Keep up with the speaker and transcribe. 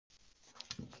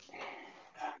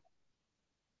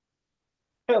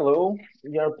Hello,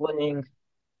 we are playing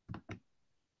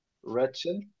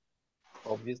Wretched,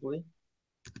 obviously,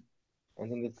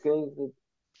 and in this case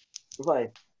it's by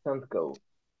Sandcove,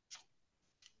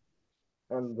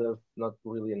 and not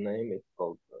really a name, it's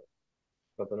called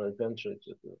not an adventure, it's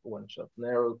just a one-shot.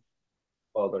 Narrows,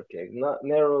 Other Keg.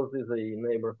 Narrows is a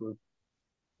neighborhood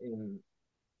in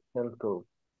Sandcove,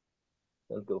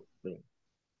 Sandcove Spring,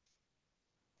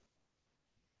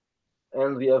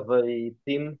 and we have a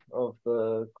team of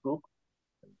crooks,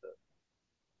 and,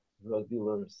 drug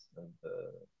dealers, and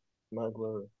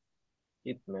smuggler,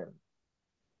 hitmen,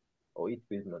 or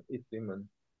hitwomen,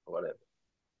 or whatever.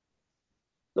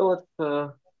 So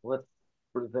let's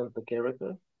present the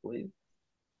character, please.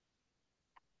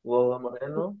 Lola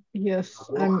Moreno, Yes,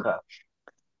 I'm Roja.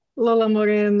 Lola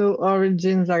Moreno.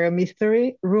 Origins are a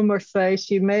mystery. Rumors say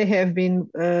she may have been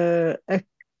a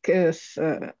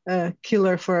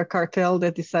killer for a cartel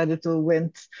that decided to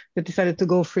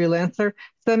go freelancer.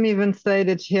 Some even say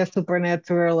that she has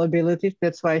supernatural abilities.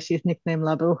 That's why she's nicknamed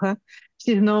La Bruja.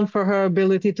 She's known for her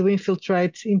ability to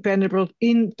infiltrate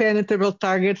impenetrable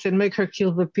targets and make her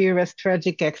kills appear as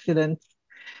tragic accidents.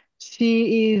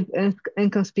 She is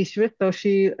inconspicuous, so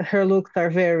her looks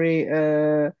are very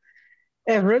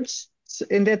average,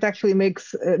 and that actually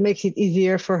makes it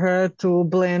easier for her to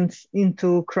blend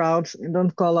into crowds and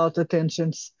don't call out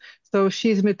attentions. So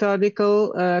she's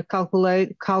methodical,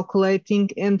 calculating,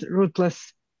 and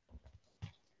ruthless.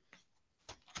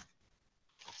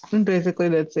 And basically,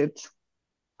 that's it.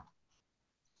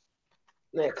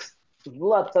 Next,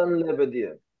 Zlatan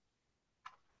Lebedev.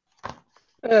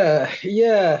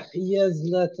 Yes,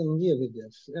 Zlatan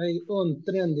Lebedev. I own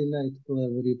trendy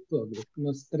nightclub Republic,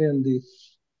 most trendy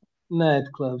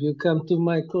nightclub. You come to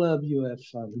my club, you have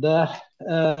fun.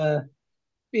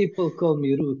 People call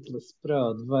me ruthless,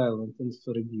 proud, violent, and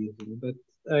forgiving, but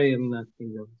I am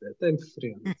nothing of that. I'm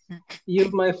friends. You're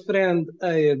my friend,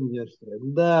 I am your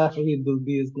friend. We do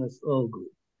business all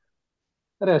good.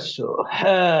 Хорошо.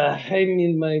 I'm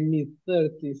in my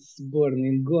mid-30s, born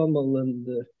in Gomel,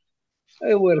 and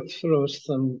I worked for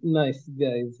some nice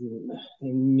guys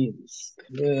in Minsk.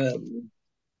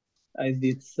 I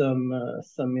did some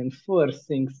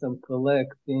enforcing, some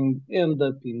collecting, end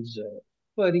up in jail.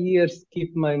 For years,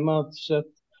 keep my mouth shut.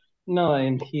 Now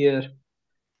I'm here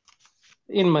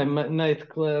in my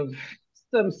nightclub.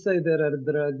 Some say there are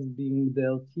drugs being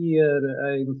dealt here.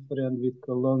 I'm friend with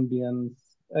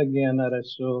Colombians. Again,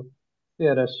 Arasho,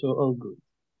 Ferasho, all good.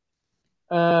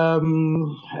 I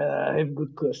have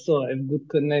good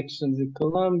connections with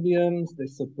Colombians. They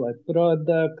supply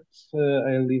products.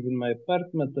 I live in my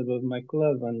apartment above my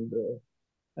club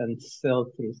and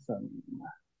sell through some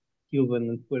Cuban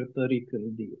and Puerto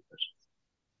Rican dealers.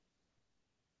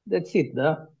 That's it,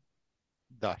 though.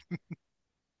 Da.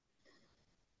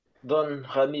 Don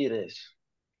Ramirez.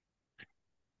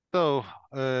 So,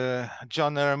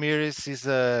 John Ramirez is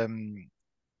a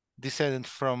descendant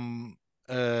from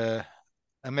uh,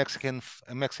 a Mexican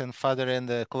father and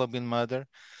a Colombian mother.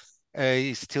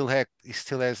 He still has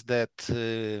that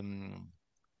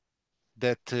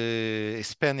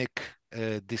Hispanic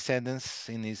descendants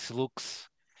in his looks.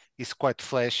 He's quite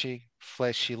flashy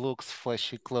looks,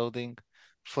 flashy clothing,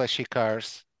 flashy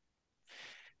cars.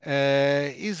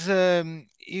 He's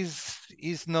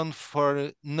known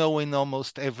for knowing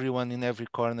almost everyone in every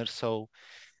corner, so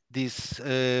this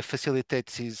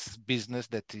facilitates his business,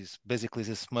 that is basically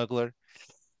a smuggler.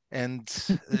 And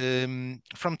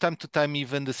from time to time,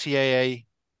 even the CIA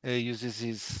uses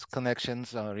his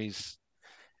connections or his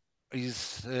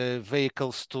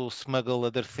vehicles to smuggle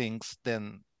other things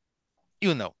than,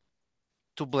 you know,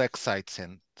 to black sites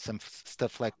and some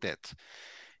stuff like that.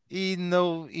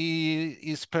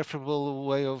 His preferable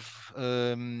way of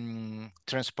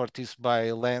transport is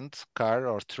by land, car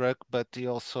or truck, but he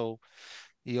also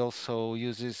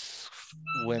uses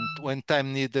when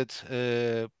time needed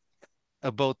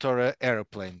a boat or an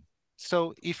airplane.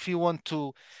 So if you want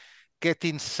to get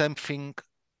in something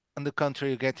on the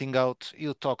country, getting out,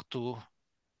 you talk to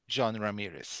John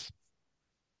Ramirez.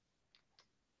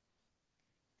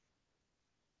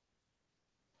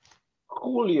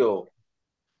 Julio.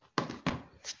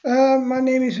 My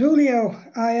name is Julio.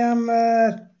 I am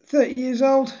 30 years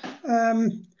old,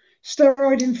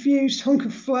 steroid infused hunk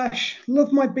of flesh,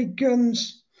 love my big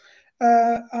guns.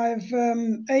 I've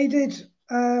aided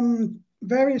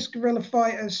various guerrilla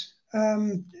fighters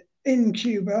in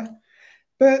Cuba,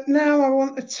 but now I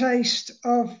want a taste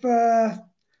of the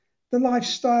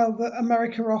lifestyle that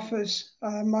America offers.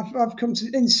 I've come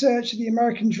in search of the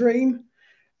American dream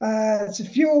to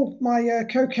fuel my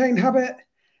cocaine habit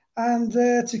and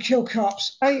to kill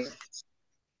cops.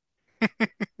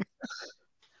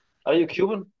 Are you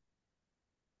Cuban?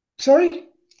 Sorry?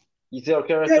 Is your Yeah,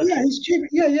 character yeah, Cuban? he's Cuban.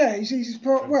 Yeah, he's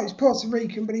well, he's Puerto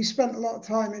Rican, but he spent a lot of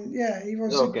time in. Yeah, he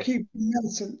was a Okay. Cuban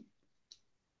militant.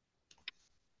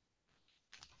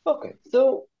 Okay,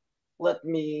 so let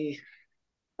me.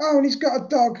 Oh, and he's got a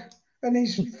dog, and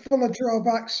he's full of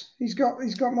drawbacks. He's got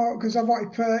more because I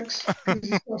wanted perks because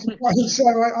he's got some points, so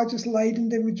I just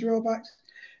ladened him with drawbacks.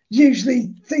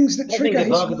 Usually things that I think trigger a his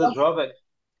dog is a wrath. drawback.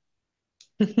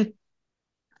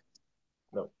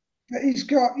 No. But he's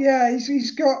got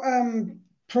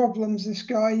problems. This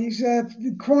guy, he's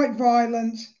quite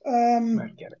violent.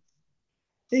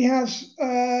 He has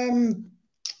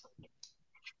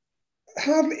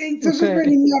hardly. He doesn't Okay.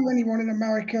 really know anyone in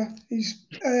America. He's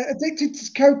addicted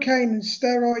to cocaine and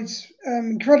steroids.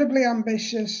 Incredibly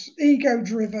ambitious,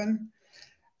 ego-driven.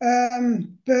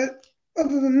 But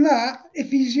other than that,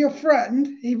 if he's your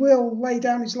friend, he will lay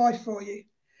down his life for you.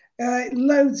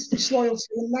 Loads disloyalty,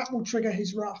 and that will trigger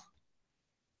his wrath.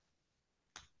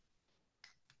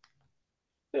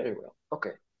 Very well.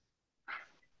 Okay.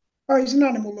 Oh, he's an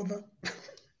animal lover.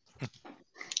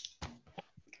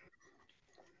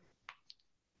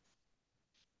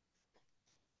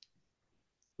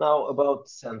 Now about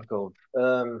Sandcove.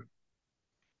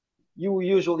 You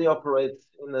usually operate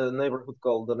in a neighborhood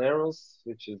called the Narrows,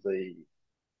 which is a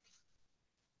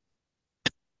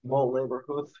small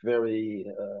neighborhood, very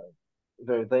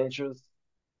dangerous,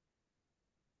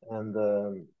 and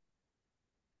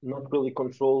not really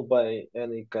controlled by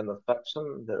any kind of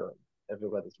faction.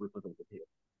 Everybody's represented here.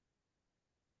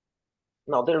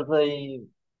 Now there's a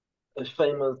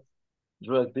famous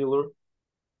drug dealer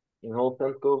in Old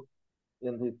Sandcove,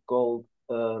 and it's called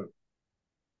Ramon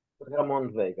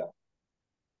Vega.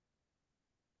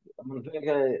 Ramon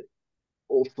Vega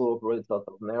also operates out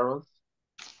of Narrows,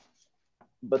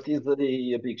 but he's a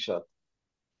big shot.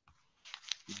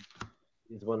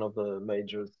 He's one of the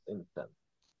majors in town.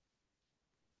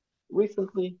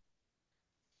 Recently,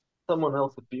 someone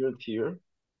else appeared here.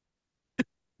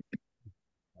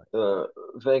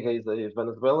 Vega is a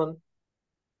Venezuelan.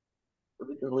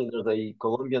 Recently, there's a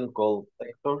Colombian called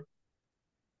Hector,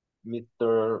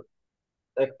 Mr.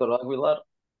 Hector Aguilar,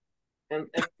 and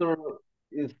Hector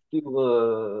is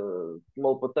still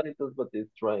small potatoes, but he's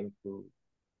trying to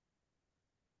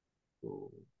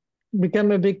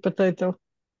Become a big potato.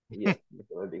 yes,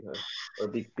 become a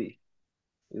big fish.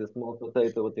 He's a small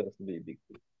potato, but he wants to be a big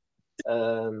fish.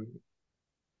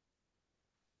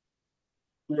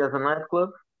 He has a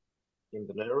nightclub in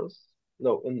the Narrows,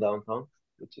 no, in downtown,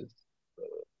 which is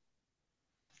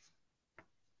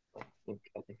I think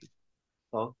it's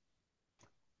south.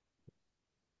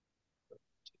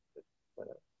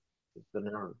 It's the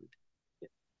Narrows. Yeah.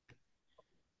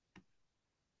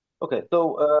 Okay,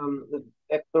 so the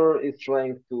actor is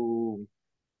trying to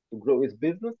grow his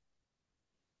business,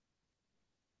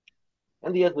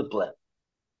 and he has a plan.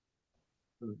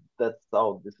 That's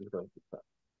how this is going to start.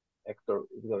 Actor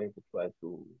is going to try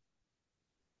to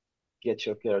get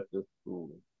your characters to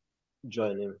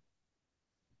join him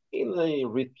in a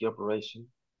risky operation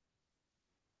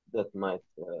that might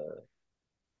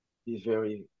be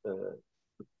very.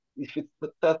 If it's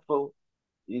successful,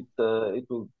 it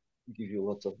will give you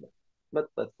lots of money. But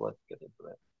let's get into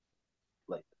that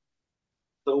later.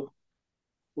 So,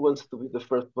 who wants to be the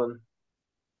first one?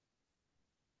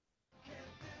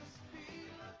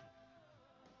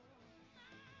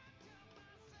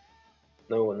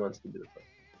 No one wants to be the first.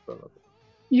 So,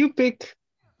 You pick.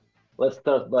 let's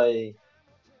start by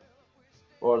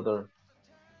order.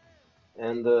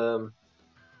 And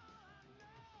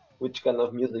which kind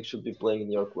of music should be playing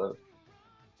in your club?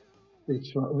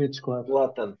 Which one? Which club?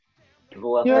 Latin.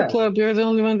 Your Yeah. club. You're the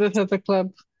only one that has a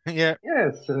club. Yeah,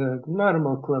 Yes,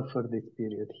 normal club for this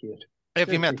period here.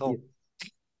 heavy Just a metal. hit.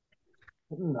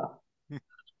 No.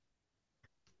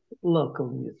 Local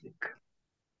music.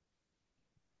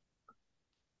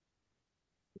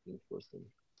 Looking for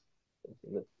something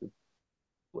that could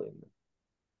play in the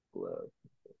club.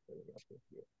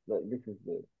 This is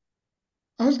the.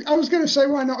 I was going to say,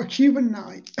 why not a Cuban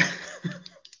night?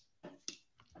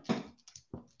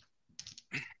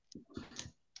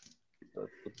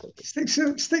 Stick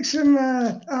some.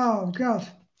 Oh God.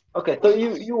 Okay, so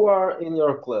you are in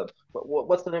your club.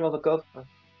 What's the name of the club?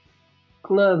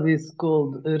 Club is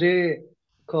called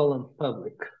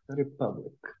Republic.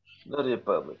 Republic. The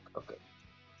Republic. Okay,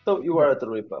 so you are at the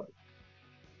Republic.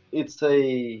 It's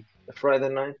a Friday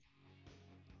night.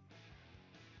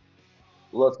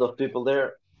 Lots of people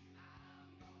there.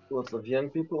 Lots of young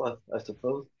people, I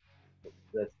suppose.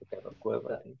 That's the kind of club,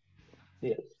 I think.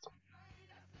 Yes.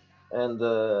 And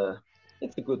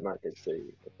it's a good night. It's a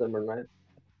summer night.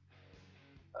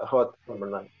 a hot summer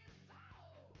night.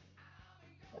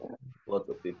 Lots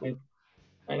of people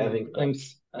having fun.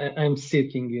 I'm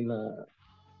sitting in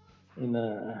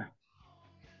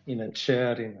a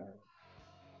chair in a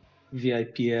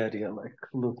VIP area, like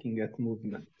looking at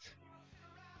movement,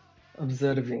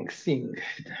 observing, seeing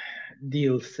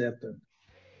deals happen.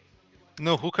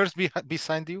 No hookers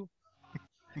beside you?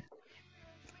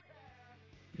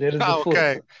 There is a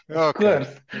Okay, photo. Of okay. course.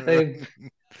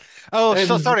 Oh,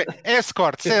 so I'm sorry.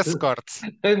 Escorts, escorts.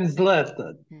 I'm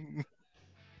Zlatan.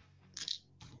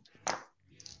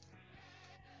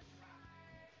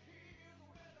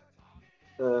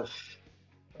 I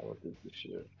wanted to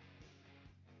share.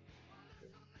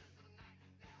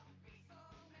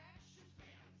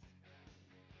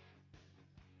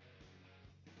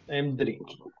 I'm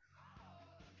drinking.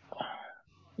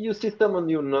 You see someone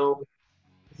you know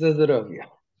За здоровье.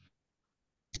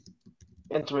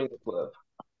 entering the club.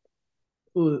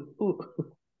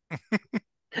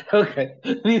 Okay,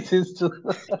 this is too.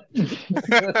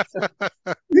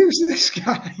 Who's this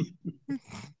guy?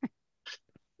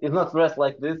 He's not dressed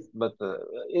like this, but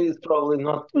he's probably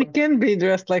not. We can be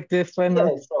dressed like this, why Yeah,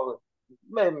 not? it's probably.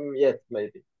 Maybe, yes,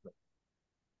 maybe.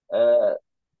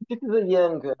 This is a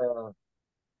young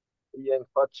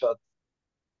hotshot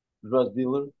drug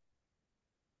dealer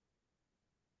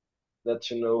that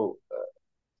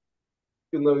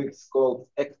it's called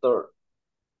Hector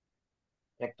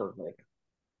Vega.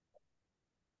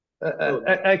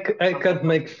 I can't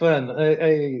make fun.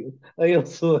 I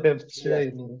also have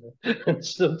training.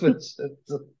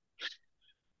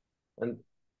 And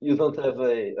you don't have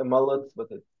a mullet, but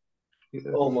it's Yes.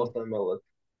 almost a mullet.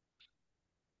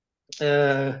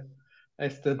 I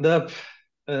stand up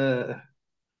and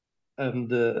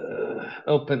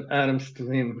open arms to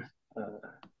him.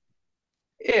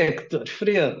 Hector,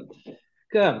 friend,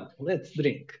 come, let's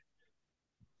drink.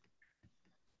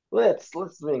 Let's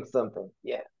drink something.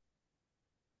 Yeah.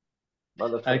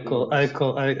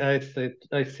 Motherfucking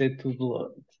I say to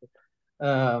Blonde.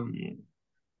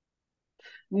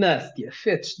 Nastya,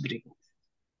 fetch drink.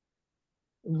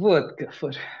 Vodka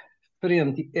for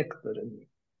friend Hector and me.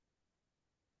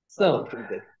 So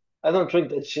I don't drink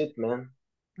that shit, man.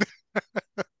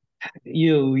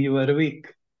 you are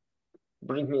weak,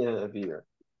 Bring me a beer.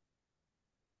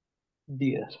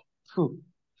 dear. Phew.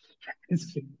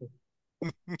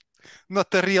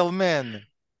 Not a real man.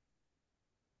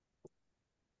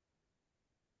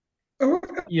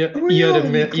 Your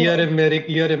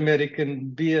American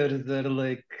beers are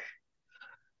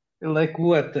like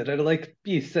water, are like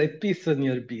piss. I piss on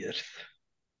your beers.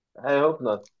 I hope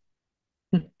not.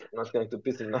 I'm not going to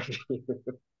piss in my beer.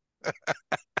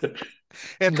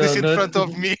 At least in front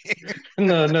of me.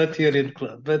 No, not here in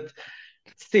club. But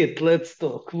sit, let's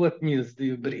talk. What news do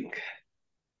you bring?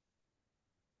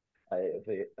 I have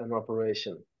an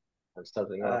operation. I'm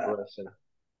starting an operation.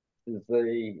 It's a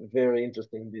very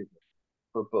interesting business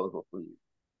proposal for you.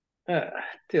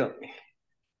 Tell me.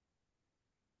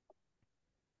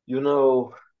 I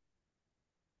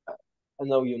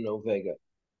know you know Vega,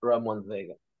 Ramon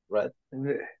Vega, right?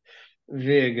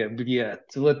 Vega,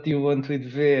 блядь. What do you want with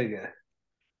Vega?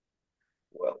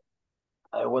 Well,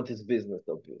 I want his business,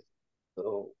 obviously.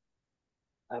 So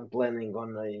I'm planning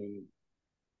on a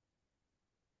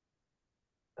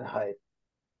heist.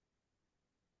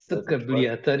 Suka,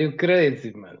 блядь, are you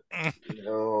crazy, man?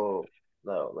 No.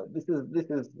 This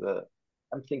is.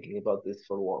 I'm thinking about this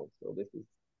for long, so this is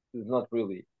not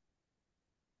really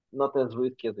not as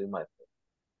risky as it might be.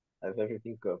 I have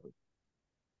everything covered.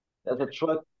 There's a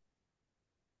truck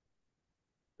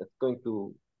that's going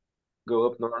to go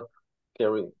up north,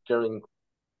 carrying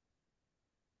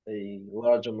a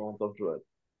large amount of drugs.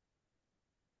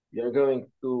 You're going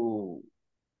to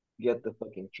get the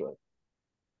fucking truck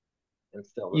and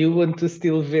sell it. You want to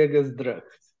steal Vega's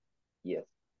drugs? Yes.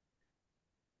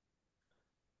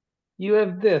 You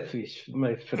have that wish,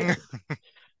 my friend.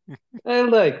 I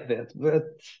like that,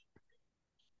 but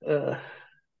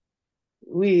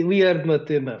we are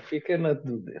not enough. We cannot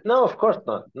do that. No, of course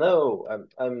not. No,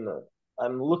 I'm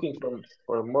looking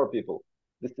for more people.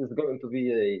 This is going to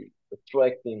be a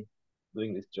strike team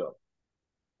doing this job.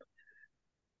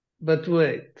 But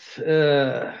wait,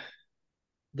 the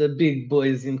big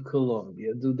boys in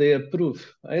Colombia, do they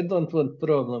approve? I don't want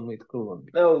problem with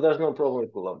Colombia. No, there's no problem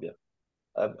with Colombia.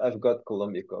 I've got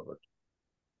Colombia covered.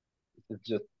 It's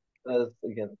just us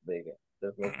against Vega.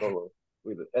 There's no problem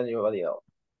with anybody else.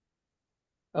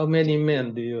 How many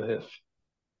men do you have?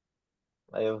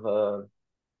 I have a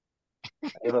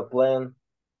plan.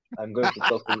 I'm going to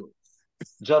talk to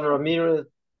John Ramirez.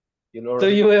 You know. So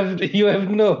you have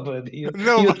nobody. You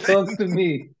Nobody. talk to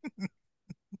me.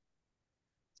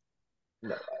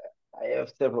 No, I have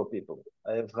several people.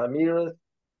 I have Ramirez,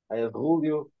 I have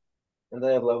Julio, and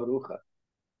I have La Bruja,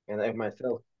 and I have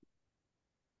myself.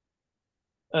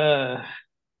 Uh,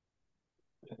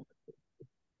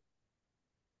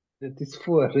 that is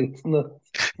four. It's not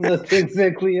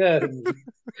exactly ours.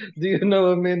 Do you know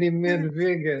how many men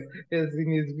Vega has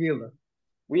in his villa?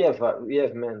 We have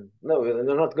men. No,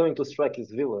 they're not going to strike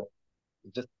his villa.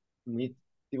 Just need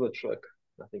steal a truck,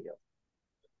 nothing else.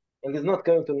 And he's not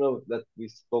going to know that we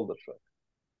stole the truck.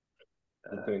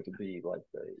 It's going to be like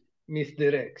a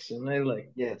Misdirection. I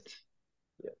like yes, that.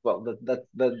 yeah. Well,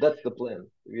 that's the plan.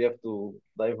 We have to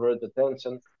divert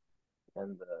attention,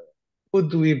 and Who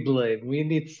do we blame? We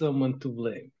need someone to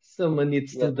blame. Someone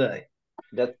needs yeah, to die.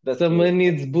 that's me. Someone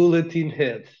needs bullet in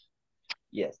head.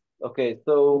 Yes. Okay,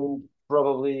 so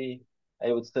probably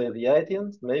I would say the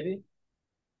Haitians, maybe.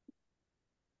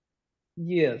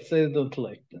 Yes, I don't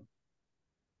like them.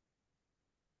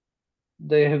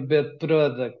 They have bad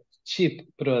product, cheap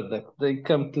product. They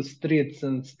come to streets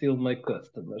and steal my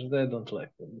customers. I don't like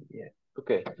them. Yeah.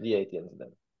 Okay, the Haitians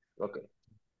then. Okay.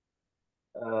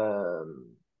 Um,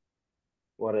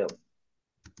 what else?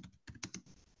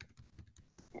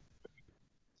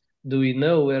 Do we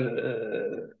know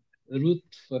where route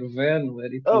for van, where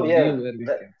it Oh will be, yeah, where we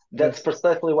can that's have?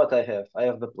 precisely what I have. I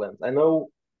have the plans. I know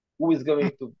who is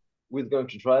going to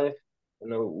drive. I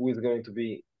know who is going to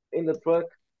be in the truck.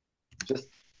 Just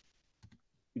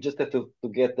you just have to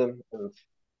get them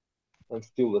and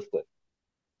steal the stuff.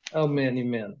 How many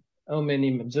men? How many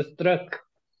men? Just truck?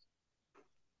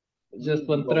 Just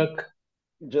one Well, truck?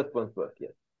 just one truck,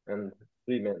 yes, and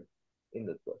three men in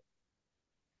the truck.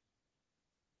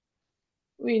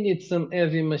 We need some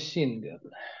heavy machine gun.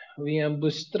 We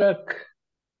ambush truck.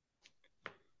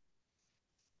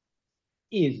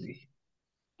 Easy.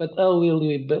 But how will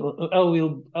we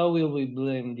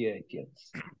blame the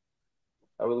Haitians?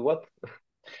 I will what?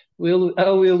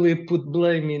 How will we put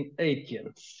blame in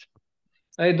Haitians?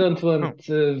 I don't want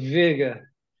Vega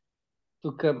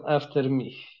to come after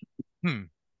me. Hmm.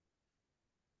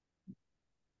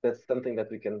 That's something that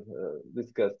we can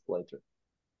discuss later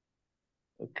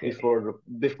Okay.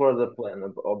 before the plan,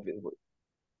 obviously.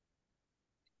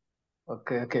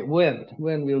 Okay.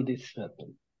 When will this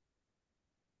happen?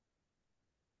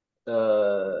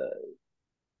 Uh,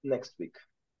 next week.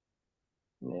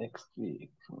 Next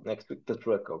week. Next week, the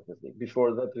truck, obviously.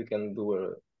 Before that, we can do a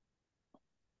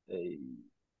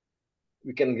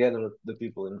we can gather the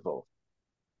people involved.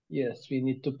 Yes, we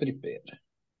need to prepare.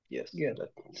 Yes,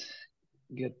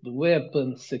 Get the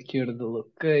weapons, secure the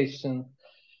location,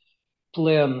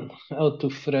 plan how to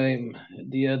frame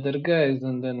the other guys,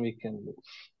 and then we can move.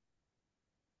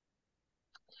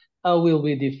 How will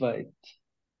we divide?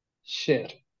 Share.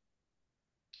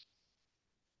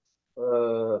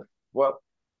 well,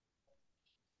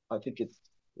 I think it's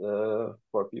 4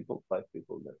 people, 5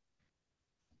 people then.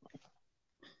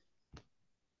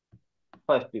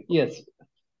 5 people. Yes,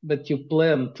 but you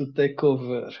plan to take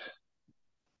over.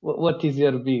 What is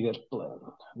your bigger plan?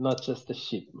 Not just a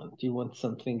shipment. You want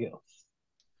something else.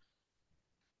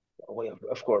 Well,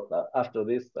 of course, after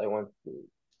this, I want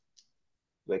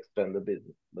to expand the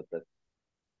business, but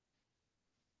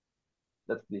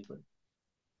that's different.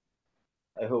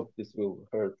 I hope this will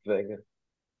hurt Vega,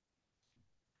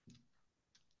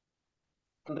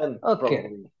 and then Okay.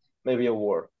 probably maybe a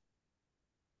war.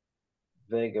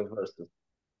 Vega versus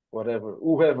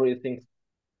whoever he thinks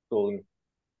stole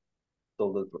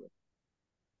the drone.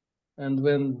 And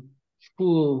when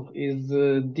school is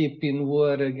deep in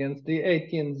war against the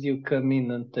Haitians, you come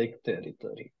in and take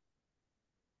territory.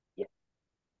 Yeah.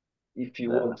 If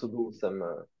you Then want to do some,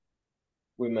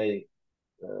 we may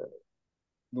uh,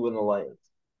 do an alliance.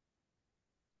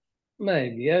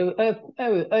 maybe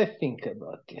I think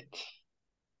about it.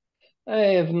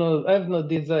 I have no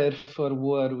desire for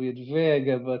war with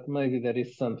Vega, but maybe there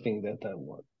is something that I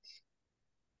want.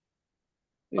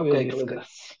 We will Okay, Clinton,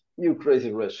 discuss. you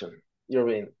crazy Russian, you're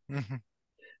in. Mhm.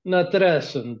 Not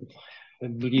Russian,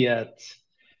 Bliat.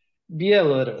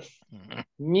 Belarus.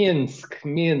 Minsk.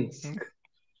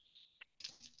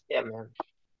 Yeah, man,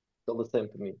 still the same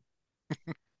to me.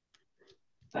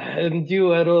 And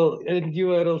you are all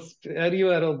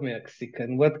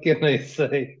Mexican. What can I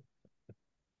say?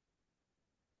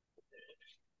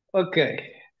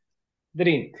 Okay,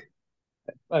 drink.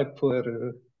 I pour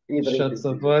He drinks shots his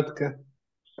of beer. vodka.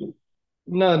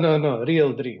 No,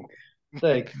 real drink.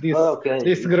 Take this. Okay,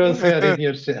 This grows hair in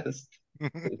your chest. I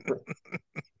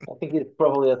think it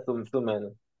probably has too many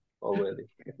already.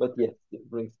 But yes, it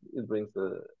brings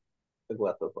a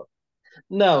glass of vodka.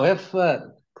 Now have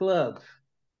fun. Club.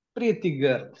 Pretty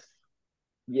girls.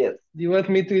 Yes, Do you want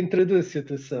me to introduce you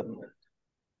to someone?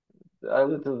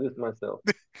 I'll introduce myself.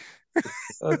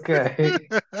 Okay.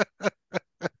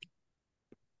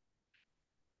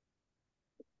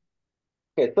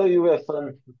 Okay, so you have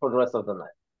fun for the rest of the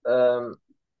night.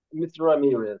 Mr.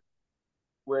 Ramirez,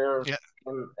 where Yeah.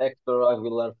 can Hector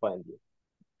Aguilar find you?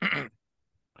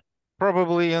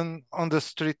 Probably on the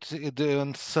street,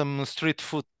 on some street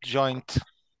food joint,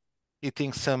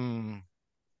 eating some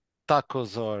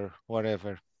tacos or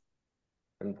whatever.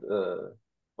 And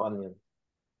onion,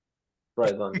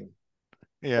 fried onion.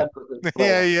 Yeah. Tacos and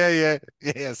fried Yeah, onion. yeah, yeah.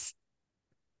 Yes.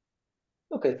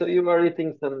 Okay, so you are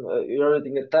eating you are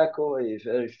eating a taco, a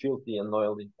very filthy and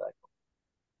oily taco.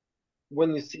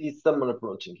 When you see someone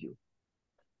approaching you,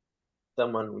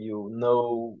 someone you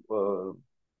know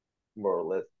more or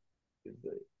less is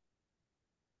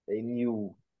a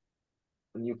new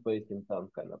face in town,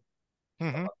 kind of.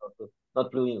 Hmm.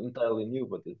 Not really entirely new,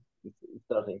 but it's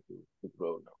starting to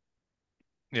grow now.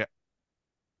 Yeah.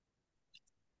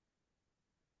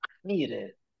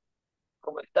 Mire,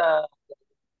 ¿cómo está?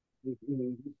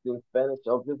 In Spanish,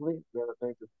 obviously. We are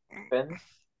going to speak Spanish.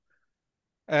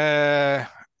 Uh,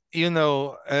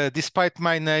 despite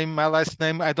my name, my last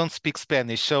name, I don't speak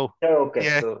Spanish. So, Oh, okay,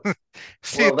 yeah, so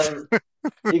well sit. then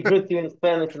he greets you in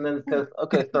Spanish and then says,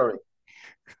 "Okay, sorry,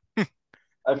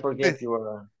 I forget you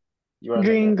are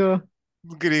Mexican, Gringo.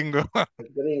 Gringo.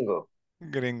 gringo."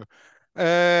 Gringo.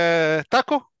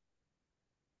 Taco?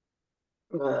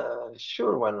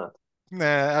 Sure, why not?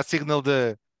 I signal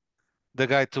the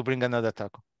guy to bring another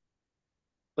taco.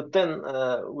 But then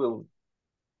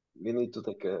we need to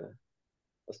take a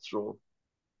stroll.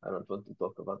 I don't want to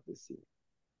talk about this here.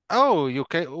 Oh,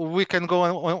 we can go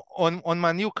on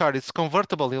my new car. It's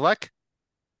convertible, you like?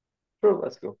 Sure,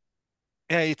 let's go.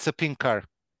 Yeah, it's a pink car. Of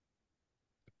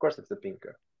course, it's a pink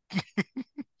car.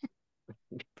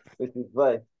 This is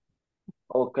why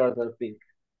all cars are pink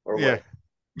or Yeah. white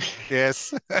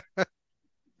Yes.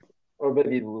 or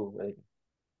baby blue, maybe.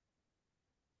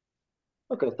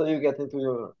 Okay, so you get into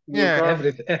your new Yeah. car.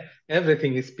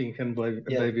 Everything is pink and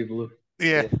Yes, baby blue.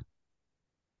 Yeah. yes.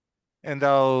 And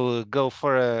I'll go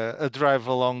for a drive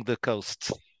along the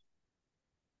coast,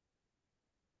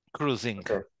 cruising.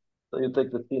 Okay, so you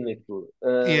take the scenic tour.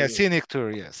 Yeah, scenic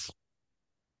tour, yes.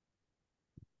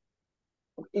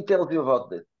 He tells you about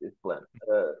this plan.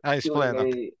 Nice Stealing plan.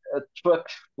 Okay. a truck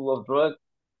full of drugs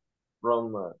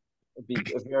from a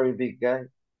very big guy.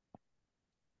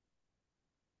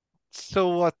 So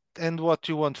what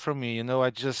you want from me?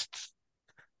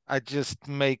 I just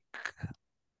make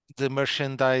the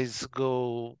merchandise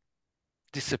go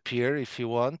disappear if you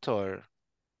want, or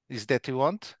is that you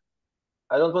want?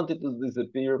 I don't want it to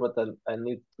disappear, but I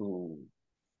need to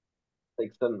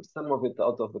take some of it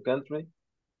out of the country,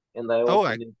 and Oh,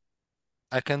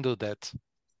 I can do that.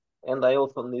 I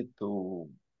also need to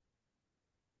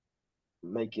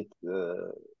make it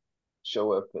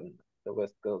show up in the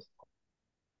West Coast,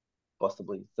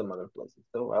 possibly some other places.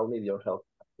 So I'll need your help.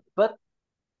 But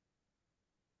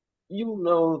you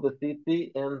know the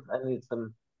city, and I need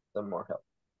some more help.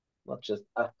 Not just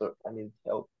after, I need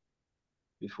help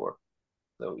before.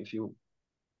 So if you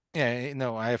Yeah,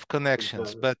 no, I have can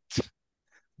connections, join us,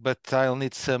 but I'll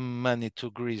need some money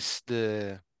to grease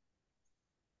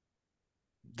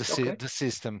okay, the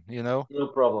system, you know? no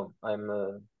problem. I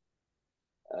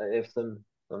have some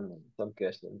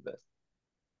cash to invest.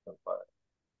 So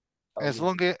I'll As give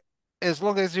you.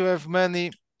 long as you have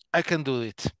money, I can do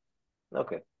it.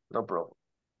 Okay, no problem.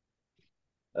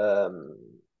 Um,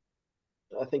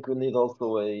 I think we need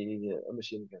also a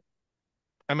machine gun.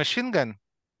 A machine gun?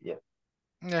 Yeah,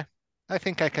 Yeah, I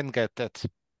think I can get that.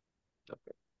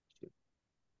 okay.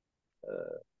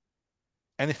 Uh,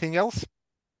 Anything else?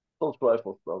 Assault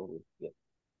rifles probably. Yeah,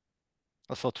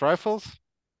 Assault rifles?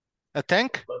 A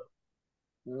tank? but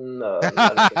no,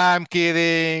 not a thing. I'm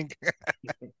kidding.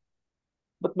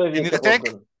 But maybe You a need a couple of tank?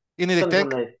 guns. You need a Some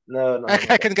tank? grenades. No, no, I, no,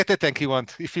 I not that. can get a tank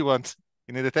if you want.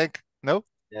 You need a tank? No?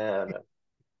 Yeah, no.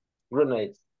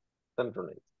 Grenades. Some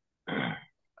grenades.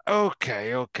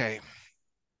 Okay, okay.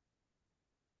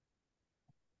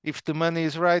 If the money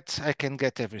is right, I can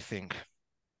get everything.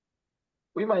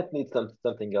 We might need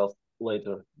something else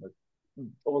later, but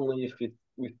only if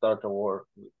we start a war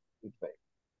with Spain.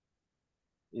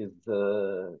 Is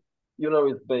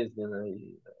it's based in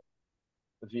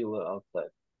a villa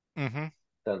outside Mm-hmm.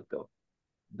 Sandcove.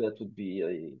 That would be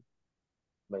a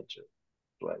major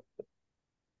threat. But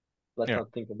let's Yeah.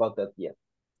 not think about that yet.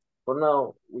 For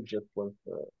now, we just want,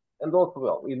 and also,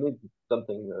 well, we need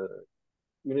something.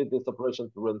 We need this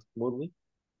operation to run smoothly.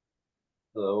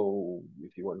 So,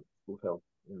 if you want to help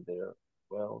in there,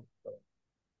 well,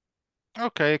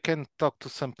 Okay, I can talk to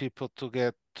some people to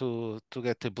get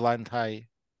a blind eye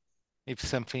if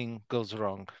something goes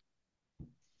wrong.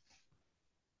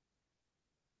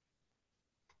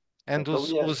 And So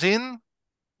yeah, who's in?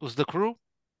 Who's the crew?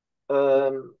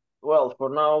 well, for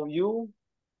now, you,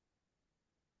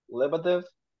 Lebedev,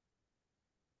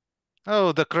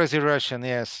 Oh, the crazy Russian,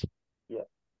 yes. yeah.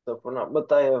 So for now,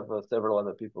 but I have several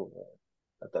other people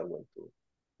that I want to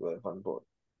have on board.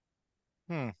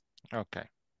 Okay.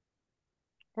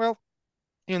 Well,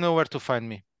 you know where to find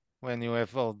me when you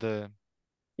have all the...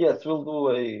 Yes, we'll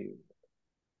do a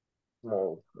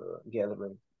small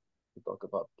gathering to talk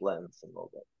about plans and all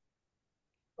that.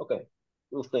 Okay,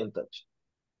 we'll stay in touch.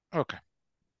 Okay.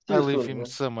 See I'll you leave soon, him man.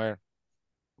 somewhere.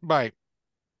 Bye.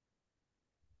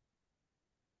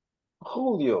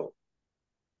 Julio,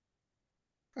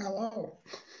 Hello.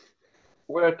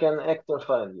 where can Hector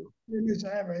find you? Buenos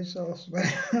Aires,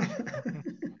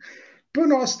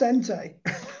 Buenos Dente.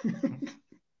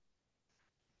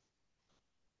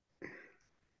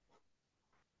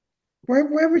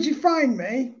 Where would you find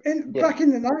me? Yeah. Back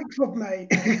in the nightclub, mate.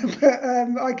 But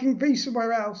I can be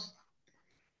somewhere else.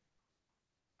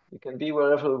 You can be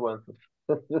wherever you want.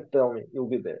 Just tell me, you'll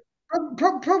be there.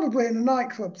 Probably in a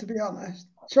nightclub, to be honest.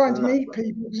 Trying to And meet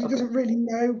people because he okay. doesn't really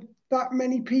know that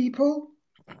many people.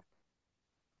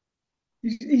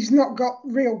 He's not got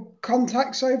real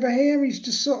contacts over here. He's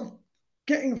just sort of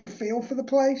getting a feel for the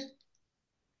place.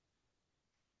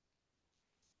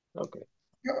 Okay.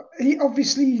 He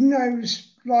obviously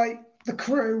knows like the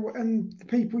crew and the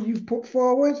people you've put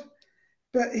forward,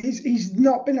 but he's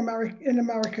not been in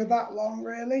America that long,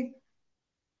 really.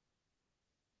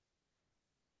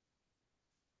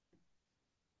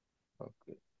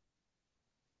 Okay.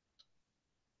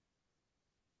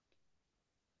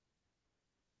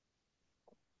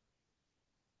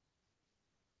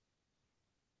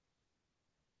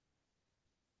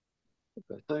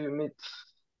 Okay. So you meet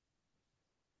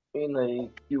in a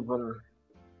Cuban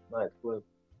nightclub,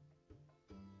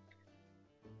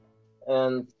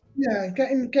 and Yeah,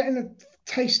 getting a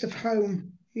taste of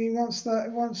home. He wants that.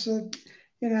 He wants you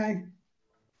know,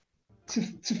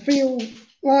 to feel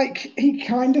like he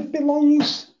kind of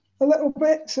belongs a little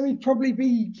bit. So he'd probably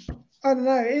be, I don't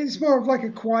know. It's more of like a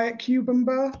quiet Cuban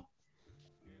bar.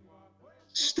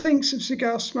 Stinks of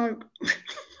cigar smoke.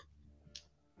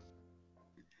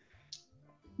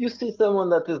 you see someone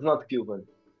that is not Cuban.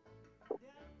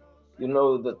 You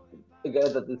know that a guy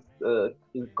that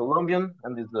is Colombian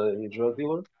and is a drug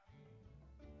dealer.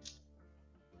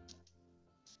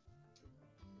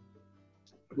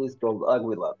 He's called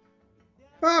Aguilar.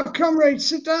 Oh, comrade,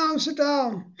 sit down, sit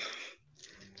down.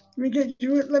 Let me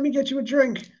get you a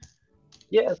drink.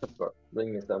 Yes, of course.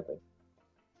 Bring me something.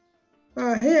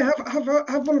 Here,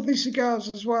 have one of these cigars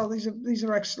as well. These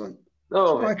are excellent.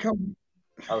 No, That's why I okay. come.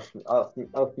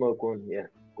 I'll smoke one. Yeah,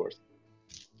 of course.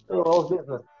 So all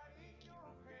business.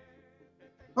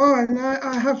 Oh, and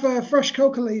I have fresh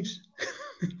coca leaves.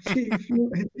 If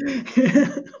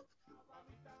you-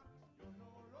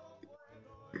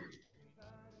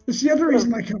 That's the other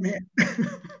reason I come here.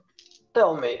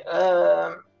 Tell me,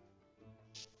 are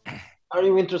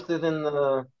you interested in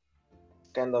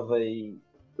kind of a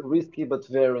risky but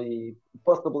very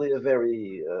possibly a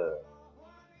very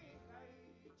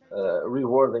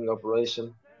rewarding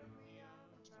operation?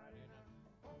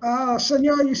 Ah,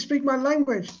 senor, you speak my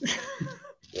language.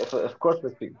 Yes, of course we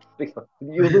speak.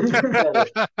 You do speak Spanish.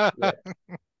 Yeah. Yes,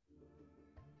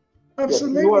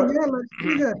 Absolutely, yeah, let's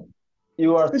do that.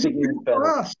 you are Is it speaking for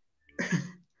Spanish. us?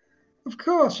 Of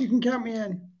course, you can count me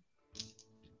in.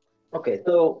 Okay,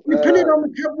 so We put it on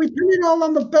the cup. We put it all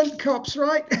on the bent cups,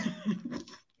 right?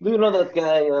 do you know that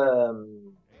guy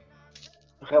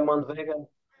Ramon Vega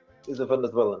is a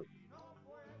Venezuelan?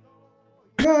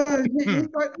 No,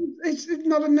 it's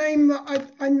not a name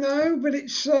that I know, but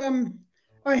it's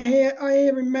I hear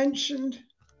him mentioned.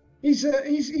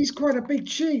 He's quite a big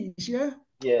cheese, yeah.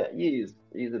 Yeah, he's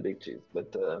a big cheese,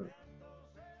 but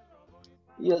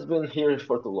he has been here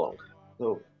for too long,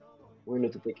 so we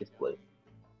need to take his place.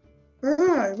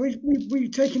 Ah, we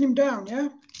taking him down, yeah.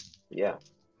 Yeah,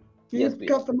 yes, You've we are.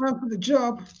 got the man for the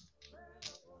job.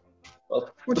 Well,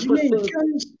 What the do you first need? thing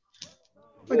Guns?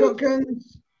 I got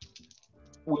guns.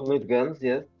 we need guns,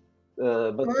 yes,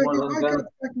 but I more got, than I got,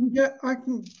 guns, I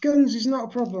can. Guns is not a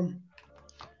problem.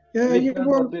 Yeah, we need you guns,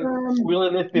 but we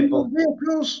really need you people. want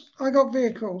vehicles? I got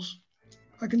vehicles.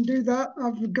 I can do that.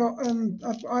 I've got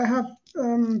I have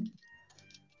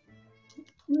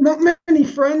not many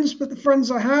friends, but the friends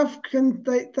I have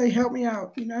they help me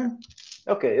out. You know,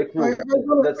 Okay, a I, I crew.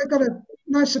 got That's I got a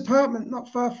nice apartment not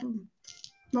far from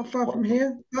one.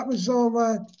 here. That was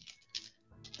all.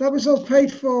 That was all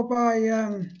paid for by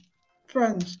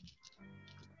friends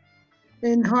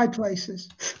in high places.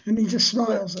 And he just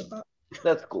smiles at that.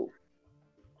 That's cool.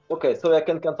 Okay, so I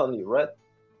can count on you, right?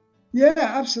 Yeah,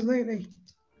 absolutely.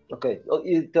 Okay, well,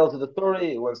 he tells you the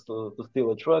story. He wants to steal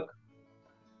a truck,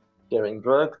 carrying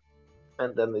drugs,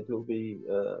 and then it will be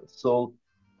sold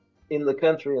in the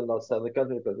country and outside the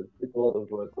country because it's a lot of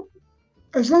drugs.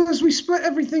 As long as we split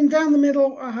everything down the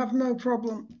middle, I have no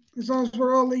problem. As long as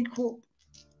we're all equal.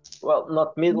 Well,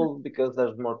 not middle because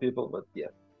there's more people, but yeah,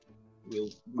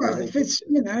 Well, if it's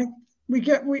we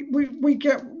get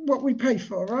what we pay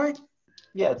for, right?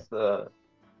 yeah, it's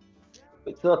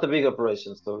not a big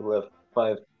operation, so we'll have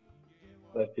five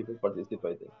people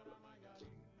participating.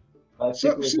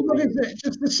 So what is it?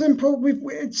 Just the simple.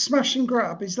 It's smash and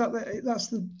grab. Is that's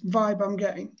the vibe I'm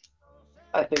getting?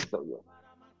 I think so. Yeah,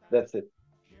 that's it.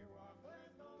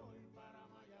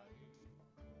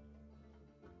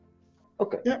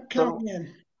 Okay. Yep, count me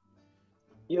in.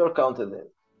 You're counted in.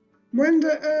 When do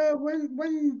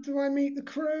I meet the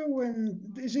crew?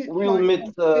 And is it? We'll like, meet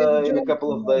in a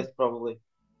couple of days, probably.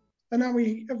 And have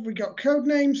we got code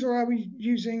names, or are we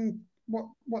using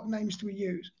what names do we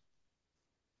use?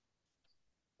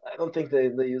 I don't think they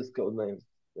use code names.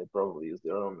 They probably use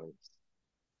their own names.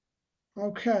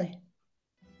 Okay.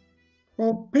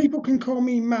 Well, people can call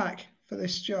me Mac for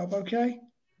this job. Okay.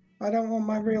 I don't want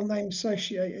my real name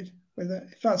associated with it.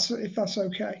 If that's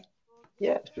okay.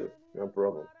 Yeah, sure, no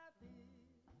problem.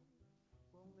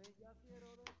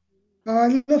 Oh,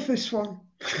 I love this one.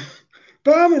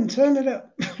 Barman, turn it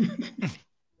up.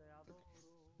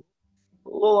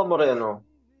 Lola Moreno,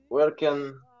 where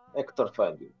can Hector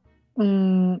find you?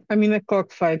 I'm in a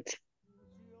cockfight.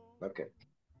 Okay.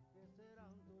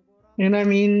 And I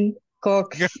mean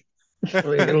cocks.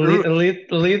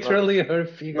 Literally her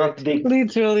figure. Not big.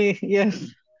 Literally,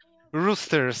 yes.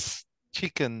 Roosters,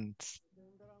 chickens.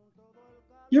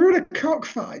 You're in a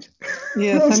cockfight.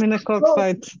 Yes, I'm in a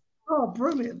cockfight. Oh,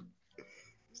 brilliant!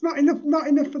 It's not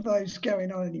enough of those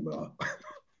going on anymore.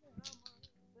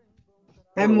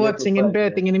 I'm watching and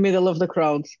betting in the middle of the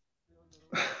crowd.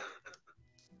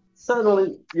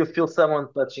 Suddenly, you feel someone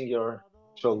touching your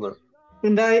shoulder.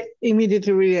 And I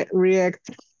immediately react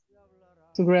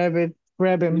to grab him.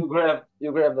 You grab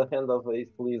the hand of a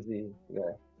sleazy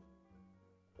guy,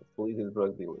 a sleazy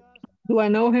drug dealer. Do I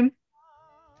know him?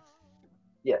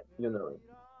 Yeah, you know him.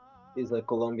 He's a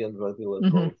Colombian drug dealer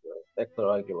Mhm. called Hector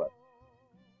Aguilar.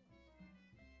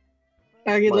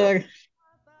 Aguilar,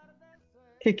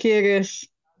 ¿qué quieres?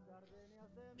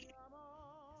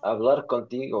 Hablar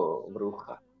contigo,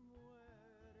 bruja.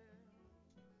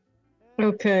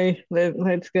 Okay,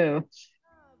 let's go.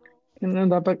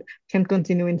 Can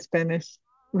continue in Spanish.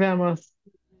 Vamos.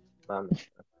 Vamos.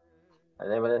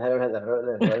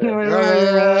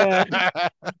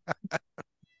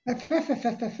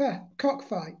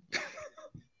 Cockfight.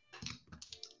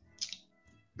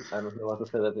 I don't know how to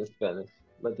say that in Spanish,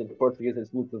 but in Portuguese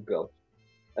it's muitos galos.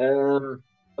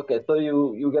 Okay, so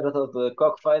you get out of the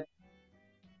cockfight,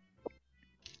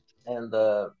 and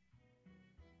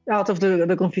Out of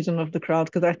the confusion of the crowd,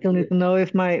 because I still need to know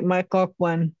if my cock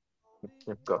won.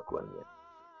 cock one, yeah.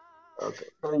 Okay,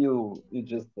 so you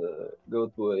just go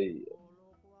to a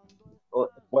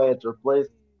quieter place,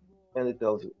 and it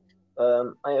tells you,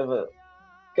 I have a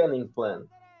cunning plan,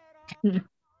 and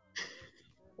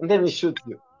then he shoots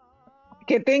you.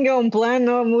 Que tenga un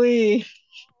plano muy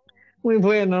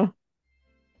bueno.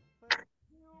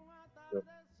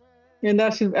 And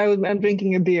I'm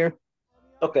drinking a beer.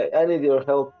 Okay, I need your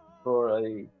help for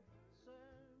a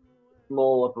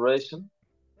small operation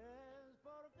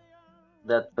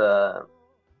that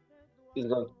is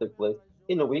going to take place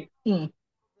in a week. We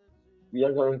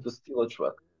are going to steal a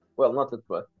truck. Well, not a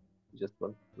truck, just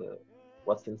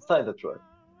what's inside the truck,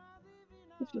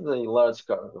 which is a large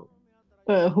cargo.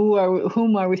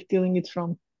 Whom are we stealing it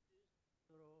from?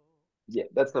 Yeah,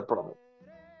 that's the problem.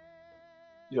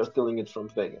 You're stealing it from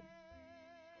Vega.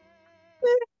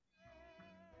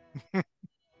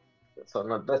 So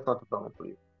that's not a problem for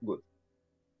you. Good.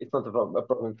 It's not a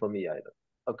problem for me either.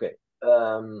 Okay.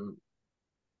 I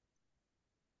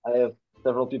have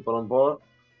several people on board,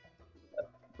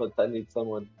 but I need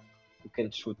someone who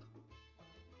can shoot.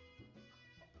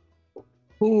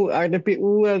 Who are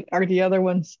the other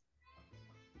ones?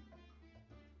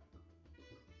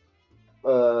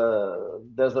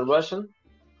 There's a Russian.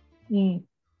 He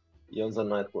owns a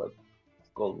nightclub. It's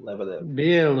called Lebedev.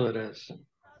 Belarus.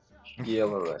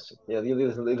 Russian. Yeah, he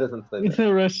doesn't say It's that.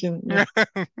 a Russian. Yeah.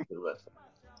 It's a Russian.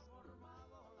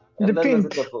 And The then pimp. there's a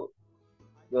couple.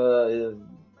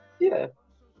 Yeah,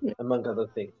 among other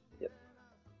things. Yeah.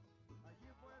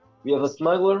 We have a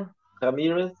smuggler,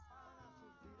 Ramirez,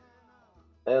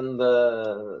 and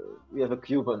we have a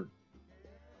Cuban.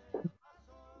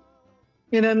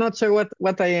 And I'm not sure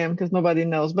what I am because nobody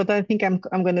knows, but I think I'm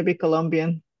gonna be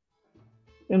Colombian.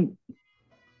 And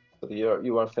So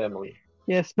you are family.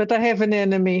 yes, but I have an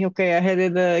enemy. Okay, I had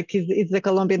it. It's the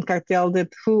Colombian cartel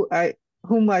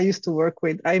whom I used to work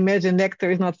with. I imagine Nectar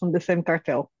is not from the same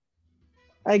cartel.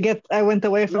 I went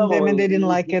away from them and they didn't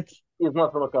like it. He's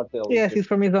not from a cartel. Yes, he's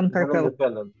from his own He's an cartel.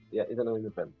 independent. Yeah, he's an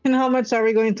independent. And how much are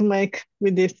we going to make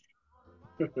with this?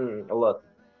 A lot.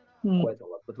 Quite a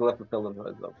lot. But we'll have to tell them how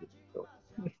it's up. So.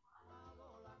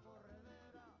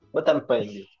 But I'm paying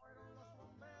you.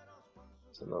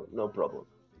 So no problem.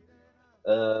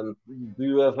 Do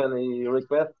you have any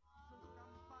requests?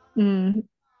 Well,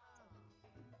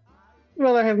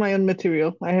 I have my own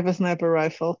material. I have a sniper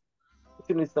rifle. If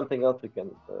you need something else, we can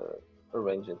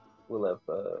arrange it. We'll have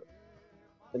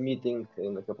a meeting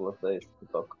in a couple of days to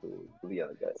talk to the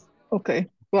other guys. Okay.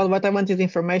 Well, what I want is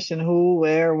information. Who,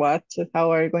 where, what,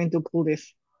 how are you going to pull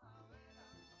this?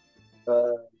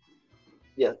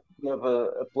 Yes, we have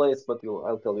a place, but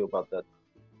I'll tell you about that.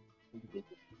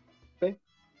 Okay?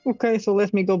 Okay, so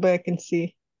let me go back and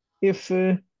see if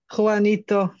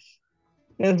Juanito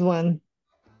has one.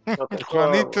 Okay,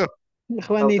 Juanito.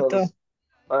 Juanito.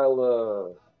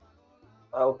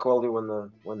 I'll call you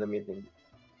when the meeting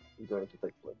is going to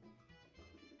take place.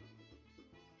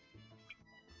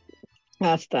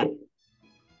 Ah, está.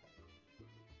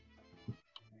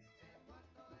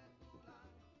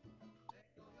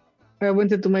 I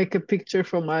wanted to make a picture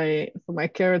for my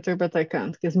character, but I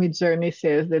can't because Midjourney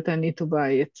says that I need to buy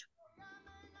it.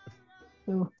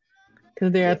 So,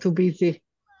 because they are too busy.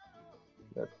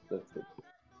 That's it.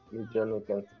 Midjourney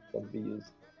can't be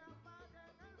used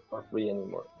for free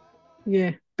anymore.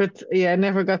 Yeah, but yeah, I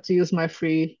never got to use my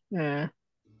free.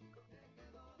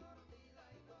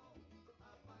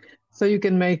 So you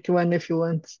can make one if you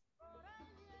want.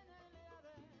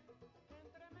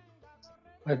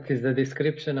 What is the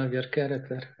description of your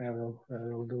character? I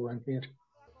will do one here.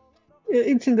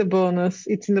 It's in the bonus.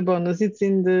 It's in the bonus. It's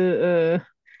in the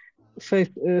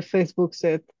Facebook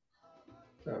set.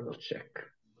 I will check.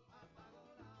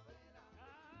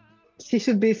 She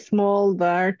should be small,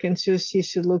 dark, and she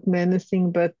should look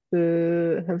menacing, but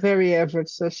very average,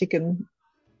 so she can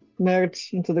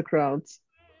merge into the crowds.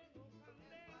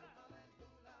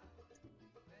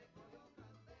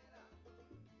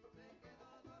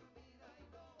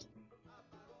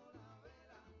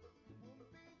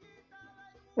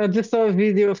 I just saw a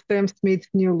video of Sam Smith's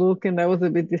new look, and I was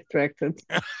a bit distracted.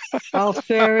 I'll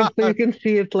share it so you can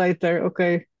see it later.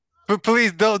 Okay. But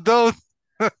please don't.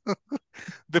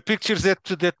 The pictures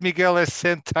that Miguel has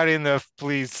sent are enough,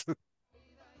 please.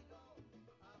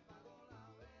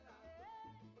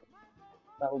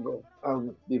 I'll go.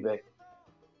 I'll be back.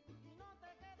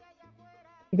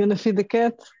 You gonna feed the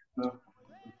cat? No.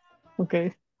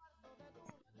 Okay.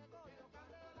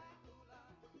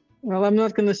 Well, I'm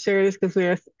not gonna share this because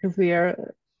we are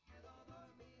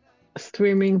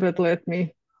streaming, but let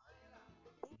me.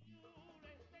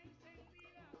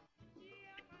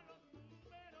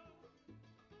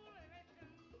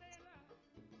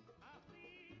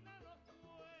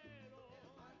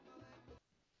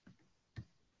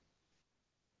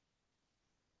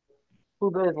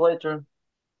 Two days later,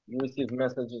 you receive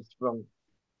messages from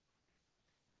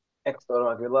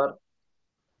Hector Aguilar.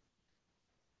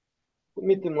 We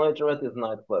meet him later at his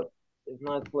nightclub. His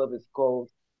nightclub is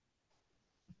called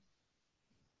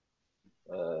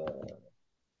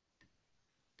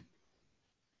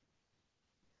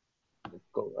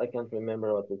I can't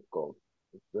remember what it's called.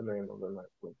 It's the name of the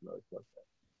nightclub. No, it's not that.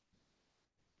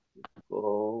 It's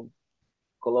called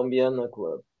Colombiana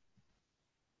Club.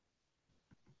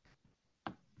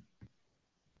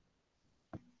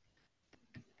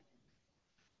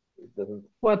 It doesn't.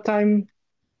 What time?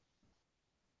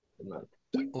 Night.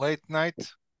 Late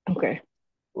night. Okay.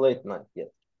 Late night, yes.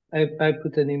 I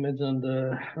put an image on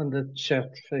the chat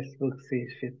Facebook. See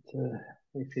if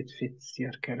it fits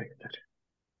your character.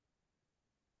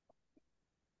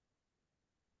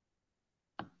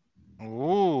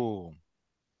 Ooh.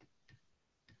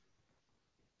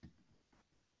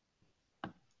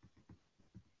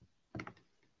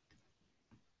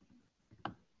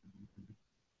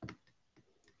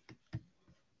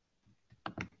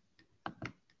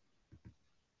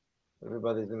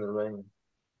 Everybody's in the rain.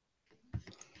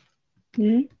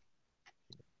 Hmm?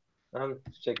 I'm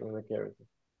checking the character.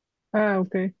 Ah,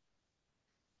 okay.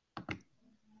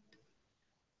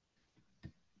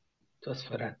 Just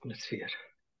for atmosphere.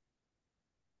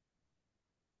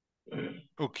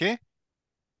 Okay.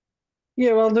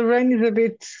 Yeah, well, the rain is a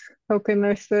bit, how can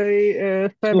I say, Too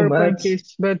much. cyberpunkish,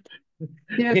 but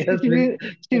yes, Yes,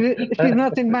 she's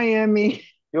not in Miami.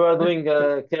 You are doing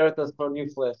characters for New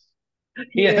Flash.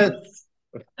 Yeah. yes.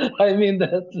 I mean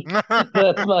that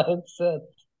mindset.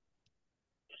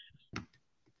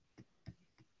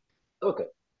 Okay.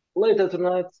 Later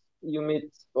tonight, you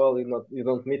meet. Well, you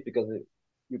don't meet because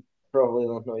you probably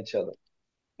don't know each other.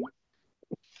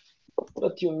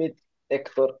 But you meet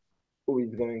Hector, who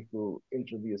is going to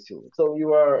introduce you. So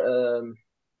you are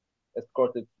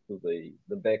escorted to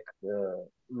the back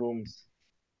rooms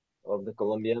of the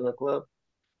Colombiana Club,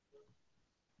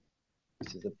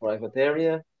 which is a private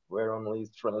area where only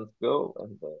his friends go.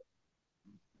 And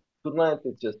tonight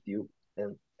it's just you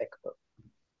and Hector.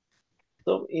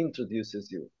 So he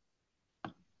introduces you.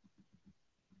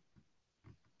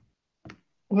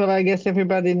 Well, I guess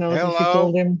everybody knows if you Hello.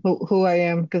 told them who I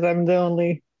am, because I'm the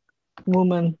only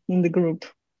woman in the group.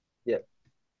 Yeah,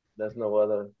 there's no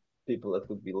other people that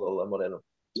could be Lola Moreno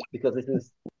because this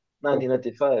is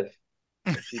 1995.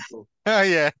 People, Ah,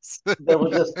 yes. there were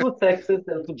just two sexes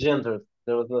and two genders.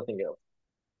 There was nothing else.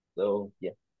 So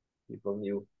yeah, people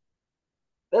knew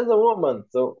there's a woman.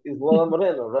 So it's Lola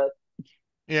Moreno, right?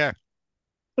 Yeah.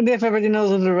 But everybody knows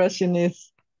who the Russian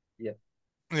is. Yeah.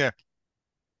 Yeah.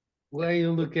 Why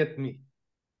you look at me?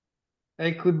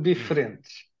 I could be French.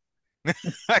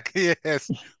 Yes.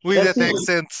 With Let's that see.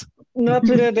 accent. Not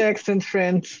with that accent,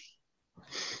 friend.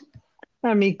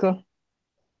 Amico.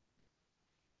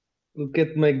 Look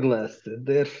at my glasses.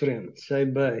 They're French. I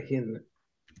buy in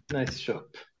nice shop.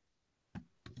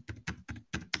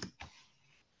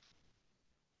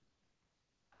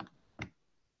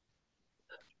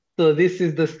 So this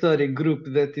is the story group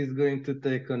that is going to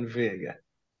take on Vega.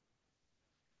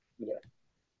 Yeah.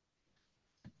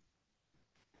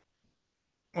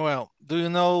 Well, do you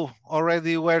know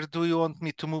already where do you want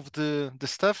me to move the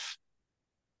stuff?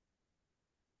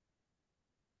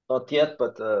 Not yet,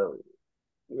 but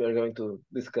we are going to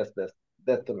discuss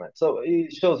that tonight. So he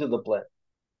shows you the plan.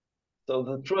 So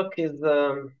the truck is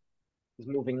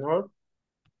moving north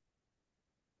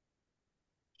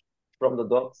from the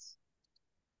docks.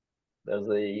 There's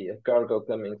a cargo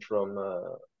coming from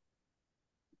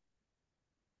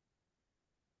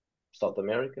South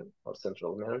America or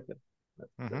Central America.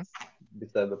 That's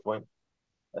beside the point.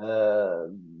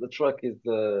 The truck is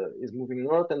moving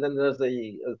north, and then there's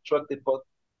a truck depot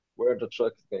where the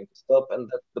truck is going to stop, and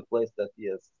that's the place that he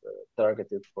has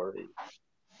targeted for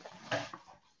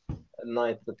a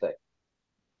night attack.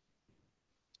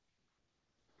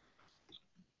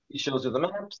 He shows you the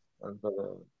maps and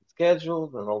the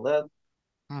schedules and all that.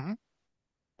 Mm-hmm.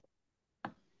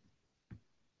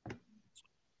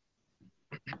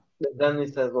 Then he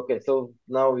says, "Okay, so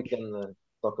now we can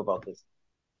talk about this."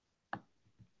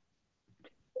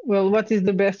 Well, what is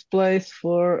the best place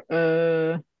for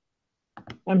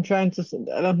I'm trying to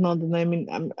I don't know the name in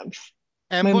uma Ambush?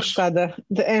 emboscada.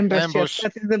 The ambush, yes. Ambush.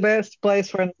 That is the best place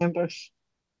for an ambush.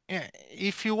 Yeah.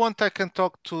 If you want, I can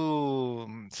talk to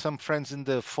some friends in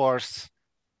the force.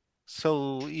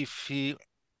 So if you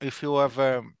have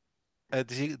a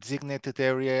designated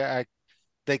area,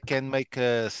 they can make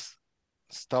a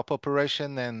stop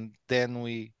operation and then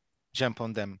we jump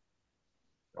on them.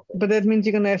 Okay. But that means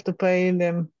you're gonna have to pay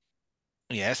them.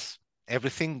 Yes,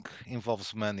 everything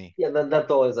involves money. Yeah, that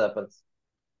always happens.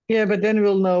 Yeah, but then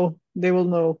we'll know. They will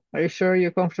know. Are you sure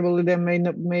you're comfortable with them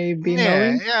may be Yeah,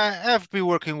 knowing? yeah, I've been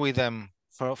working with them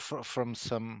from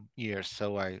some years,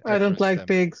 so I I don't trust like them.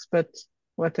 pigs, but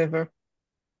whatever.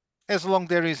 As long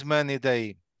there is money,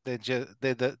 they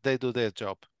do their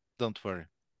job. Don't worry.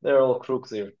 They're all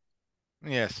crooks here.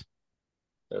 Yes.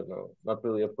 There's not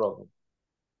really a problem.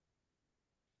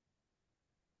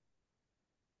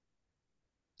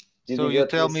 Did So you you get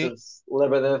tell me, Mrs.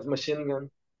 Lebedev machine gun?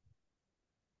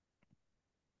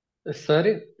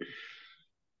 Sorry?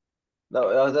 No,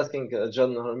 I was asking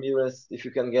John Ramirez if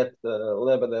you can get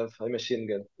Lebedev a machine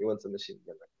gun. He wants a machine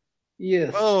gun.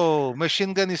 Yes. oh,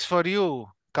 machine gun is for you,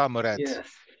 comrade. Yes.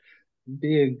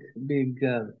 Big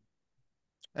gun.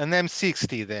 An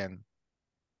M60 then.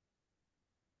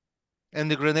 And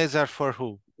the grenades are for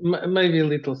who? Maybe a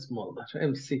little smaller.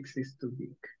 M6 is too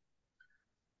big.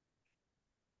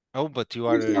 Oh, but you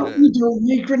You don't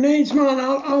need grenades, man.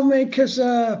 I'll make us.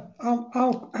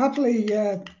 I'll happily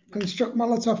construct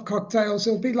Molotov cocktails.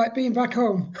 It'll be like being back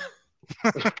home.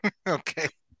 okay.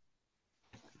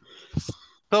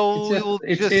 So you'll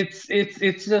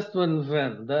It's just one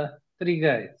van. The three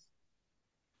guys.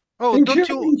 Oh, In don't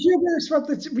Cuba, you? it's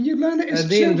what you learn it as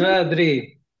Din children.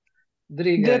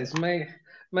 three That guys.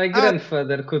 My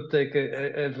grandfather could take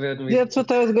a van with That's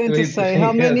what I was going to with say.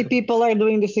 How many yeah. people are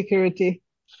doing the security?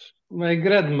 My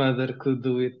grandmother could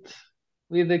do it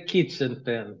with a kitchen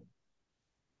pan.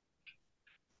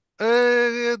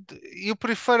 You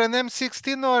prefer an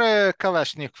M16 or a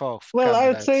Kalashnikov, Well,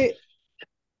 I'd comrade? say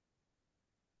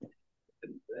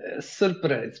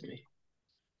Surprise me.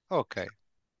 Okay.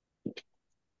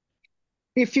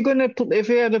 if you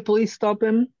have the police stop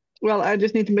him, well, I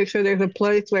just need to make sure there's a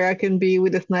place where I can be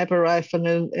with a sniper rifle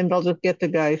and I'll just get the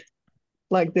guys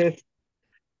like this.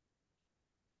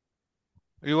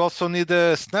 You also need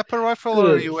a sniper rifle,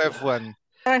 or Good. you have one?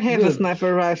 I have a Good.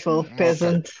 sniper rifle,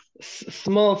 peasant.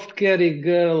 Small scary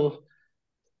girl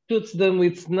shoots them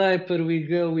with sniper. We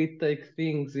go, we take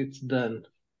things. It's done.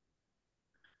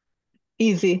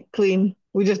 Easy, clean.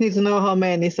 We just need to know how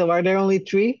many. So are there only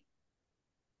 3?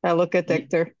 I look at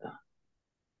Hector.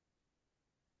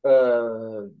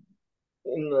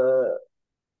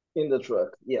 In the truck,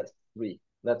 yes, 3.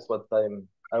 That's what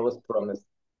I was promised.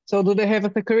 So do they have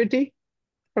a security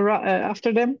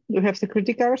after them? Do we have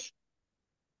security cars?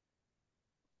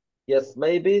 Yes,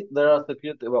 maybe there are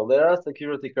security. Well, there are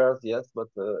security cars, yes, but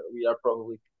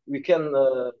we can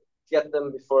get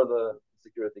them before the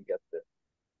security gets there.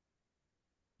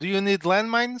 Do you need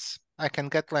landmines? I can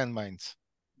get landmines.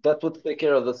 That would take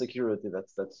care of the security.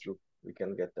 That's true. We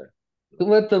can get there.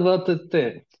 What about the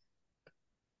tank?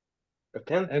 A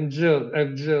tent? I'm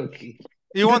joking.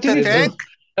 You want you a need tank?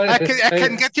 I can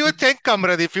I get you a tank,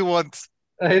 comrade, if you want.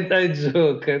 I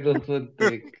joke. I don't want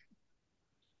tank.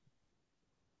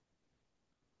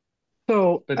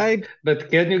 So But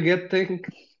can you get tank?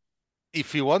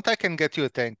 If you want, I can get you a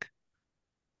tank.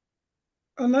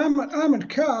 An armored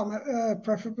car,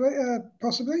 preferably,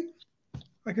 possibly.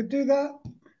 I could do that.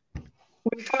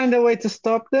 we find a way to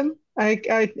stop them. I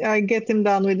get them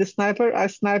down with the sniper. I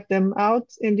snipe them out,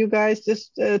 and you guys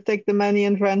just take the money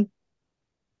and run.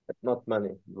 Not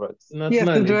money, drugs. Not Yes,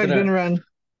 the money, drugs and drugs. run.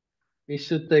 We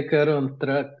should take our own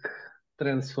truck,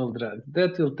 transfer drugs.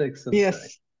 That will take some time.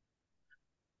 Yes.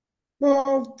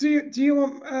 Well, do you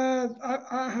want?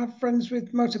 I have friends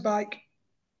with motorbike.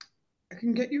 I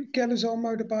can get us all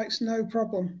motorbikes, no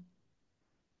problem.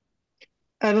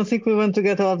 I don't think we want to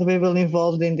get a lot of people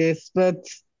involved in this, but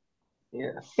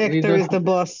Yes, Hector is the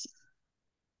boss.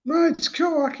 No, it's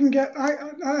cool. I can get. I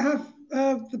have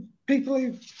the people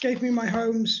who gave me my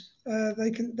homes.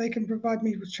 They can provide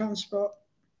me with transport.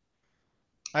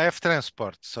 I have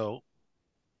transport, so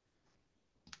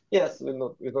Yes, we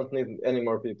don't need any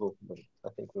more people, but I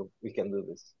think we can do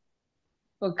this.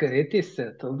 Okay, it is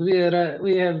settled.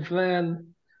 We have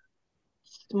van,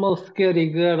 small scary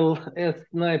girl, a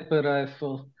sniper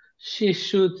rifle. She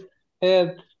shoots,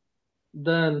 head,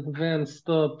 done. Van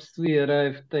stops. We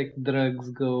arrive, take drugs,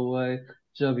 go away.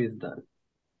 Job is done.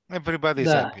 everybody's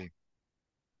Da. happy.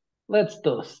 Let's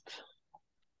toast.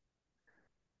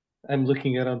 I'm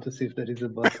looking around to see if there is a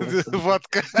bottle of something.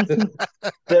 Vodka.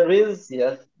 There is,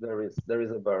 yes, there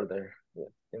is a bar there. Yeah.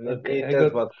 And Okay, it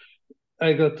has vodka.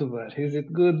 I got to bar. Is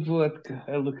it good vodka?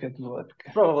 I look at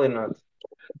vodka. Probably not.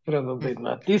 Probably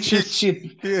not. This Cheap- is shit.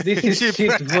 yeah, This is cheap.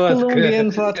 shit vodka. Colombian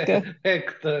vodka.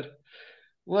 Hector,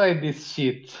 why this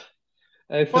shit?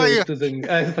 I throw Why it you- to the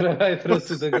I throw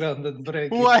to the ground and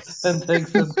break Why? it and take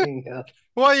something else.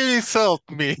 Why you insult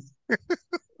me?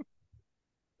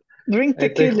 Drink I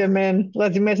take- tequila, man.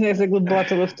 Let's imagine there's a good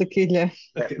bottle of tequila.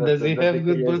 Okay, Yes, does he the have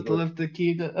good tequila is bottle good. of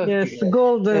tequila? Okay. Yes, I'll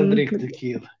golden. drink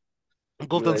tequila.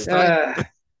 Golden Right. Strike.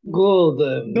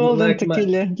 Golden. Golden like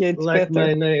tequila. Yeah, it's like better.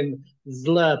 my name,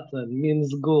 Zlatan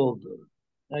means golden.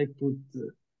 I put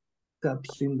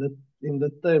cups in the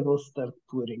table, start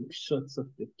pouring shots of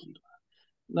tequila.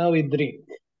 Now we drink.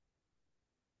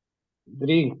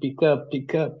 Drink, pick up.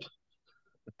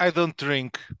 I don't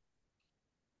drink.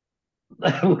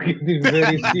 I look at him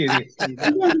very seriously.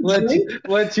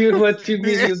 What you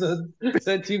mean you don't?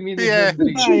 What you mean you Yeah.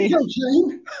 don't drink? Hi.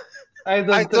 Jane. I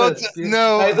don't don't trust.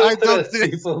 know. I I don't don't trust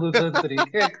drink. people who don't drink.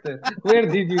 Hector, where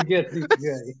did you get this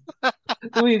guy?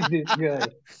 Who is this guy?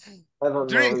 I don't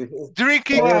Drink- know.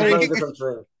 Drinking, He has no drinking, different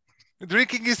drink.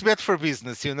 drinking is bad for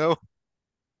business, you know.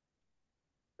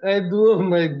 I do all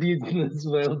my business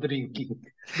while drinking.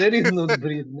 There is no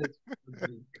business for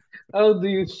drink. How do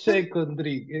you shake on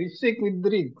drink? You shake with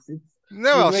drinks.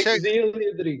 No, You I'll make shake. deal,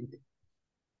 you drink.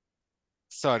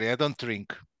 Sorry, I don't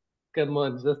drink. Come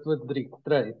on, just one drink.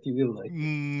 Try it. You will like it.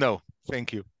 No,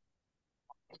 thank you.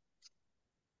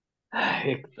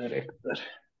 Hector.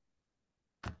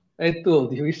 I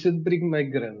told you we should bring my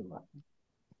grandma.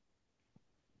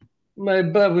 My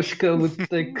babushka would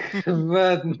take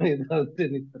van without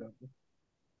any trouble.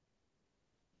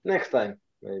 Next time,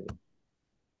 maybe.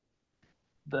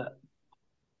 That.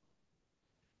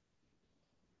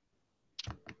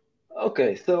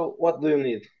 Okay, so what do you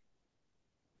need?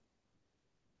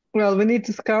 Well, we need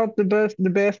to scout the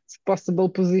best possible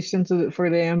position for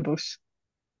the ambush.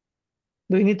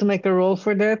 Do we need to make a roll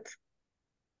for that?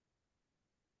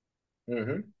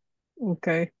 Mm-hmm.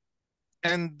 Okay.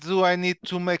 And do I need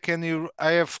to make any?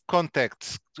 I have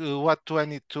contacts. What do I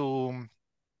need to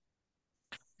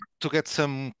get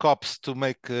some cops to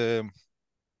make the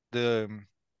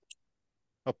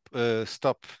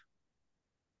stop?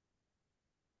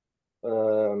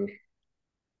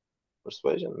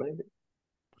 Persuasion, maybe.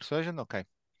 Persuasion, okay.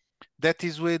 That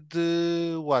is with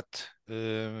what?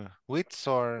 Wits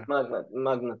or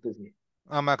Magnetism.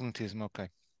 magnetism? Okay.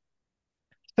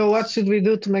 So what should we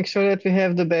do to make sure that we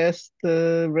have the best?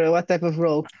 What type of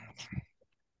roll?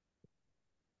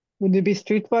 Would it be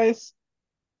streetwise?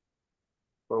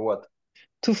 For what?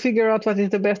 To figure out what is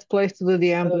the best place to do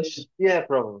the ambush. Yeah,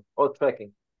 probably. Or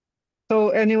tracking. So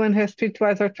anyone has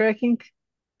streetwise or tracking?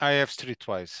 I have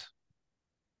streetwise.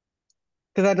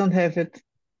 Because I don't have it.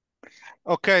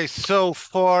 Okay, so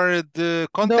for the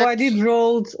contacts. Though I did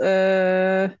roll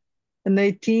an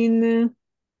 18.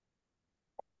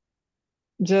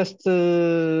 Just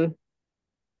I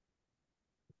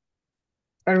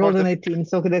rolled an 18,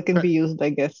 so that can be used, I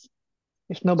guess,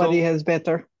 if nobody has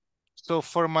better. So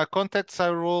for my contacts,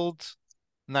 I rolled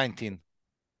 19.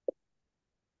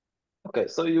 Okay,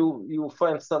 so you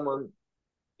find someone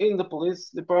in the police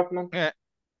department Yeah.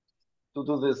 to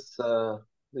do this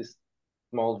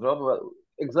small job.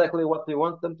 Exactly what do you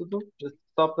want them to do? Just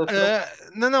stop the truck?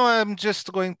 No, I'm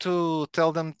just going to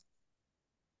tell them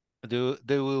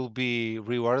they will be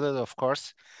rewarded, of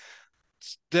course.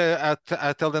 I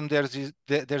tell them there's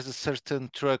a certain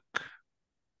truck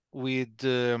with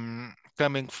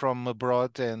coming from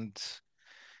abroad, and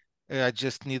I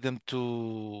just need them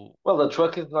to. Well, the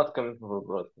truck is not coming from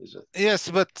abroad. It's just Yes,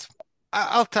 but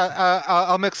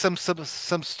I'll make some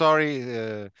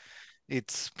story.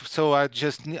 It's so I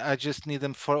just need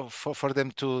them for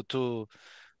them to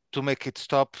make it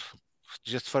stop,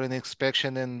 just for an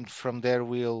inspection, and from there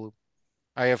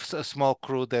I have a small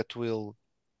crew that will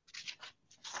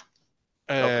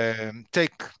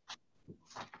take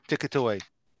it away.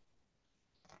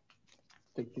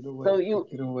 Take it away. So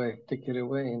Take it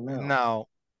away now. Now,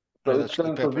 so it's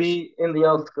going to be in the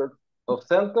outskirts of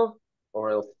Sandcove, or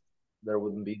else there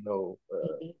wouldn't be no.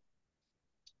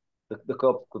 The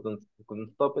cops couldn't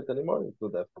stop it anymore. It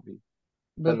would have to be.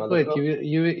 But wait,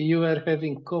 you are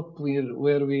having cop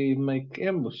where we make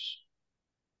ambush.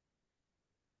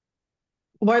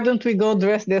 Why don't we go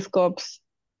dressed as cops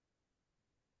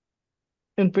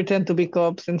and pretend to be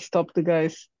cops and stop the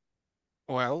guys?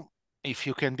 Well, if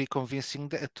you can be convincing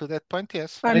to that point,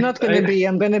 yes. I'm not going to be.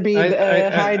 I'm going to be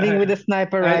hiding with a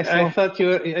sniper rifle. I thought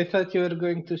you were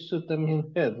going to shoot them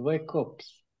in head. Why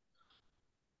cops?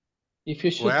 If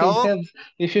you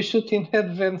shoot in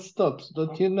head, van stops.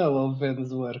 Don't you know how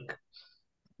vans work?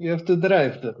 You have to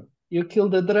drive them. You kill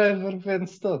the driver, van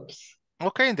stops.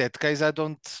 Okay, in that case, I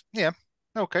don't. Yeah.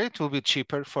 Okay, it will be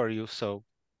cheaper for you. So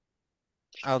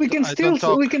we can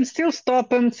still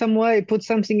stop them some way. Put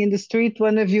something in the street.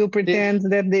 One of you pretends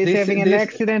that he's having an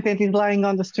accident and he's lying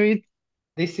on the street.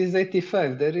 This is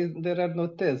 85. There are no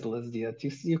Teslas yet.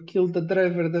 You kill the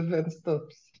driver, the van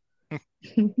stops.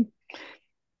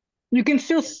 You can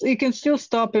still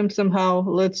stop him somehow.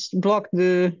 Let's block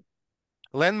the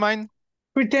landmine.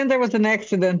 Pretend there was an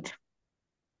accident.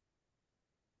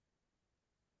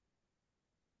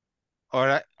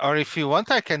 Or if you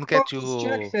want, I can get you.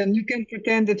 You can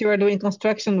pretend that you are doing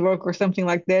construction work or something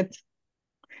like that.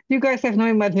 You guys have no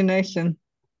imagination.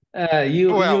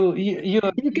 You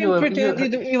can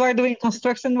pretend you are doing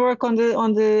construction work on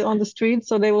the street,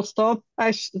 so they will stop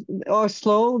or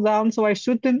slow down. So I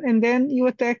shoot them, and then you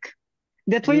attack.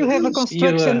 That way you have a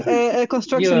construction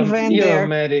van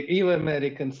there. You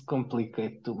Americans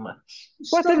complicate too much.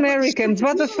 What Americans?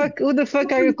 What the fuck? Who the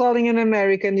fuck are you calling an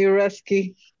American, you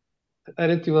Rusky?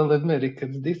 Aren't you all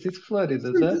Americans? This is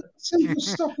Florida, huh? Simple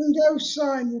stop and go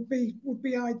sign would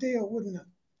be ideal, wouldn't it?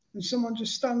 And someone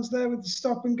just stands there with the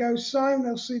stop and go sign,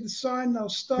 they'll see the sign, they'll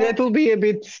stop. That will be a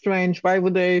bit strange. Why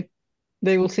would they?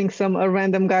 They will think a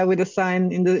random guy with a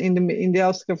sign in the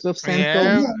outskirts of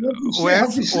Sandcove. Yeah,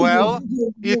 well,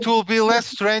 it will be less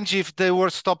strange if they were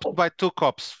stopped by two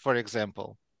cops, for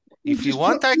example. If you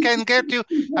want, I can get you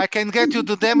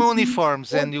the demo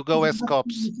uniforms, and you go as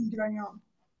cops.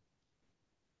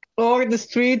 Or the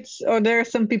streets, or there are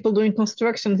some people doing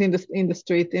constructions in the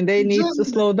street, and they need to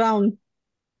slow down.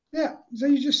 Yeah, so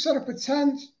you just set up a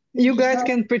tent, You just guys have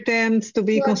can pretend to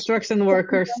be like construction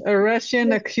workers, a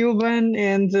Russian, a Cuban,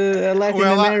 and a Latin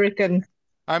Well, American.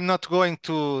 I'm not going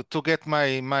to get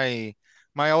my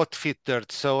outfit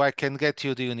dirt, so I can get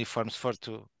you the uniforms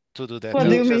to do that. What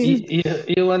do you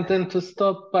mean? You want them to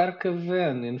stop, park a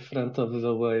van in front of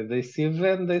the way. They see a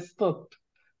van, they stop.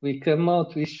 We come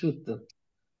out, we shoot them.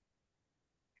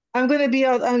 I'm gonna be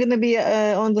out. I'm gonna be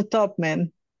on the top,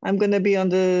 man. I'm gonna be on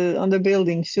the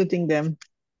building shooting them.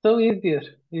 So easier,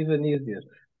 even easier.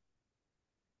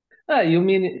 Ah, you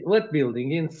mean what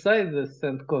building? Inside the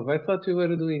Sandcove? I thought you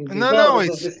were doing this. No, No, no,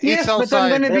 because it's Yes, but I'm outside.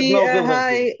 gonna there's be no a building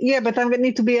high. here. Yeah, but I'm gonna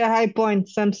need to be a high point,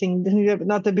 something.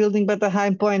 Not a building, but a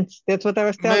high point. That's what I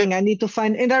was May, telling. I need to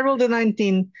find, and I rolled a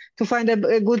 19 to find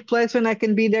a good place when I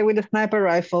can be there with a sniper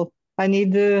rifle. I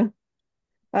need a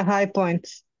high point.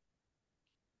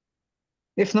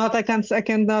 If not, I can't. I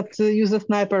cannot use a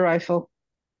sniper rifle.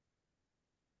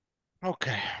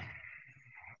 okay.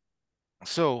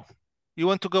 So, you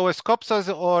want to go as cops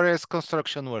or as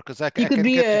construction workers? I It could can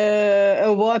be get you.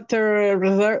 a water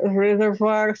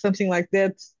reservoir, something like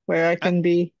that, where I can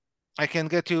be. I can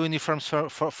get you uniforms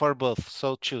for both.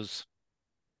 So choose.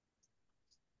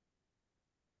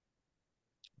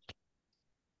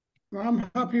 I'm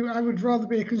happy. I would rather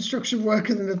be a construction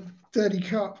worker than a dirty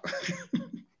cop.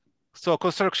 So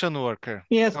construction worker.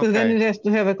 Yes, because then Okay. it has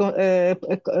to have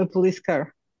a police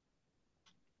car.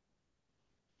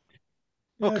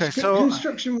 Okay. Yes, So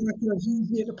construction worker is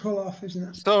easier to pull off, isn't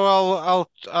it? so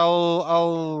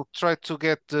I'll try to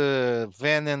get the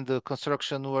van and the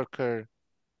construction worker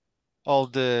all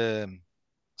the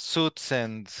suits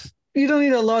and You don't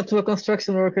need a lot to a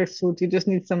construction worker suit. You just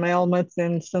need some helmets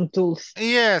and some tools.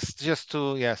 yes, just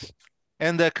to yes,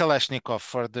 and the Kalashnikov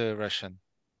for the Russian.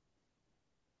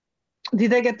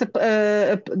 Did I get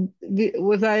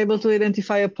was I able to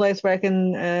identify a place where I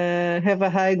can have a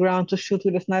high ground to shoot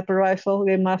with a sniper rifle,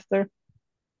 Game Master?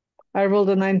 I rolled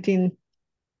a 19.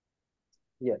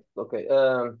 Yes, okay.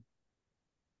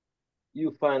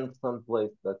 You find some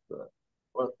place that,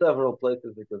 or several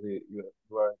places because you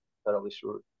aren't entirely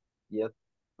sure yet,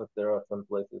 but there are some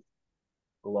places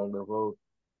along the road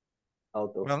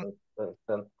out of Well,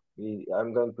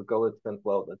 I'm going to call it St.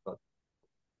 Cloud, that's not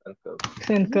St. Cove.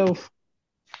 Sandcove.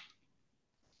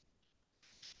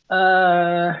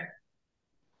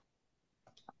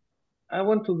 I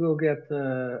want to go get.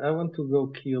 I want to go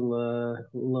kill a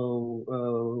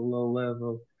low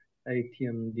level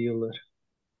ATM dealer.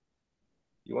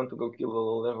 You want to go kill a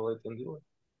low level ATM dealer?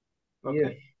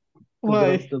 Yes, Okay.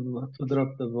 Why? to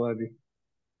drop the body.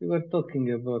 We were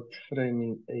talking about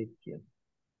framing ATM.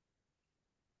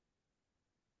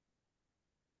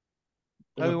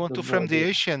 I Drop want the to frame the body.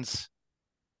 Asians.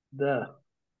 Duh.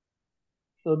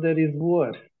 So there is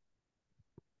war.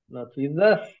 Not with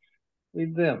us,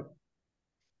 with them.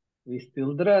 We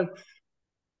steal drugs.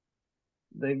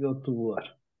 They go to war.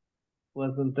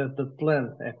 Wasn't that the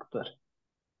plan, Hector?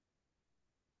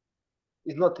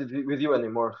 It's not with you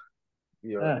anymore.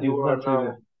 You He's are not with now,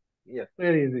 us. yes.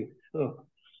 Where is he? Oh,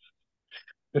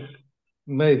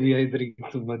 maybe I drink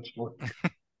too much more.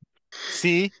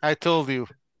 See, I told you,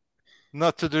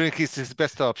 not to drink is his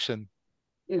best option.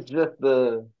 It's just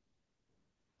the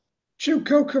Shoot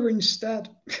Coker instead.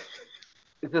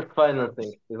 it's just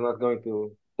financing. He's not going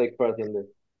to take part in this.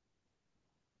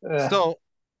 So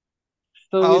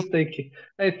So I'll we take.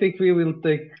 I think we will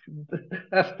take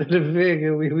after the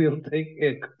Vega. We will take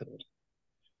Hector.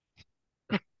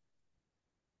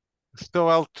 so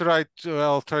I'll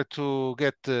try to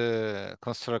get the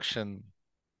construction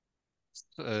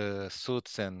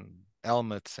suits and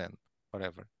helmets and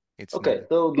whatever it's Okay, needed.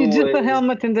 so It's do just a a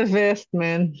helmet and a vest,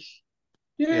 man.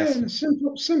 Yeah, Yes. and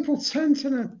a simple tent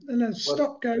and a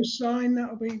stop go sign.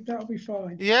 That'll be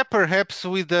fine. Yeah, perhaps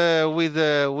with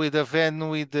a van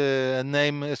with a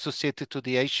name associated to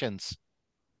the Asians.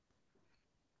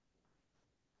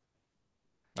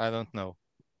 I don't know.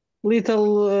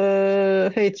 Little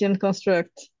Haitian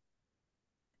construct.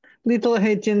 Little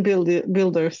Haitian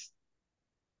builders.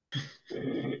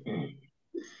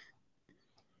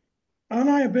 Aren't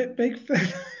I a bit big for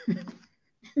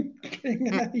being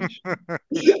an Asian?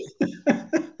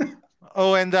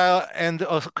 Oh, and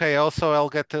okay. Also, I'll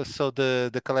get so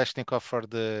the Kalashnikov for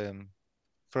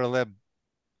Lebedev.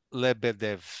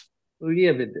 Lebedev.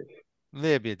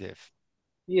 Lebedev.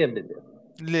 Lebedev.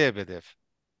 Lebedev.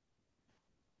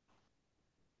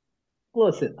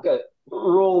 Close enough. Okay,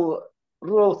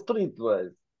 roll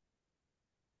streetwise.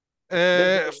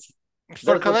 Uh, for There's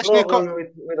a Kalashnikov, problem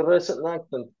with Russian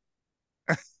accent.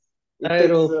 It I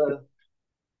takes roll.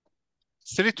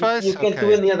 streetwise. you can't do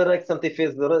Okay. any other accent if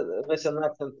it's the Russian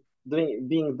accent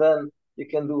being done. You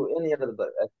can do any other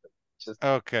accent. Just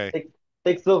Okay.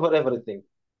 takes over everything.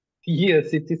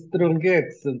 Yes, it is strong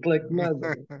accent, like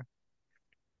mother.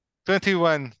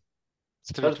 21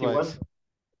 streetwise.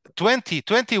 31?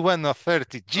 21 or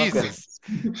 30. Jesus.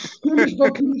 How many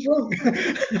fucking is wrong?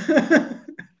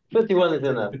 21 is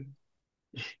enough.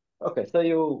 Okay, so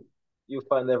you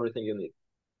find everything you need.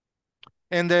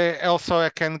 And also I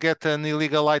can get an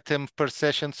illegal item per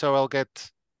session, so I'll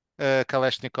get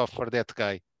Kalashnikov for that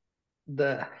guy.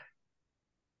 Da.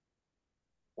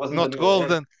 Wasn't Not the new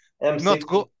golden. Not M60?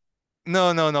 go.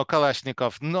 No,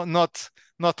 Kalashnikov.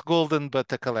 Not golden,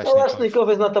 but a Kalashnikov.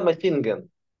 Kalashnikov is not a machine gun.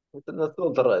 It's an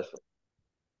assault rifle.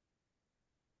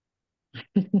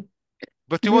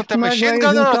 But you This want a machine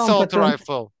smuggler gun is or assault incompetent.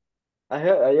 rifle? I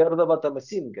heard about a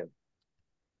machine gun.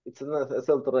 It's an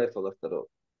assault rifle after all.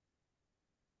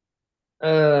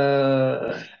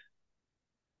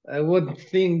 I would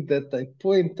think that I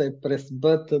point, I press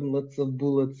button, lots of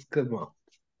bullets come out.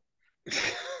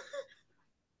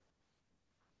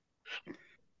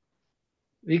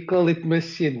 We call it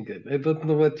machine gun. I don't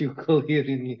know what you call here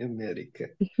in America.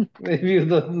 Maybe you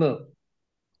don't know.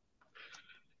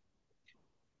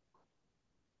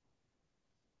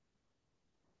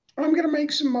 I'm gonna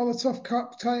make some Molotov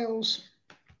cocktails.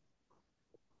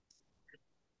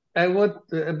 I want,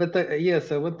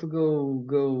 yes, I want to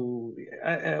go.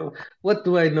 What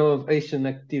do I know of Asian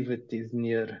activities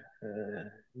near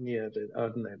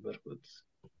our neighborhoods?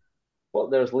 Well,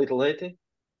 there's Little Haiti,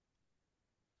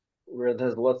 where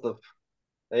there's lots of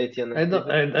Haitian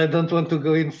activity. I don't want to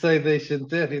go inside Asian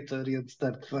territory and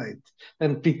start fight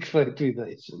and pick fight with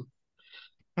Asian.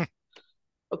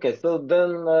 Okay, so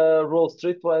then roll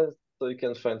streetwise so you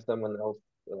can find someone else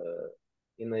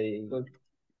in a Okay.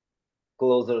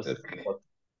 closer Okay. spot.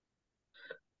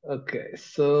 Okay,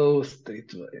 so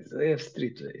streetwise. I have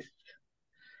streetwise.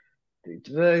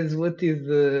 Streetwise, what is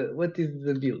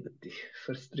the ability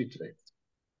for streetwise?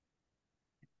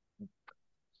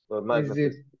 So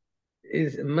magnetism.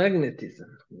 Is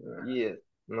magnetism? Yes,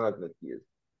 magnet, yes.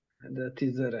 That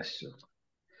is a ratio.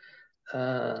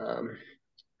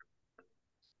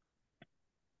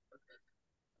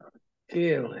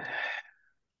 Okay.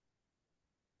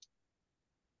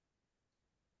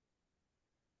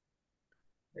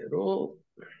 Roll.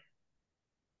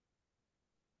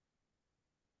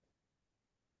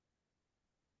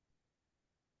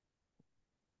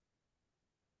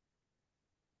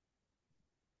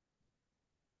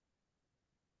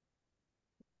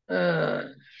 I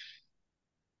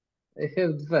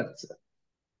have Dvarza.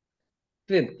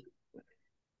 20.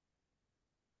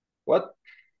 What?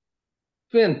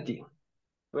 20.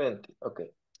 20,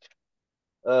 okay.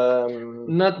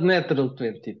 Not natural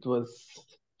 20. It was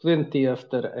 20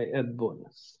 after I add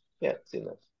bonus. Yeah, it's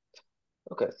enough.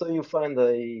 Okay, so you find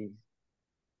a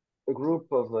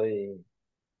group of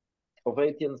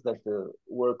Haitians that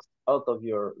works out of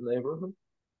your neighborhood.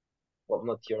 Well,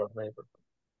 not your neighborhood,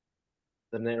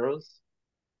 the Narrows,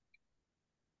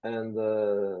 and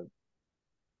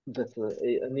that's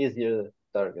an easier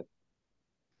target.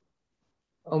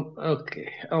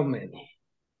 Okay, how many?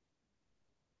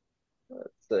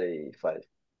 Let's say 5.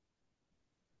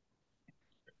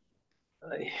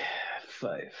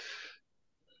 5.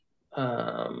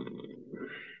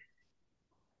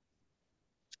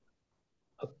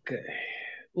 Okay,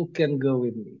 who can go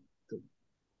with me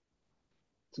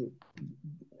to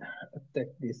attack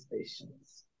these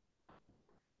Asians?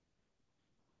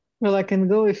 Well, I can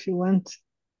go if you want.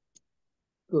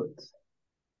 Good.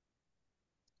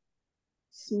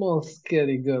 Small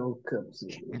scary girl comes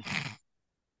with me.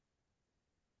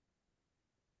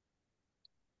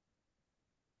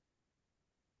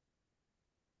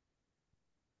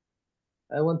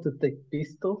 I want to take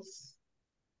pistols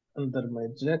under my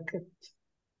jacket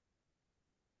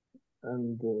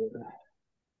and go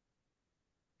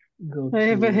I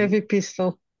have a to heavy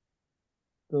pistol.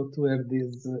 go to where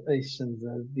these Asians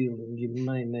are dealing in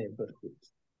my neighborhood.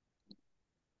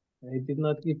 I did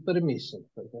not give permission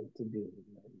for them to deal in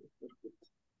my neighborhood.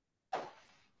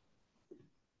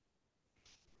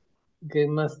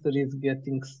 Game Master is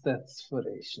getting stats for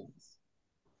Asians.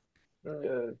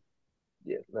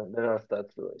 Yeah, there are stat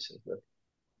relations. But...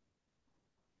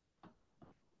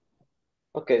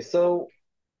 Okay, so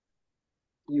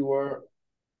you are.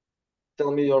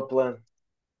 Tell me your plan.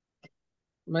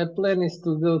 My plan is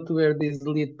to go to where these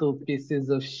little pieces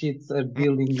of shits are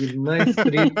dealing in my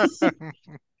streets.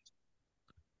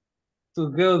 To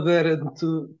go there and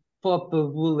to pop a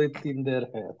bullet in their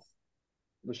head.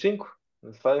 The 5?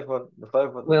 The 5 one? The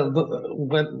 5 one? Well,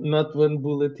 not one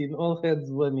bullet in all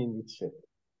heads, one in each head.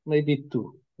 Maybe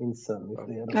 2 in some if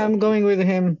they are I'm going with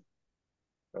him.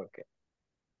 Okay.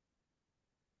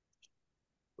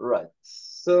 Right.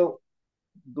 So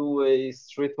do a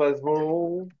streetwise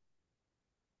roll.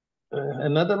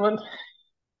 Another one?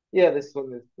 Yeah, this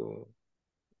one is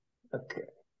Okay.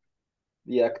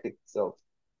 the act itself.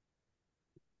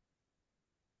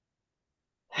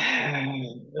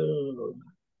 Oh,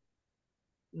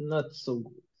 not so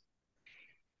good.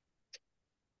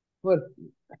 What?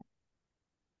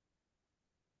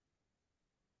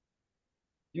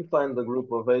 You find a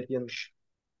group of Asians,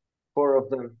 four of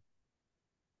them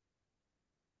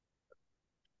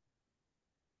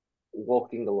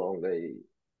walking along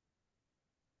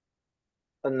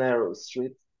a narrow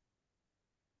street.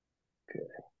 Okay.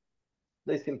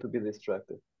 They seem to be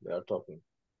distracted. They are talking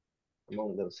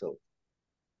among themselves.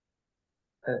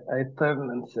 I turned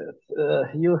and said,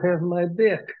 "You have my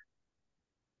back."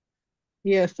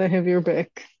 Yes, I have your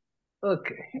back.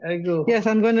 Okay, I go. Yes,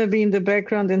 I'm gonna be in the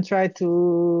background and try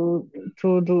to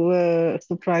do a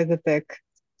surprise attack.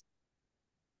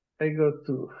 I go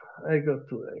to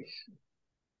Ace.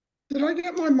 Did I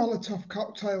get my Molotov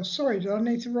cocktail? Sorry, did I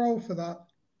need to roll for that?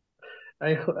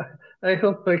 I I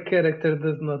hope my character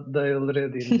does not die already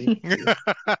in this scene.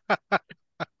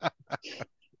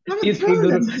 I haven't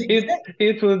thrown anything yet.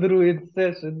 It would ruin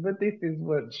session, but this is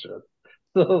one shot.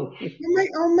 So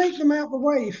I'll make them out the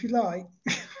way if you like.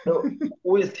 So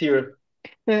who is here?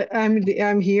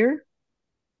 I'm here.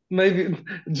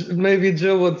 maybe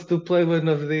Joe wants to play one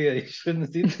of the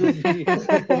Asians. It will be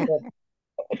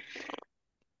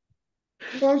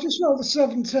Well, I've just rolled a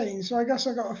 17, so I guess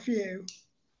I got a few.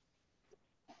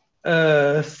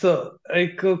 so I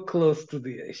go close to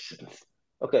the Asians.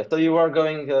 Okay, so you are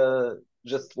going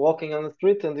just walking on the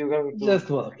street and you're going to. Just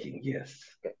walking, yes.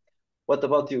 Okay. What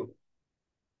about you?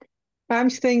 I'm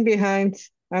staying behind.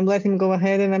 I'm letting him go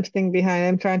ahead and I'm staying behind.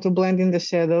 I'm trying to blend in the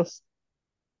shadows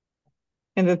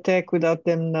and attack without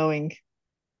them knowing.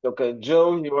 Okay,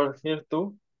 Joe, you are here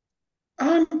too.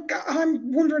 I'm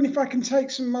wondering if I can take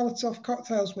some Molotov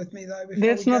cocktails with me though before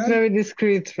That's we not go. very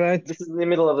discreet, right? This is in the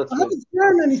middle of the I street. haven't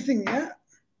thrown anything yet.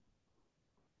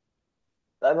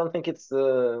 I don't think it's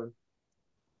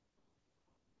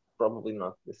probably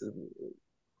not. This is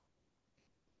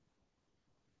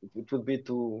it would be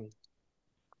too.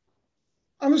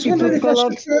 I'm just It wondering would if I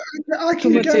call should. out I too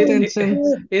can much go.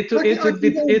 attention. It I would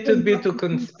be can go it would be back. too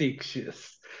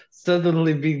conspicuous.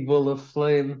 Suddenly, big ball of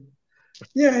flame.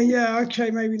 Yeah.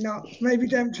 Okay, maybe not. Maybe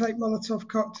don't take Molotov We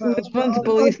cocktails, but want I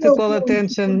police to will call go into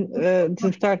attention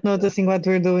to start noticing what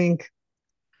we're doing.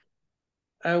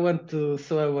 I want to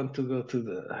go to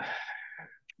the.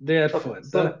 Therefore, Okay,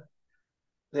 so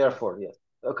therefore, yes.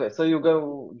 Okay, so you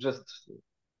go just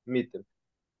meet them.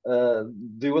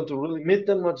 Do you want to really meet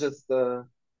them or just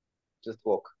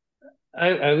walk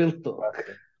I will past talk.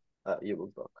 them? You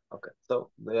will talk. Okay, so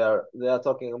they are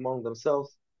talking among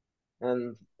themselves,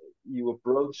 and you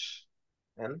approach,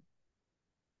 and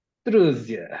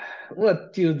Druzia,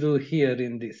 what do you do here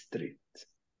in this street?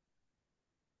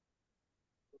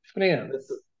 they,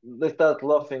 Friends, they start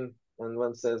laughing, and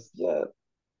one says, "Yeah,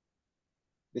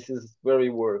 this is very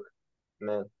work,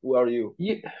 man. Who are you?"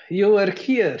 you are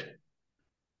here.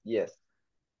 Yes.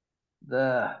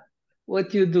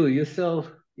 What you do? You sell?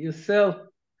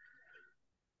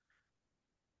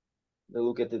 They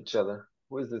look at each other.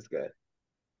 Who is this guy?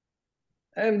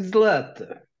 I'm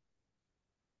Zlata.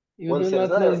 You One do says,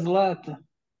 not know "Hey, Zlata?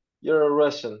 you're a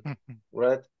Russian,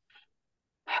 right?"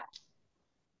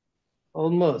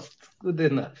 Almost. Good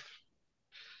enough.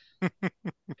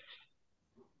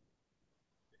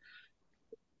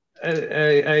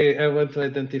 I want to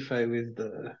identify with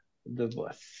the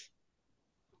boss.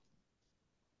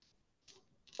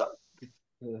 Uh,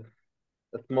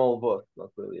 a small boss, not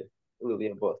really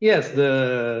a boss. Yes,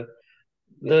 But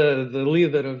the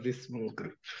leader of this small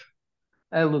group.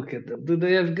 I look at them. Do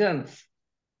they have guns?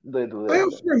 they do I have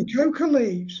that. offer him coca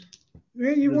leaves.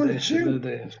 Yeah, you want to Do chew?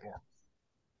 they have guns?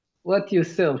 What you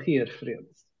sell here,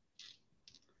 friends?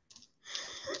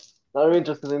 Are you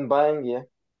interested in buying? Yeah.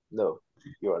 No,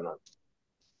 you are not.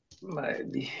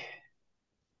 Maybe.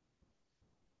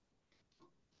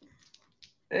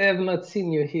 I have not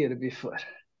seen you here before.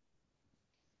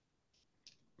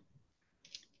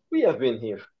 We have been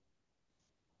here.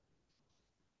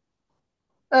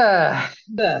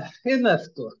 Enough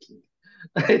talking.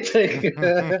 I take.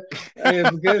 I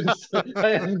am guns.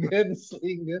 I am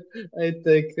gunslinger.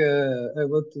 I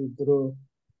want to draw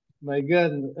my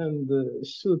gun and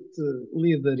shoot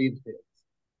leader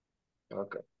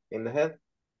Okay. In the head.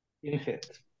 in head.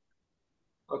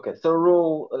 Okay. So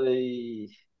roll a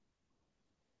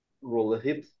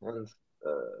hit and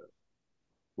uh,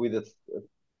 with a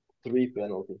 3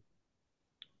 penalty.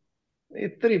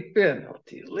 Three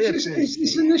penalty. Let Is me this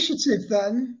see. initiative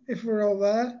then, if we're all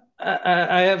there?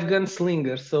 I have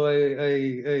gunslinger, so I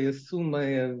assume I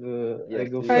have I Yes,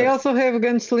 go you I have. first. also have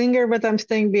gunslinger, but I'm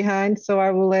staying behind, so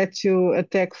I will let you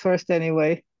attack first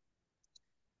anyway.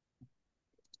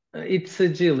 It's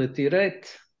agility, right?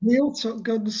 We all took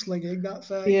gunslinging that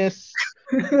phase. Yes.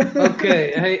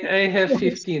 Okay, I have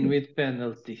 15 with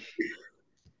penalty.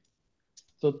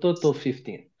 So total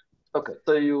 15. Okay,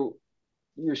 so you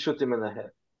shoot him in the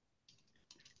head.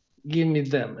 Give me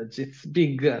damage. It's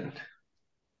big gun.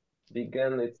 Big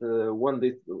gun, it's a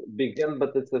 1d big gun,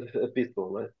 but it's a pistol,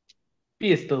 right?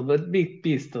 Pistol, but big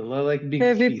pistol. I like big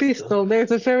Heavy pistol. pistol.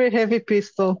 There's a very heavy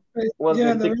pistol. Yeah,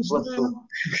 1d6 there is plus 2.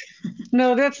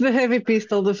 No, that's the heavy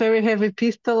pistol. The very heavy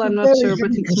pistol. I'm not Very sure,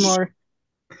 but heavy it's more.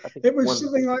 I think It was 1d6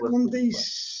 something like plus 2 is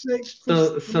fine. 1d6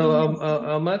 plus So 3.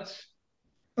 how much?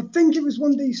 I think it was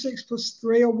 1d6 plus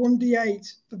 3 or 1d8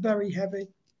 for very heavy.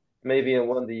 Maybe a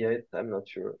 1d8, I'm not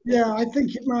sure. Yeah, I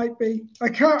think it might be. I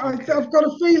can't. Okay. I've got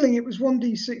a feeling it was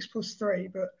 1d6 plus 3,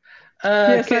 but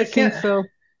Yes, I think so.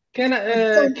 Can I I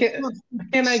don't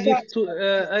can I give stats. two?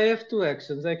 I have two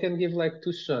actions. I can give like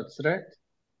two shots, right?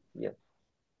 Yeah.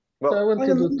 So I Well, want I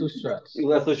to don't do two know. shots. you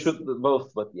have to shoot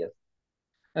both, but yes.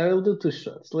 I will do two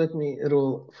shots. Let me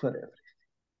roll for everything.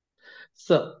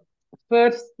 So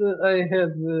first I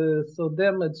have so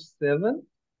damage 7.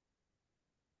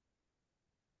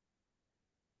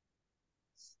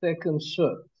 Second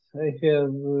shot I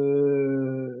have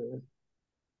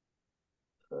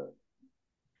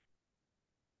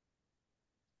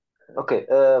Okay,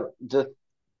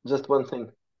 just one thing.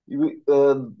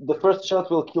 The first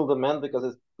shot will kill the man because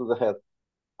it's to the head.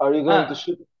 Are you going to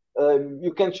shoot?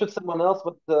 You can shoot someone else,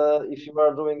 but if you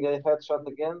are doing a headshot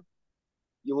again,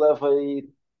 you'll have a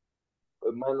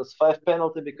 -5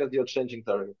 penalty because you're changing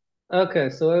target. okay,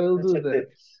 so I will do That's that. it.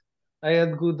 I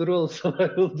had good rolls, so I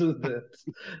will do that.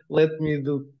 Let me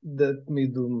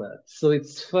do math. So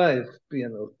it's 5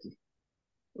 penalty.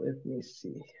 Let me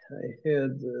see. I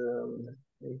had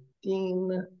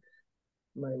 18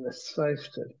 minus 5,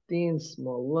 13,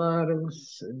 small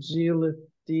arms,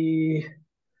 agility.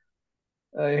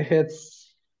 I had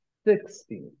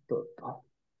 16 total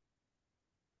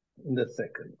in the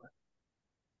second one.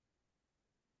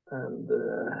 And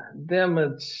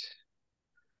damage,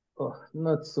 oh,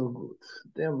 not so good.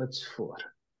 Damage 4.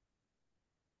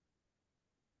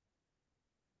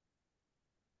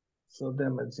 So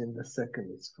damage in the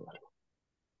second is 4.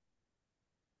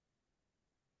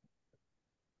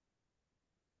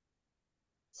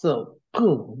 So,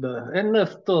 cool.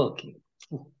 Enough talking.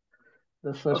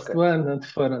 The first Okay. one and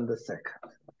 4 on the second.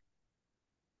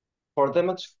 For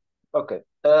damage, okay.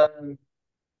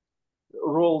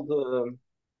 Roll the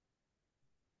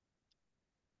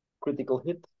critical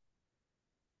hit.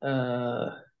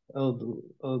 How do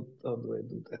I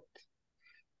do that?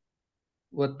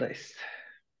 What dice?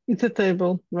 It's a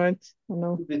table, right? I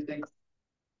know. 2d6.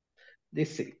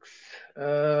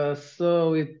 D6.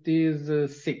 So it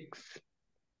is 6.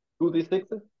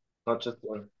 2d6, not just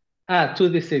one.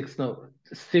 2d6. No,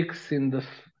 6 in the.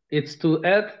 It's to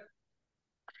add.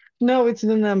 No, it's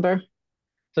the number.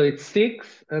 So it's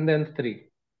 6 and then 3.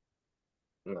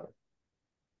 No.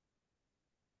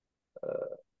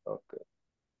 Okay.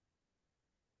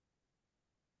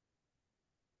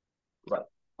 Right.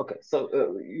 Okay. So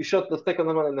you shot the second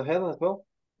one in the head as well,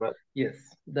 right? Yes,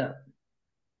 done.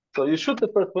 So you shoot the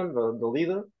first one, the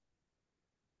leader.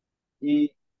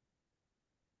 He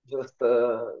just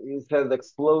his head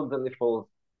explodes and he falls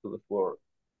to the floor,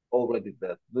 already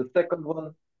dead. The second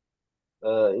one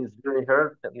is very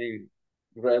hurt and he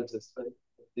grabs his face.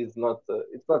 It's not.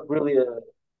 It's not really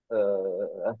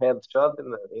a head shot.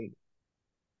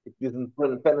 It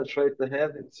doesn't penetrate the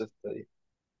head. It's just a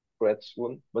scratch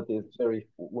wound, but it's very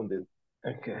wounded.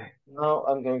 Okay. Now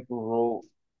I'm going to roll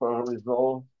for a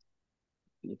resolve.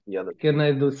 See if the other. Can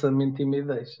I do some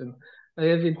intimidation? I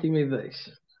have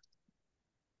intimidation.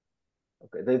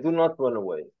 Okay, they do not run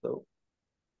away. So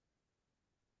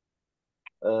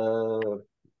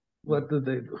What do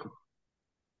they do?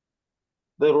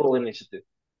 they roll initiative.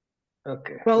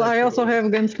 Okay. Well, I let's also roll. have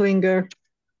gunslinger.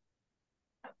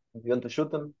 You want to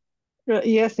shoot them?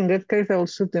 Yes, in that case, I will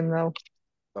shoot them now.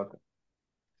 Okay,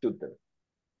 shoot them.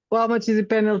 Well, how much is the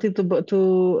penalty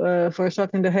for a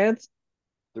shot in the head?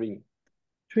 3.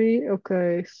 3.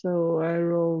 Okay, so I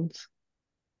rolled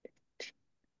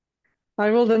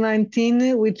a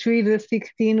 19 with 3 the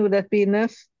 16. Would that be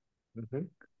enough? Mm-hmm.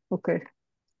 Okay.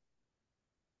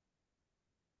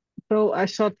 So I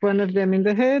shot one of them in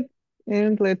the head,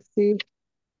 and let's see.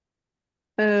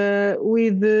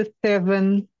 With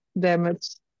 7 damage.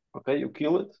 Okay, you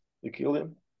kill it. You kill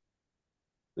him.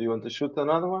 Do you want to shoot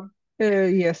another one?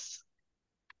 Yes,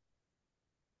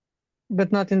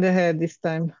 but not in the head this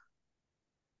time.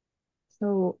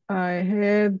 So I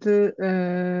had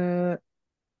 13.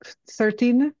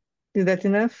 Is that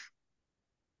enough?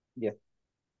 Yeah.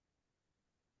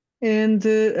 And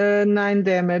 9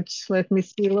 damage. Let me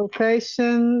see.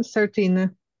 Location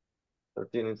 13.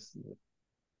 13 is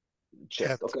chest.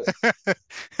 Cat. Okay.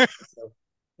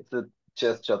 It's a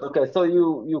chest shot. Okay, so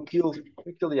you kill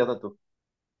the other two.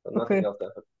 But nothing Okay. else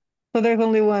happened. So there's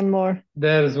only one more.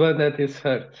 There's one that is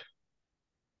hurt.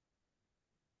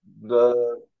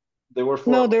 They were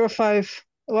four. No, there were 5.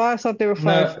 Well, I thought there were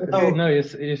 5. No, Okay. no,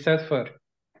 you said 4.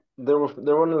 There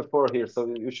were only 4 here, so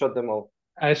you shot them all.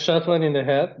 I shot one in the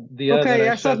head. The other Okay,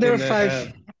 I I thought shot there in were the 5.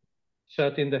 head.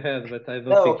 Shot in the head, but I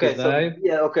don't Oh, think he okay. So died.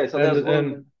 yeah, okay. So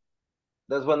And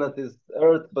there's one that is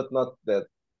hurt but not dead.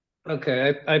 okay,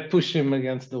 I push him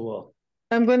against the wall.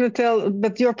 I'm going to tell,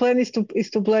 but your plan is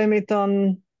to blame it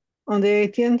on the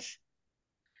Athenians.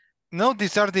 No,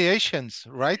 these are the Asians,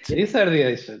 right? These are the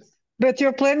Asians. But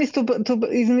your plan is to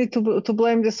isn't it to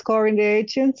blame the score in the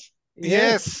Ancients?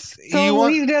 Yes. So You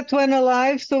want leave that one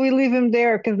alive. So we leave him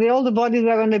there because all the bodies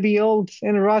are going to be old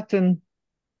and rotten.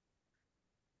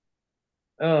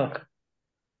 Oh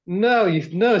no,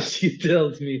 no, she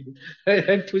tells me.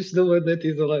 I push the one that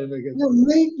is alive again. Well,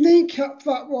 kneecap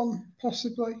that one,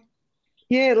 possibly.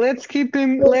 Yeah, let's keep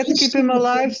him. Well, Let's keep him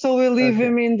alive. So we leave Okay.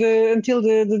 him in until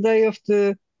the day of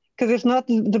the. Because if not,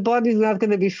 the body's not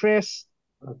going to be fresh.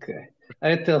 Okay.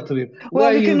 I tell to him.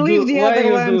 Well, we can leave the why other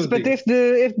you ones, do but this?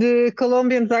 if the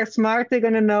Colombians are smart, they're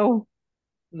going to know.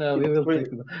 No, we It's will pretty-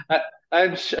 take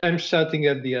them. I'm shouting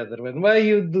at the other one. Why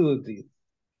you do this?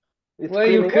 It's Why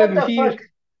you screaming, come what the here? fuck?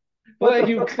 Why What the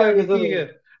you fuck are come you doing?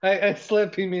 here? I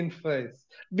slap him in face.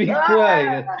 Be Ah!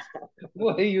 quiet.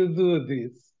 Why you do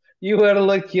this? You are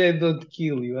lucky I don't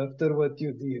kill you after what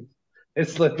you did. I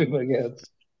slap him again.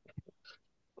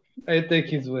 I take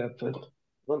his weapon.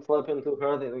 Don't slap him too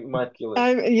hard, you might kill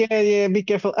him. Yeah, be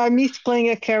careful. I miss playing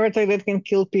a character that can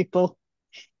kill people.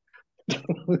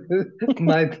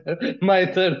 my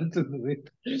turn to do it.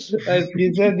 Is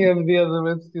any of the other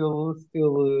ones still?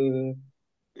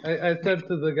 I turn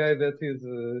to the guy that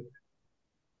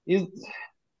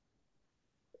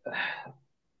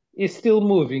is still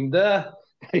moving.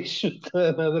 I shoot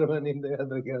another one in the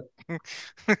other guy.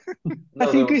 No,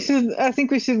 I think we should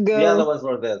the other go. ones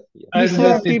were dead. Yeah.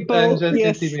 I'm people, just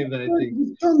yes.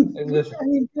 intimidating. I I'm just-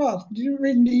 mean, God, you didn't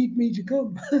really need me to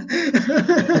come.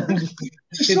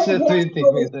 It's just to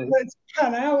intimidate. Let's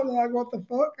pan out, like, what the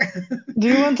fuck? Do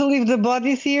you want to leave the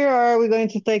bodies here, or are we going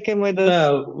to take them with us?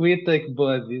 No, we take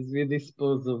bodies. We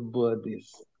dispose of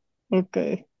bodies.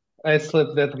 Okay. I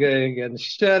slapped that guy again.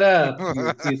 Shut up,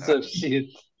 you piece of shit.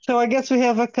 So I guess we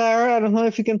have a car. I don't know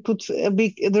if you can put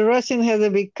the Russian has a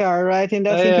big car, right? And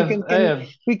I think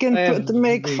we can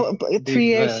make big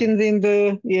 3 van. Asians in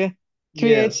the, three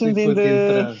Yes, we Asians put in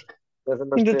trunk. There's a in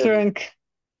the Mercedes. trunk.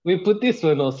 We put this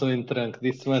one also in trunk.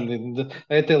 This one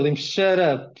I tell him, shut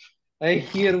up. I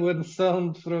hear one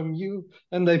sound from you,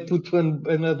 and I put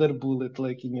another bullet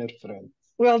like in your friend.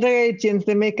 Well, they're Asians.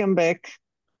 They may come back.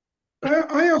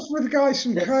 I offer the guy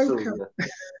some That's coke. true, yeah.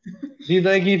 Did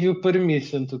I give you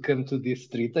permission to come to this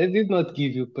street? I did not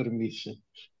give you permission.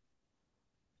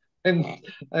 And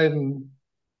I'm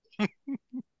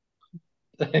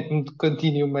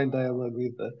continue my dialogue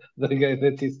with the guy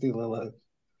that is still alive.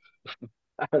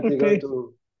 Are you going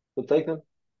to take them?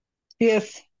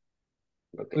 Yes.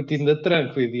 Okay. Put in the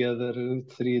trunk with the other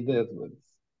 3 dead ones.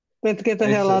 Let's get the I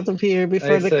hell say- out of here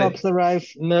before I the say- cops arrive.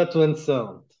 Not one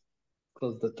sound.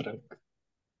 Close the trunk.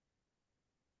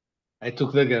 I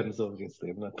took the guns, obviously.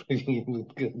 I'm not playing it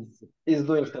with guns. He's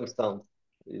doing some sound.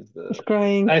 He's It's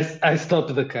crying. I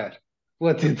stopped the car.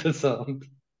 What is the sound?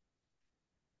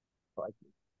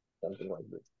 something like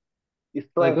this. He's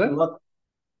Like trying what?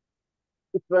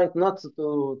 not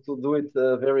to do it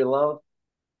very loud,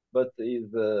 but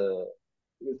he's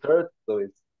hurt, so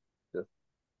it's just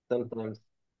sometimes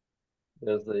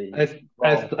there's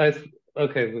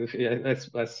Okay,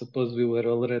 I suppose we were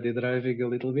already driving a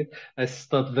little bit. I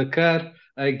stop the car,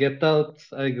 I get out,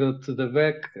 I go to the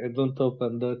back, I don't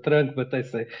open the trunk, but I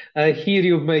say, I hear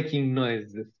you making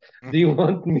noises. Do you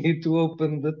want me to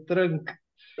open the trunk?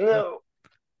 no,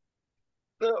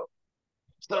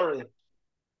 sorry.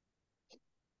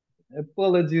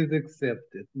 Apologies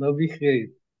accepted. Now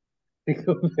behave. I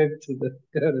go back to the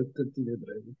car and continue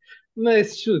driving.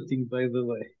 Nice shooting, by the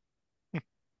way.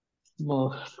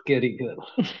 Small, scary girl.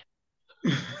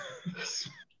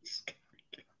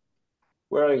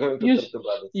 Where are you going to You, take the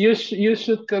bodies? you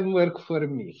should come work for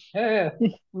me.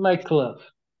 My club.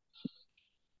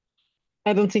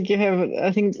 I don't think you have.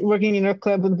 I think working in your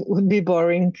club would be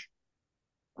boring.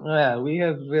 Yeah, we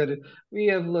have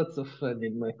lots of fun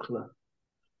in my club.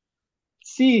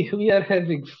 See, we are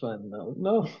having fun now.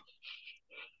 No,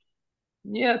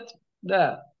 yet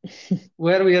that.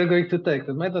 Where we are going to take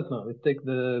them, I don't know. We take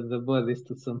the bodies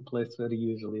to some place where you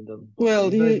usually don't Well,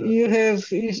 bodies. I don't you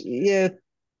have yeah.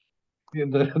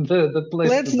 the place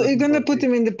Let's. to You're dump gonna put bodies.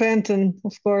 him in the Panton,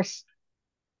 of course.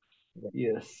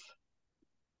 Yes.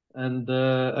 And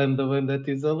the one that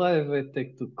is alive, I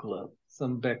take to club,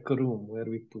 some back room where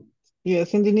we put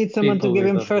Yes, and you need someone to people give we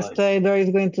him don't first like. aid, or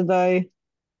he's going to die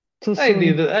too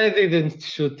soon. I didn't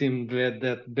shoot him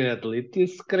that badly. It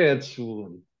is scratch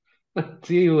wound. But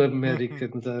you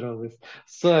Americans are always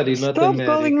sorry, not Stop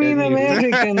calling me an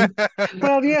American. American.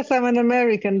 Well, yes, I'm an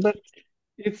American, but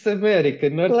It's America,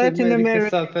 North Latin America, America.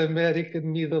 South America,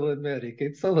 Middle America.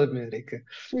 It's all America.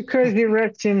 You crazy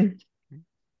Russian.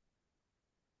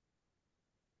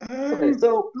 Okay,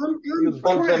 so you I'm dump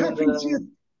quite them in happy to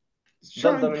try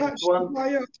dump them and in the patch the swamp.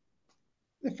 guy up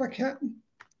if I can.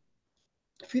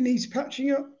 If he needs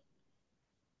patching up.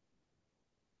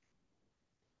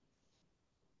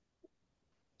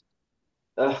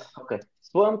 Okay,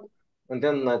 swamp and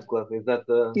then nightclub. Is that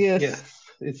the Yes. Yes,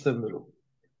 it's some room.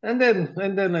 And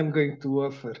then I'm going to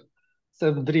offer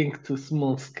some drink to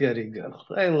small scary girl.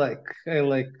 I like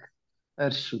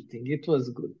her shooting. It was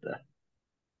good.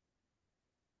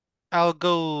 I'll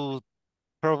go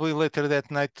probably later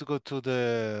that night to go to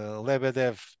the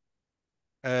Lebedev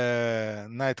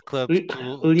nightclub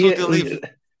to deliver.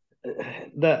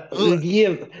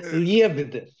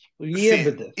 Lebedev.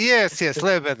 Yes,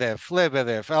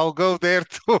 Lebedev. I'll go there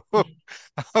to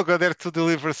I'll go there to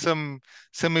deliver some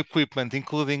equipment,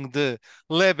 including the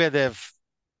Lebedev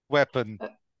weapon.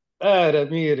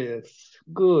 Ramirez.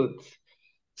 Good.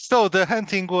 So the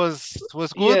hunting was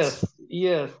good.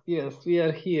 Yes. We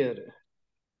are here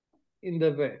in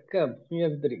the back. Come, we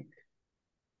have drink.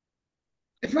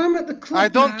 If I'm at the club I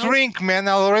don't now, drink, man.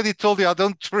 I already told you I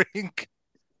don't drink.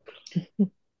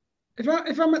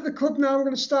 if I'm at the club now, I'm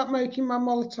going to start making my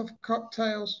Molotov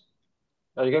cocktails.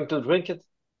 Are you going to drink it?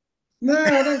 No,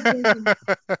 I don't drink them.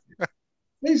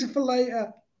 These are for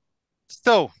later.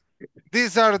 So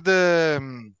these are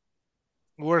the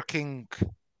working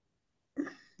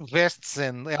vests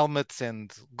and helmets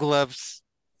and gloves,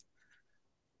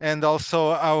 and also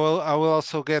I will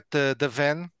also get the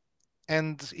van,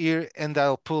 and here and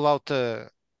I'll pull out a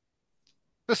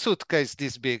suitcase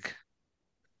this big.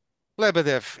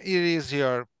 Lebedev, here is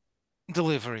your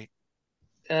delivery,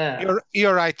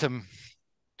 your item.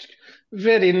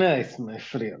 Very nice, my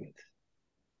friend.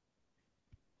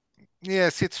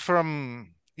 Yes, it's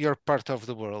from your part of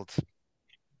the world.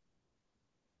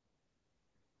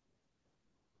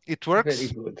 It works.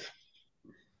 Very good.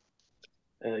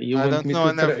 I don't know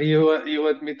enough. You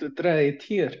want me to try it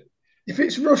here? If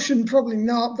it's Russian, probably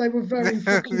not. They were very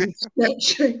fucking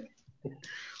sketchy.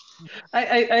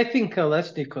 I think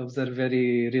Kalashnikovs are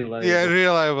very reliable. Yeah,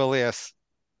 reliable. Yes,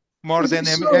 more Is than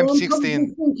it so?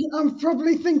 M16. I'm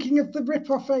probably thinking of the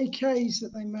rip-off AKs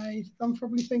that they made. I'm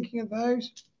probably thinking of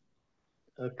those.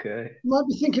 Okay. Might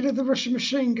be thinking of the Russian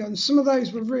machine guns. Some of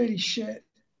those were really shit.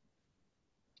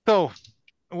 So,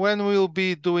 when we'll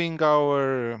be doing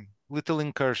our little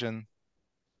incursion?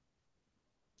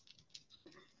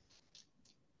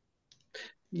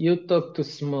 You talk to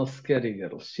small scary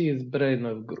girl. She is brain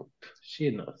of group.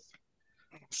 She knows.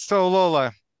 So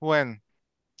Lola, when?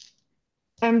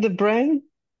 I'm the brain.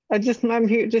 I'm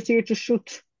here to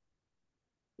shoot.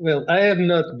 Well, I am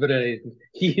not brain.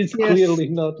 He is Yes. clearly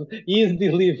not. He is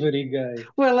delivery guy.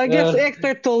 Well, I guess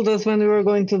Hector told us when we were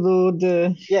going to do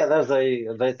the. Yeah, there's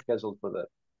a date scheduled for that.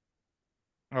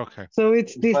 Okay. So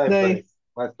it's this 5 day. days.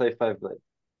 Let's say 5 days.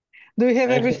 Do we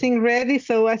have everything ready?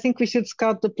 So I think we should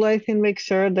scout the place and make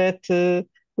sure that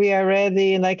we are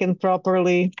ready and I can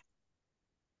properly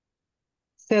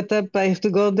set up. I have to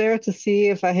go there to see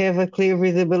if I have a clear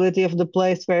visibility of the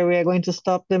place where we are going to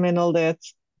stop them and all that.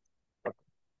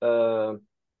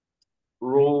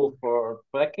 Rule for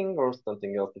tracking or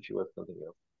something else if you have something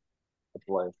else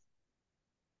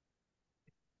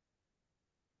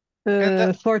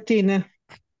applied. 14.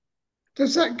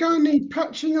 Does that guy need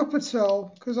patching up at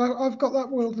all? Because I've got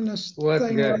that wilderness What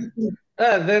thing. guy? Right?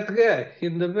 That guy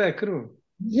in the back room.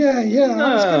 Yeah.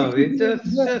 No, it's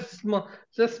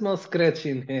just small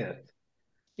scratching head.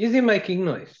 Is he making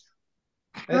noise?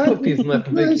 I hope he's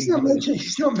not No, making noise.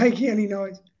 he's not making any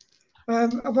noise.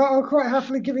 But I'll quite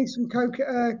happily give him some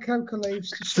coca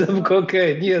leaves. Some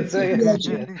cocaine, yes, I Yeah,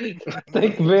 understand.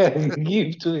 Take Ben,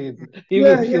 give to him. He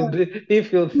Yeah, will feel yeah. he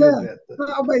will feel Yeah, better.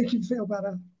 that'll make him feel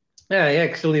better.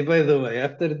 Actually, by the way,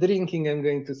 after drinking, I'm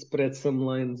going to spread some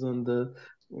lines on the,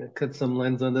 cut some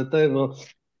lines on the table,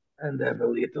 and have a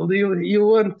little.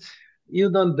 You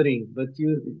don't drink, but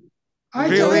you. I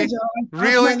Really? did. I have my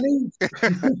Really? leave.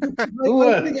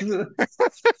 What?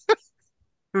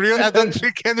 Really? I don't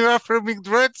drink anywhere from big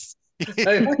drugs.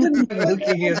 I'm, I can, I'm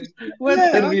looking at what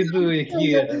yeah, are we doing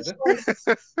feel that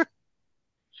here?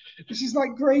 this is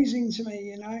like grazing to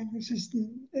me, you know. This is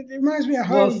it reminds me of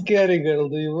No, home. scary girl,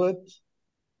 do you want?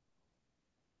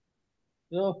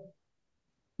 No,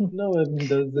 no one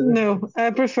does. No,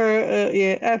 I prefer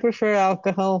I prefer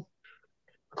alcohol.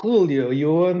 Julio,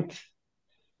 you want?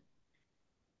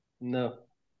 No.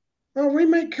 Oh, we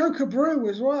make coca brew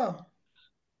as well.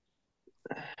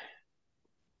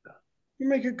 You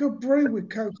make a good brew with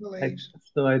coca leaves.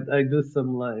 I do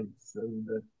some lines, and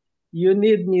you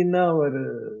need me now,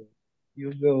 or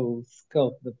you go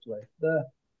scout the place.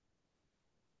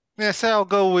 Yes, I'll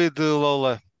go with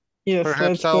Lola. Yes,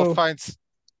 Perhaps let's go.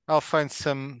 I'll find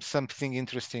something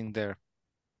interesting there.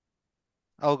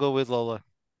 I'll go with Lola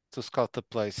to scout the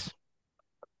place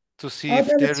to see I if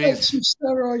better there take some is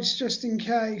steroids just in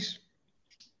case.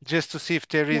 just to see if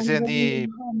there is I'm running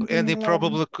along.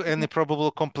 any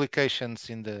probable complications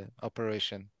in the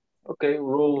operation. Okay,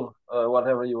 rule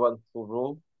whatever you want to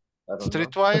rule. I don't know.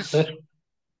 Streetwise,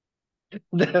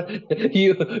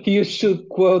 You should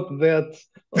quote that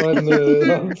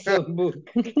on some book,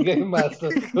 Game Master.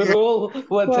 Roll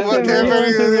whatever you Whatever you whatever want. want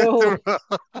to you need roll. to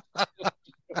roll.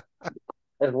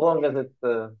 As long as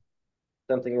it's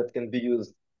something that can be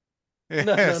used. No,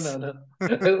 no, no, Yes. no.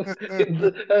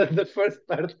 The first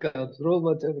part counts. Roll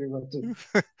whatever you want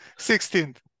to.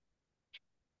 16.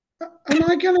 Am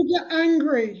I going to get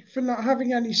angry for not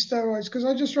having any steroids? Because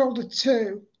I just rolled a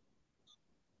 2.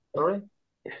 Sorry?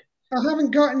 I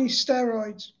haven't got any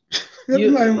steroids at the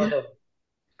You, moment.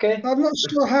 Okay. I'm not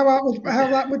sure how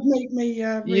that would make me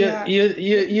react.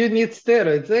 you need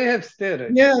steroids. I have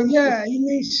steroids. Yeah, he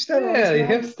needs steroids Yeah, you now.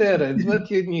 have steroids.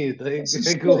 What you need? That's a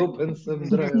I go stick. open some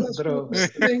That's what drawer. this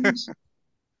things.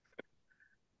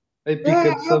 I pick up I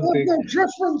have something. no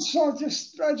preference.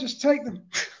 I just take them.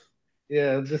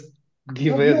 Yeah, just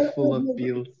give I've head no, full I've of no,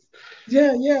 pills.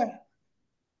 yeah.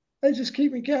 They just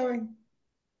keep me going.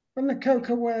 When the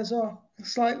coca wears off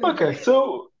slightly. Okay,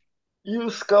 so you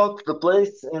scout the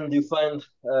place and you find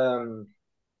a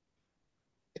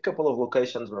couple of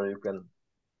locations where you can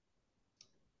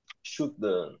shoot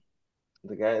the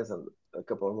guys and a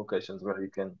couple of locations where you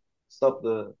can stop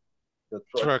the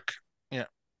truck Truck. Yeah.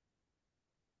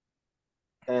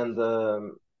 and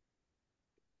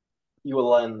you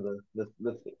align the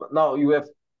thing. But now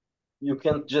you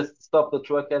can't just stop the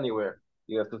truck anywhere.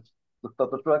 You have to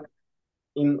stop the truck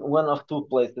in one of two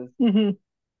places Mhm.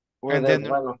 where And there's then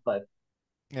line of sight.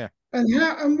 yeah.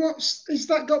 And what's is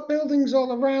that got buildings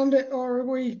all around it, or are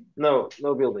we No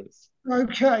buildings.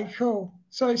 okay? Cool.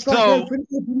 So it's like So open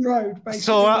road so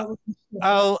basically. Where we can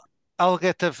stop. I'll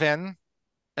get a van,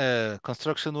 a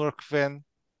construction work van.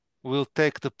 We'll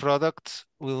take the product,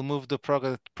 we'll move the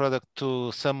product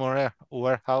to some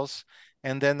warehouse,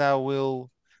 and then I will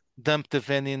dump the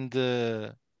van in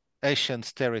the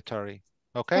Asians territory.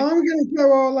 Okay? I'm going to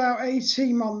go all out A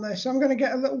team on this. I'm going to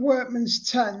get a little workman's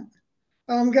tent.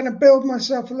 I'm going to build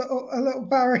myself a little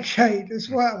barricade as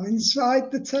well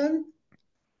inside the tent.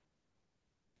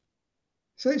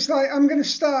 So it's like I'm going to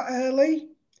start early.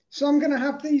 So I'm going to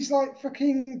have these like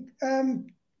fucking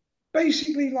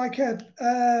basically like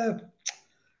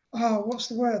what's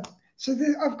the word? So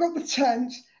I've got the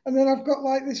tent, and then I've got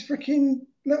like this freaking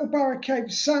little barricade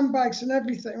with sandbags and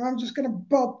everything. I'm just going to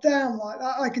bob down like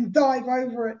that. I can dive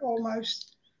over it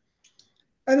almost,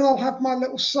 and I'll have my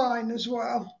little sign as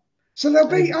well. So there'll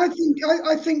be. I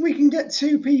think we can get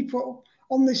 2 people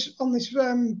on this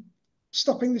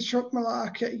stopping the truck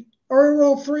malarkey, or are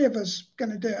all 3 of us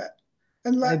going to do it?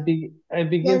 And let I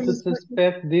begin to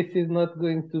suspect this is not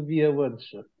going to be a one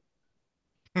shot.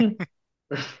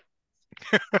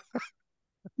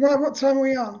 Well, what time are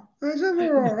we on?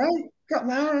 We're all right. Got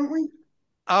an hour, haven't we?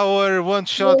 Our one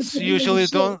shots usually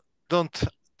don't. It's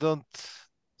gonna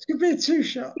be a 2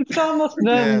 shot. It's almost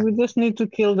done. Yeah. We just need to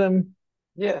kill them.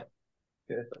 Yeah.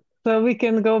 So we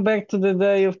can go back to the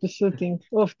day of the shooting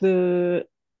Of the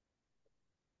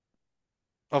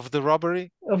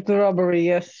robbery? of the robbery.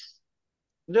 Yes.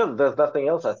 Yeah, there's nothing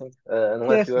else, I think.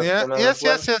 Unless Yes. you have Yeah. some other Yes.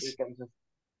 plan, Yes. we can just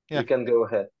Yeah. we can go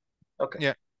ahead. Okay.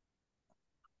 Yeah.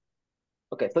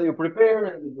 Okay, so you prepare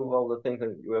and you do all the things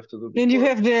that you have to do before. And you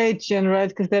have the agent, right?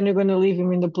 Because then you're gonna leave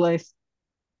him in the place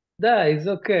That is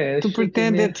okay. to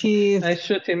pretend that he is. I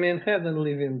shoot him in head and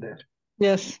leave him there.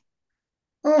 Yes.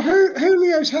 Oh,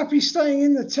 Julio's happy staying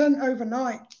in the tent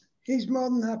overnight. he's more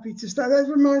than happy to stay. That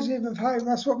reminds him of home.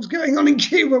 That's what was going on in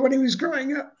Cuba when he was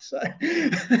growing up. So he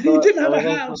didn't have a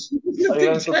house. Are you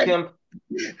going to camp?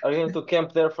 Are you going to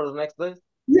camp there for the next days?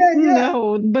 Yeah, yeah.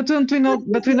 No, but don't we know?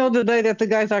 But we know the day that the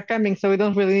guys are coming, so we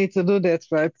don't really need to do that,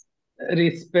 right?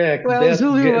 Respect. Well,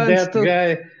 Julio wants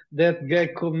to. That guy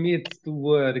commits to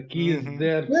work. He's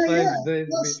there Yeah, 5 days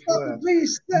that's before. the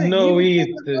beast thing. No He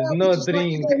eat, would go no just like,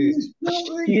 drink. he's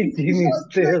building Eating his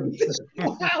his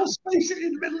tent. house basically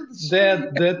in the middle of the street.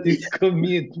 That is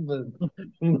commitment.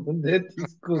 That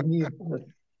is commitment.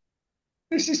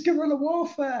 This is guerrilla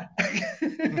warfare.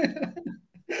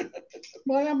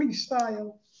 Miami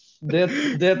style.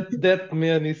 That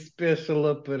man is special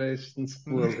operations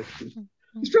quality.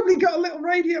 He's probably got a little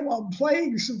radio on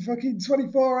playing some fucking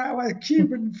 24-hour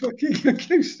Cuban fucking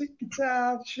acoustic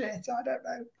guitar shit. I don't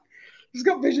know. He's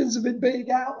got visions of him being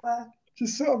out there,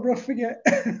 just sort of roughing it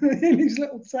in his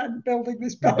little tent, building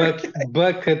this barricade.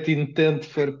 Bucket intent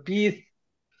for peace.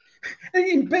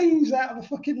 Eating beans out of a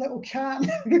fucking little can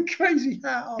with a crazy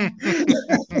hat on.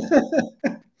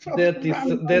 That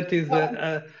is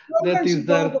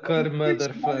hardcore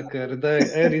motherfucker.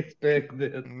 I respect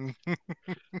that.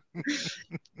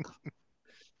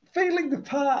 Feeling the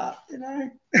part, you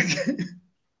know.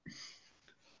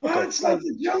 Oh, it's like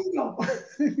the jungle.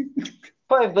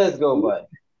 5 days go by.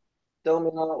 Tell me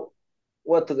now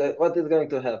what is going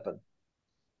to happen.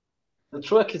 The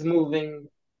truck is moving.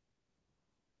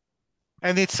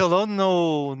 And it's alone,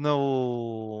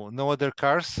 no other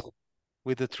cars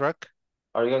with the truck.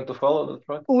 Are you going to follow the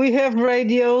truck? We have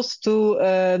radios to.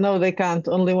 No, they can't.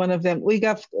 Only one of them. We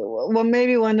got. Well,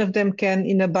 maybe one of them can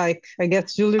in a bike. I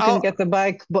guess Julio can get the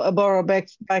bike, borrow a bike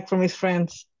from his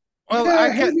friends. Well, yeah, I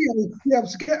can be able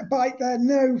to get a bike there,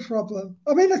 no problem.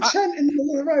 I mean, a tent in the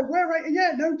middle of the road.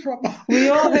 Yeah, no problem. We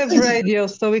all have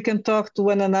radios, so we can talk to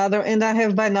one another. And I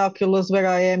have binoculars where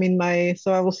I am in my.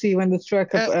 So I will see when the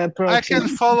truck approaches.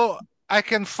 I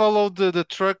can follow the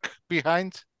truck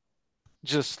behind,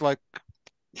 just like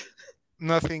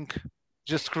nothing,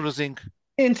 just cruising.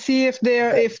 And see if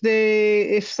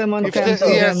someone comes to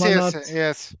them or not.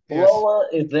 Yes. Lola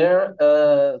is there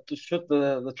to shoot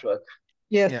the truck.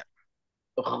 Yes. Yeah.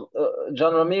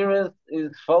 John Ramirez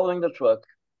is following the truck.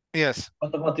 Yes.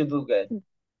 What about you two guys?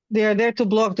 They are there to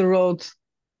block the road.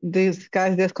 These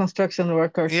guys, they're construction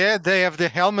workers. Yeah, they have the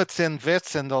helmets and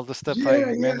vests and all the stuff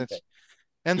I managed.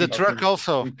 And the truck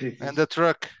also. And the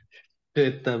truck.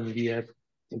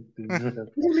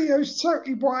 Julio's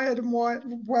totally wired and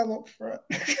well up for it.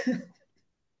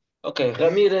 Okay,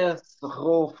 Ramirez,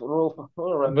 roll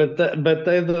for But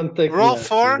I don't take roll glasses.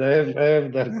 for. I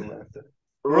have dark glasses.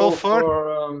 Roll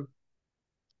for.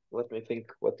 Let me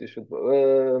think what you should.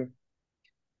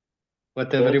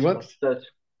 Whatever you want. Search.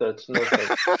 No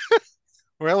search.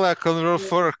 Well, I can roll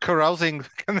for carousing.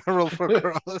 Can I roll for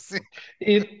carousing?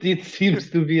 It seems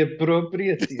to be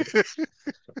appropriate.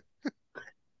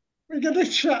 We're going to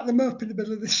shut them up in the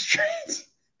middle of the street.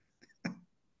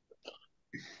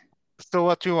 So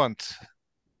what do you want?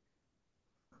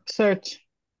 Search.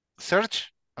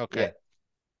 Search? Okay. Yeah.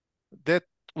 That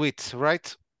width,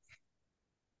 right?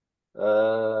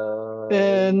 No.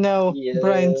 Yeah,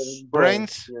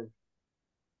 Brains. Yeah.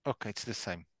 Okay, it's the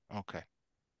same. Okay.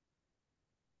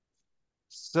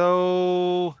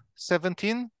 So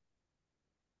 17?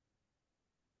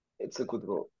 It's a good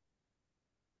roll.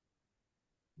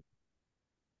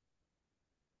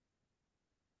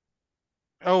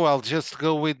 Oh, I'll just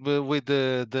go with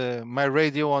my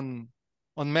radio on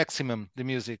maximum, the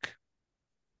music.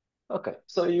 Okay,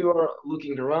 so you are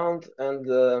looking around and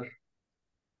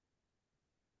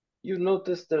you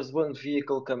notice there's one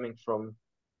vehicle coming from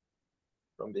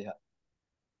behind.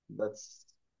 That's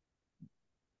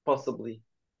possibly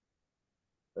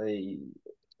a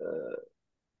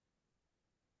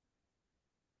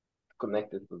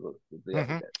connected to the other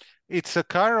guy. It's a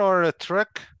car or a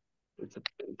truck? It's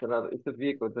a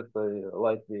vehicle, just a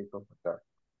light vehicle, a car.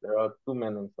 There are 2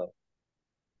 men inside.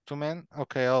 2 men?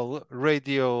 Okay, I'll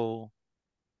radio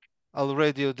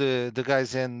the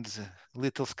guys and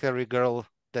little scary girl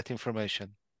that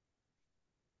information.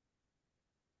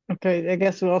 Okay, I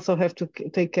guess we also have to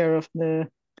take care of the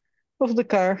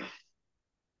car.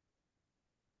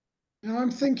 Now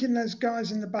I'm thinking there's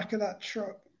guys in the back of that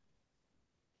truck.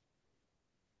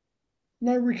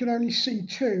 No, we can only see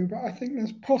 2, but I think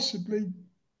there's possibly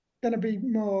going to be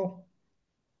more.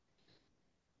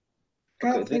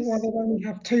 Can't think why they'd only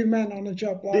have 2 men on a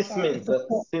job like that. This means that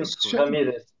since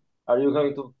Ramirez, are you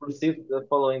going to proceed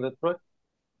following the truck?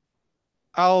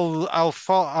 I'll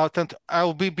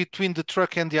be between the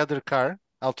truck and the other car.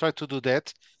 I'll try to do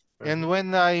that. And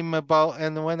when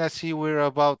I see we're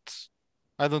about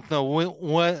I don't know,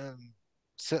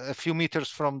 a few meters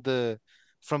from the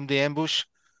ambush,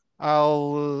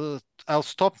 I'll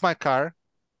stop my car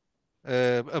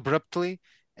abruptly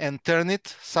and turn it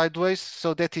sideways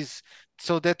so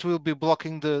that will be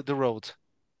blocking the road.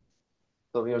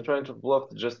 So you're trying to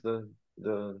block just the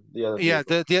other Yeah,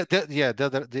 vehicle.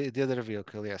 the other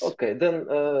vehicle, yes. Okay, then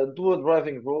do a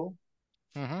driving roll.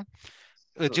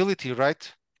 Agility,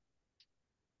 right?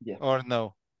 Yeah. Or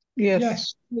no?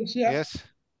 Yes. Yeah. Yes.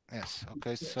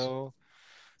 Okay, so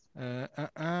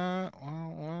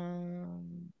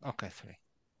okay, 3.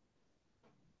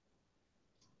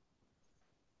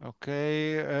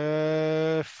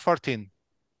 Okay, 14.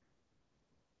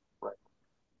 Right.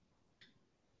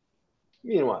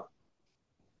 Meanwhile,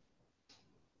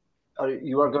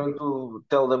 you are going to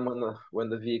tell them when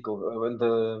the vehicle when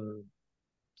the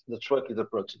truck is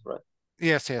approaching, right?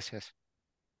 Yes. Okay.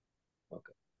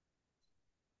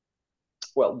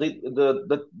 Well,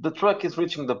 the truck is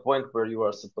reaching the point where you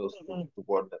are supposed to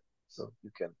board them, so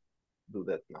you can do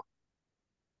that now.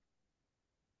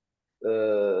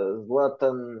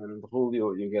 Zlatan and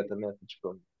Julio, you get a message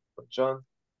from John.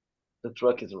 The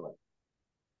truck is arriving.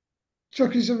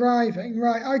 Truck is arriving.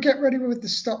 Right. I get ready with the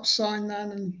stop sign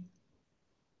then and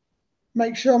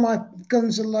make sure my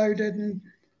guns are loaded. And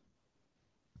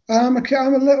I'm a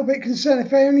little bit concerned.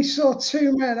 If I only saw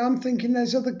 2 men, I'm thinking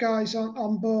there's other guys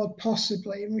on board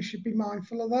possibly, and we should be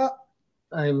mindful of that.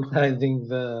 I'm hiding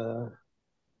the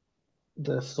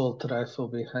assault rifle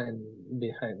behind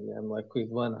me. I'm like with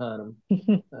one arm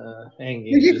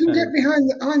hanging Well, you can get behind.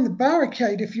 behind the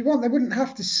barricade if you want. They wouldn't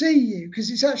have to see you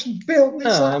because it's actually built. It's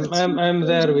No, like I'm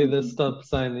there with a stop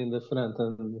sign in the front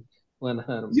and one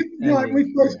arm Right, hanging.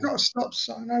 we've both got a stop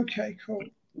sign. Okay, cool.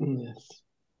 Yes.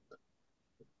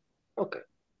 Okay.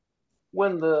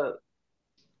 When the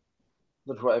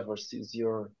driver sees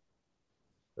your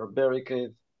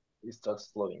barricade, he starts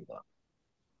slowing down.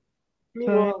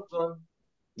 Meanwhile, John,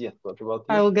 yes, what about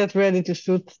you? I will get ready to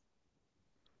shoot.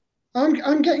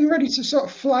 I'm getting ready to sort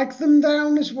of flag them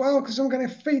down as well because I'm going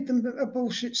to feed them a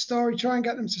bullshit story, try and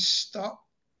get them to stop,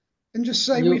 and just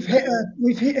say we've hit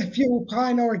a fuel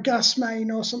pine or a gas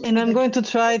main or something. And I'm going to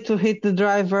try to hit the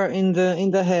driver in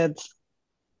the head.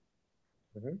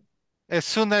 Mm-hmm. As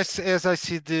soon as I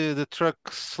see the truck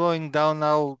slowing down,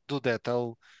 I'll do that.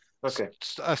 Okay.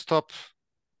 I stop.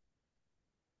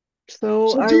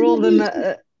 So I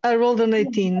rolled an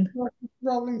 18.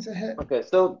 Rolling to hit. Okay,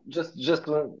 so just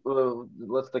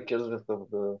let's take care of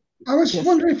the I was Yes.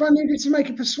 wondering if I needed to make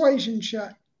a persuasion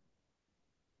check.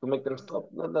 to make them stop.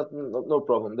 No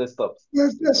problem. They stopped.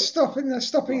 They're stopping. They're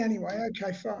stopping anyway.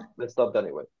 Okay, fine. They stopped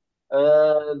anyway.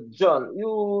 John,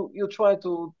 you try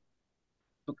to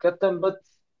get them, but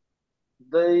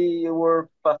they were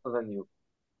faster than you.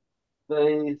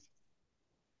 They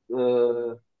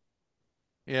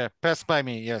Yeah, pass by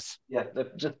me. Yes. yeah, they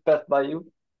just passed by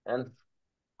you and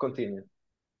continue.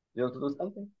 You want to do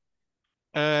something?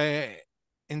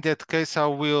 In that case, I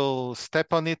will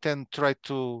step on it and try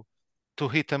to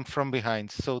hit them from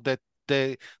behind, so that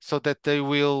they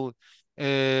will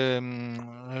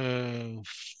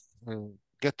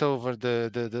get over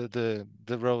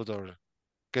the road or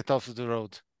get off the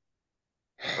road.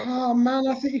 Oh man,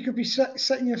 I think you could be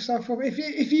setting yourself up.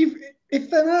 If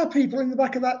there are people in the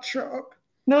back of that truck,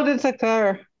 No, that's a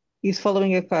car. He's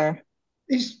following a car.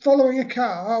 he's following a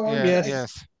car. Oh, okay. Yes.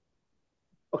 Yes.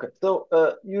 Okay, so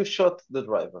you shot the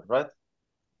driver, right?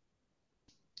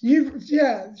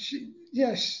 Yes.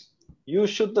 You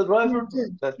shoot the driver? You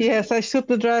did. That Yes, I shot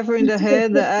the driver in the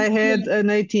head. I had an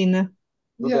 18. no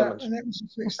Yeah, damage. and it was a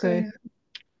 16. Okay.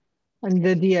 And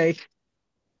the D8.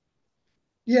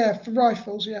 Yeah, for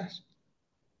rifles, yes.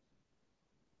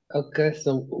 Okay,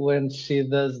 so when she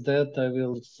does that, I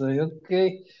will say,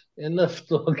 okay, enough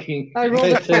talking. I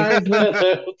rolled a 5.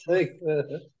 I'll take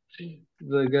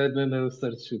the gun and I will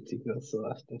start shooting also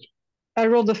after. I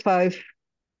rolled a 5.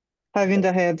 5 in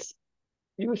the head.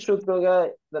 You shoot the guy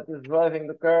that is driving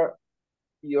the car.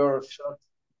 Your shot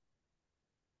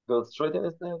goes straight in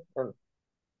his head and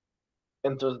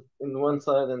enters in one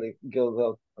side and it goes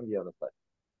out on the other side.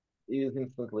 He is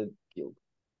instantly killed.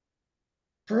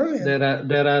 Brilliant.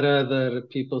 There are other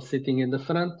people sitting in the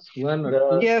front, one or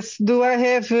two. Yes. Do I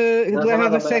have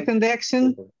another a second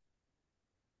action?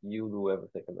 You do have a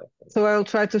second action. So I'll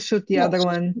try to shoot the other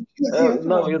one.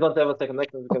 No, you don't have a second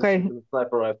action because Okay. it's a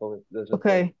sniper rifle.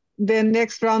 Okay. Then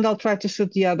next round I'll try to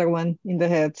shoot the other one in the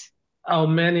head. How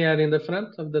many are in the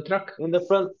front of the truck? In the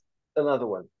front, another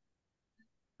one.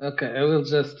 Okay, I will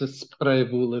just spray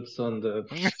bullets on the.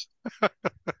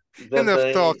 that Enough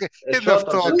a talking. shot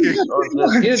Talking.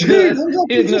 or just Enough, I'm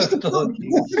talking just enough about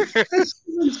talking. this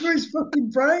into his fucking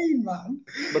brain, man.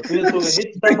 but we need to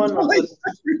hit someone or just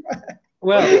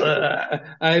Well,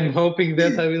 I'm hoping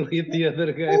that I will hit the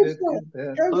other guy Go that for is it.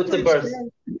 there. Go so it's for a it, burst.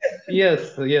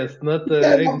 Steve. Yes, not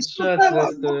Yeah, aim I'm shot, just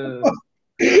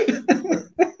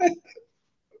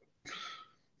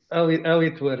how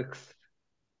it works.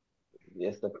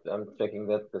 Yes, I'm checking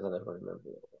that because I never remember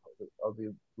how do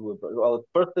you do it. Well,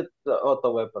 first it's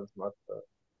auto weapons, not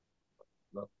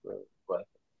rifle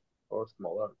or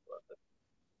small arms.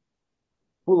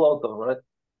 Full auto, right?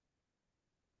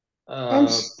 I'm.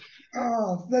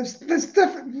 Uh, There's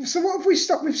definitely. So what have we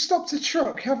stopped? We've stopped a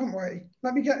truck, haven't we?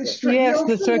 Let me get this Yes. straight. Yes, You're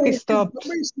the truck is familiar, stopped. but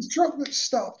it's the truck that's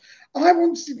stopped. I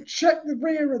want to check the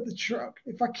rear of the truck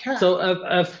if I can. so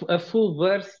a full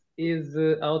burst is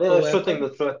auto They are shooting weapon.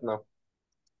 the truck now.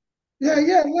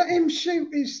 Yeah. Let him shoot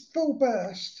his full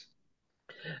burst.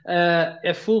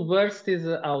 A full burst is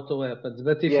auto weapons,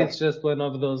 but if Yeah. it's just one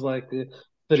of those like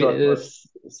Short burst.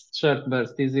 short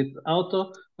burst, is it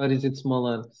auto or is it small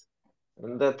arms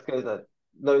In that case,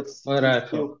 no, or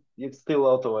rifle? it's still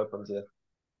auto weapons. Yeah.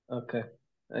 Okay,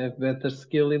 I have better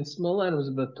skill in small arms,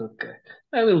 but okay,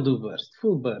 I will do burst,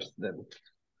 full burst then.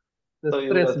 So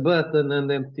Just press button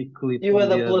and empty clip you on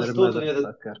add a the plus other 2 to the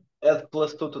motherfucker. add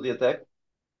plus 2 to the attack.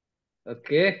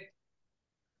 Okay.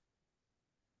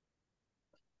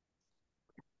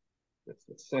 Just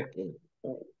a second.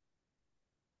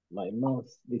 My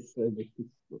mouse decided to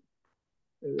stop.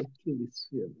 I will kill this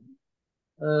film.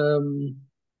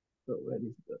 So where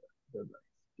is the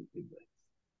dice?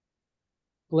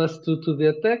 Plus 2 to the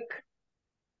attack.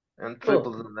 And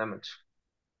triple the damage.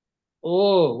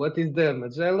 Oh, what is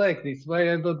damage? I like this.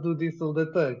 Why I don't do this all the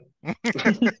time?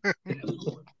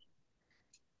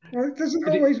 Well, it doesn't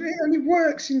always. It only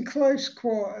works in close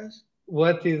quarters.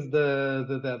 What is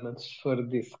the damage for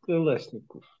this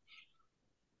Kalashnikov?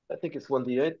 I think it's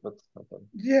 1d8, but okay.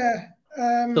 Yeah.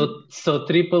 So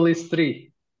triple is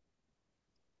 3.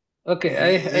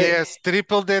 Okay, Yes,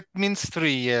 triple that means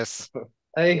 3, yes.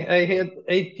 I had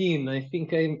 18. I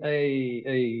think I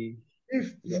If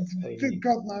I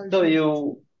God knows. So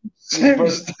you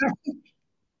burst,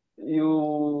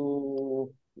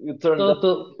 you turn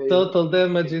total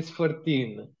damage is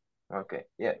 14. Okay,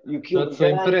 yeah, you kill Not the so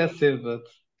guy, impressive, but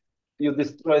you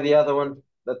destroy the other one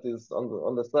that is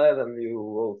on the side, and you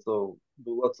also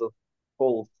do lots of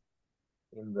holes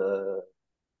in the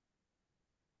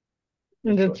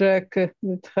The truck.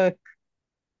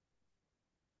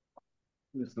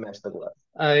 you smash the glass.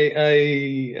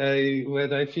 I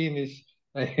when I finish,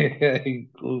 I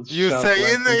You shout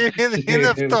say like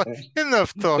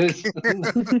enough talking.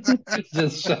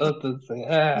 just shout and say,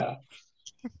 ah,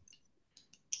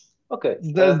 Okay,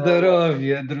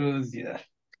 здоровья, друзья.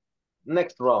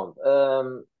 next round.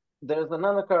 There's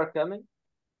another car coming,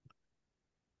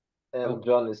 and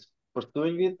John is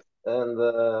pursuing it, and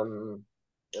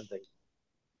they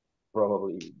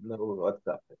probably know what's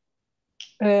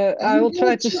happening. I will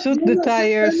try to shoot the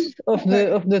tires of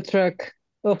the truck,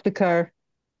 of the car.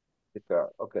 The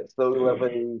car. Okay, so you have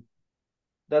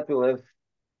that will have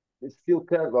it's still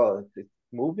well, it's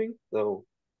moving, so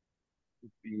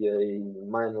it'd be a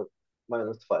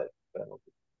 -5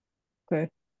 penalty. Okay.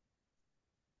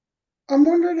 I'm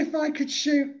wondering if I could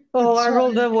shoot. Oh, I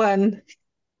rolled a 1.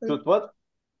 Shoot what?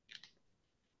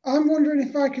 I'm wondering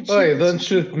if I could shoot. Oi, don't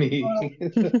shoot me.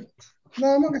 No,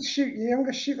 I'm not going to shoot you. I'm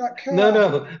going to shoot that car.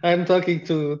 No, I'm talking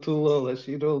to Lola.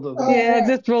 She rolled a 1. Yeah, I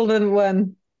just rolled a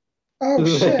 1. Oh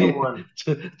shit!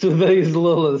 Today is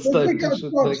Lola's Well, time we to got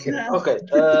shoot bugs my now. cat.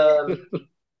 Okay,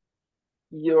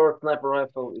 your sniper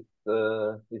rifle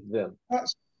is jammed.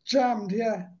 That's jammed.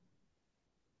 Yeah.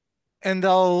 And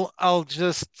I'll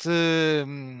just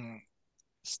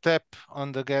step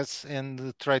on the gas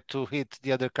and try to hit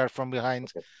the other car from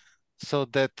behind, so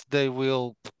that they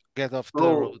will get off the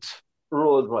road.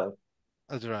 Roll drive.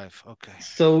 A drive, okay.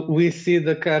 So we see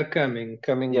the car coming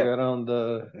Yeah. around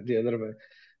the other way.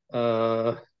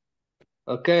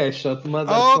 Okay, I shot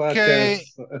motherfuckers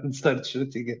and start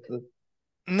shooting at them.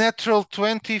 Natural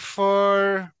 20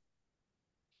 for,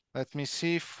 let me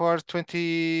see, for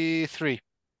 23.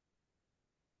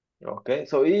 Okay,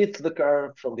 so he hits the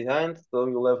car from behind, so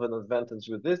you'll have an advantage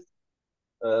with this.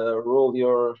 Roll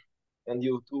your, and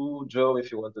you too, Joe,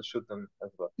 if you want to shoot them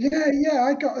as well. Yeah.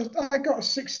 I got a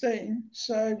 16,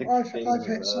 so 16, I've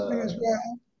hit something as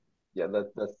well. Yeah,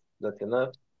 that's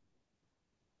enough.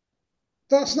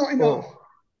 That's not enough. Oh,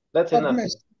 that's I've enough.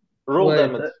 missed. Roll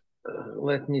damage.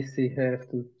 Let me see. I have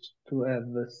to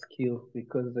add the skill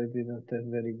because I didn't have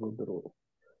very good roll.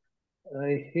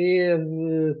 I have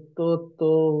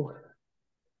total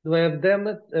Do I have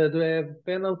damage? Do I have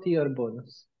penalty or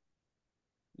bonus?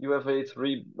 You have a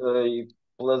 +3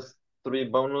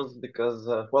 bonus because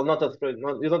well, not a three.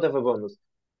 You don't have a bonus.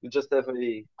 You just have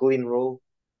a clean roll.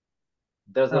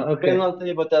 There's a Okay.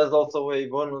 penalty, but there's also a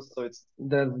bonus, so it's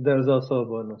There's also a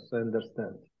bonus. I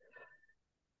understand.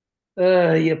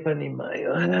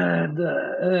 Yapanimayo.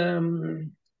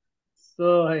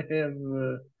 So I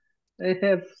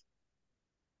have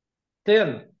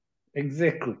 10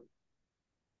 exactly.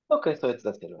 okay. So it's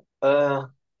that kind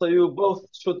so you both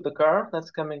shoot the car that's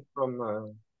coming from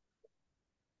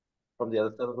the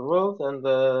other side of the road, and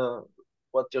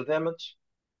what's your damage?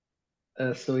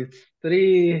 So it's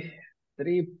three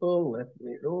triple. Let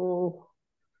me roll.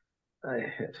 I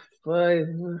have 5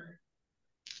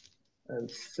 and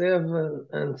 7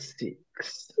 and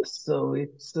 6. So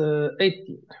it's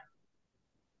 18.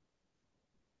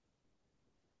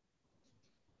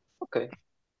 Okay.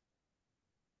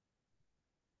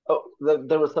 Oh,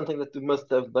 there was something that you must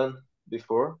have done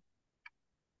before,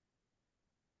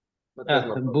 but there's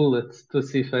no problem. Bullets to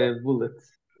see if I Yeah. have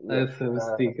bullets. I Yes. have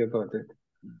to think about it.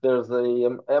 There's a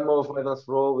ammo avoidance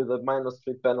roll with a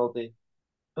 -3 penalty.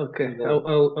 Okay. And then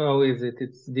How is it?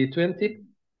 It's D20?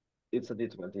 it's a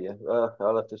D20. Yeah.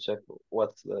 I'll have to check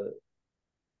what's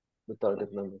the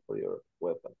target number for your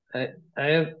weapon. I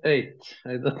have 8.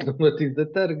 I don't know what is the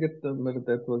target number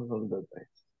that was on the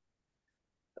dice.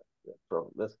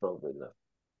 That's probably enough.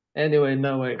 Anyway,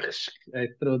 now I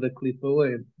throw the clip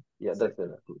away. Yeah, that's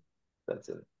enough. That's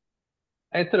it.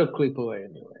 I throw clip away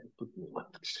anyway. Put me one.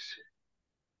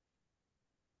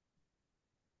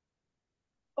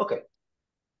 Okay.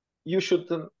 You shoot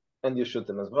them, and you shoot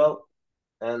them as well,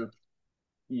 and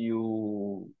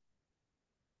you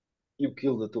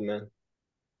kill the two men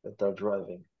that are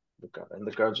driving the car, and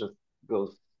the car just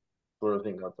goes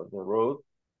swerving out of the road,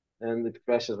 and it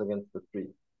crashes against the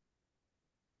tree.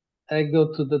 I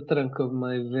go to the trunk of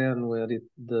my van where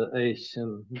the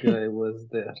Asian guy was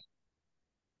there.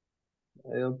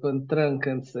 I open trunk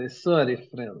and say, "Sorry,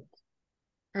 friend.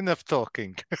 Enough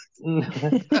talking.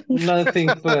 Nothing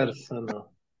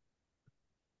personal."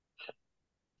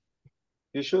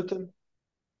 You shoot him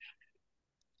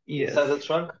Yes. inside the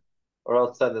trunk or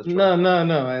outside the trunk?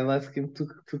 No. I'll ask him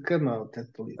to come out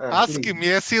at least. Ask please. him,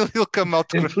 yes, he'll come out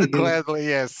Please. gladly,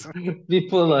 yes. Be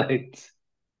polite.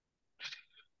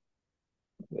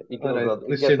 He All goes right, out, he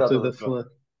push gets him out to of the the trunk.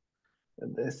 floor.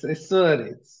 And I say, "Sorry,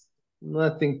 it's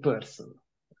nothing personal."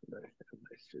 And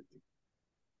I shoot him.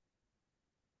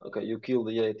 Okay, you kill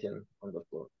the Asian on the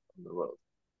floor, on the road.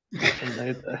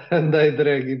 And I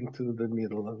drag him to the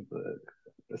middle of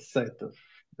the site of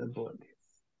the bodies.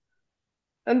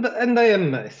 And I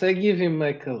am nice. I give him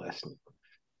my Kalashnikov.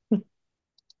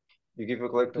 You give a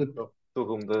collector Put- to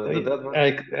whom? The dead one?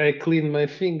 I clean my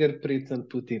fingerprints and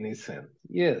put in his hand.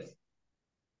 Yes.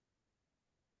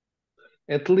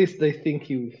 At least I think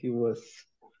he was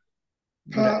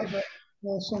Part of brave. it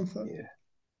or something. Yeah.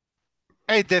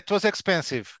 Hey, that was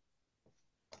expensive.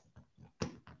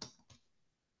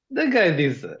 The guy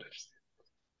deserves.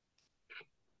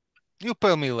 You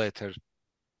pay me later.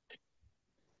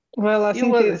 Well, I He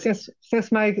think was-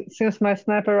 since my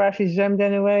sniper rifle is jammed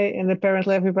anyway, and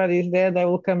apparently everybody is dead, I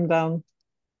will come down.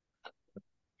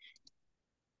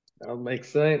 I'll make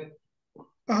sign.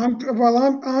 I'm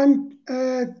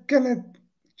gonna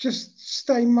just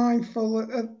stay mindful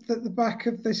that the back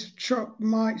of this truck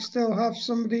might still have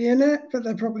somebody in it, but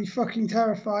they're probably fucking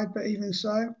terrified. But even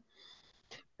so,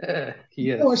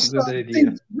 Yes, good idea.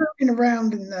 things moving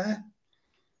around in there.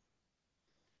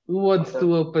 Who wants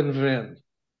to open van?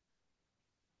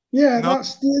 Yeah, Not-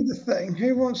 that's the other thing.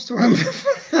 Who wants to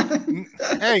open?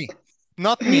 Hey,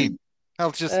 not me.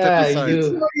 I'll just step aside.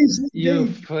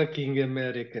 You fucking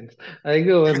Americans. I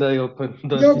go and I open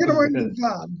the You're gonna van. open the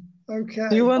van. Okay.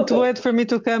 Do you want to Okay. wait for me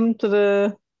to come to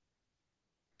the?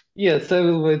 Yes, I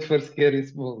will wait for Scary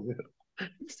Small Girl.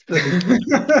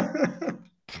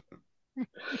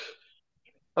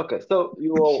 Okay, so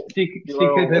you all She you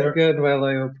are all can have there. gun while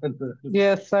I open the.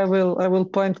 Yes, I will. I will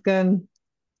point gun.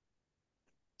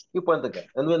 You point the gun,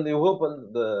 and when you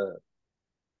open the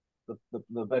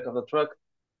back of the truck,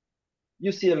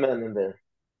 you see a man in there.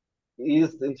 He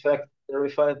is in fact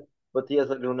terrified, but he has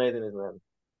a grenade in his hand,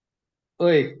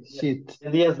 Oi, shit.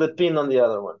 and he has the pin on the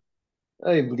other one.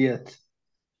 Oi, блядь.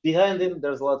 Behind him,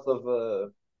 there's lots of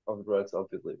drugs,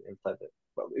 obviously, inside it.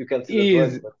 Well, you can see the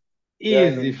drugs, Easy, but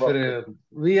behind easy, him, vodka. friend.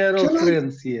 We are all Can I-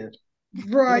 friends here.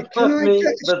 Right. You Can shoot I me,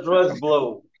 get the drugs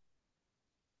blow.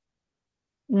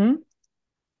 Hmm?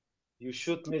 You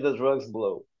shoot me, the drugs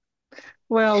blow.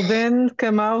 Well, then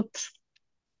come out.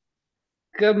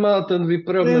 Come out and we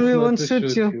promise we not won't to shoot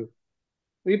shoot you. you.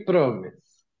 We promise.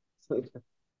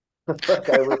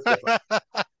 Okay, I will step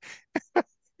up.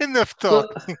 Enough So,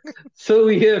 talk. so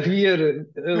we have here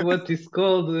what is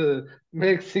called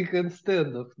Mexican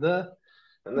standoff, da?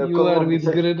 And then You are with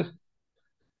Colombian.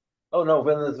 Oh no,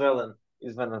 Venezuelan.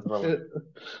 He's Uh, Venezuelan.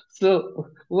 So,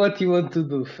 what you want to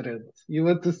do, friend? You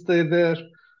want to stay there?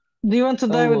 Do you want to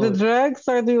die with the long? drugs,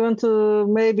 or do you want to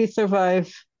maybe survive?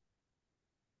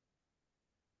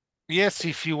 Yes,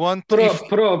 if you want,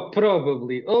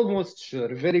 Probably, almost sure.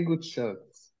 Very good chance.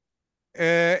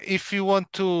 if you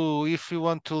want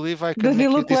to leave, I can Does he make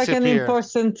you look like an disappear.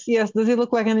 important? Yes. Does he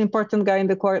look like an important guy in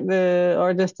the court?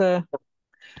 Or just a?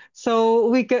 So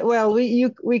we can. Well,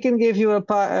 we can give you a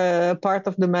part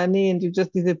of the money, and you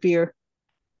just disappear.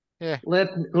 Yeah. Let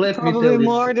me Probably tell you.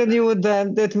 more than you would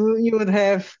you would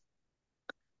have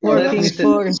Yeah, working let's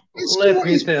for. see let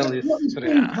me tell you, what he's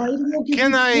friend. being paid, and we'll give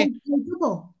Can you I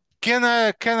double.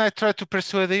 can I try to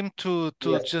persuade him to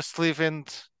Yes. just leave and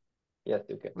Yes,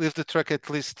 you can. leave the truck at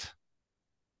least?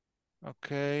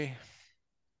 Okay.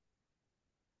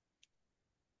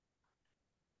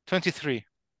 23.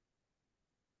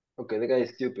 Okay, the guy is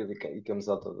stupid. He comes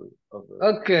out of the.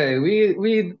 Okay,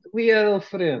 we are all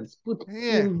friends. Put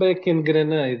Yeah. him back in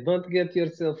grenade. Don't get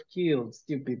yourself killed,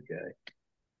 stupid guy.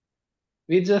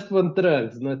 We just want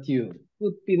drugs, not you.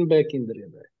 Put pin back in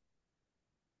grenade.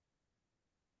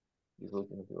 He's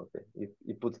looking at you. Okay,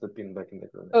 he puts the pin back in the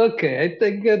grenade. Okay, I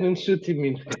take gun and shoot him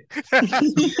in head.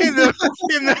 enough,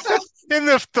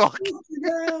 enough talk.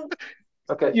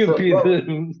 Okay, so Stupid well,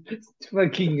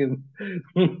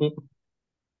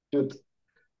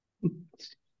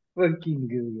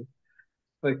 fucking shoot.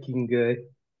 fucking guy.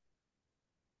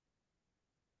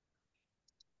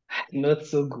 Not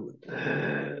so good.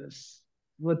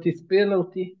 What is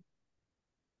penalty?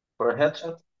 For a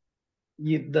headshot,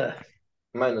 Yeah.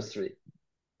 -3.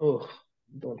 Oh,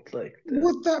 don't like that.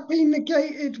 Would that be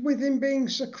negated with him being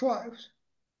so close?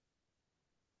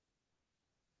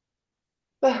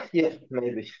 Yeah,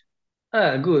 maybe.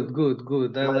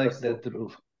 Good. I like -2. that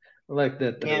rule. I like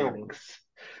that Yeah. rulings.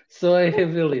 So I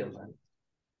have 11.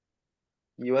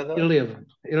 You had that?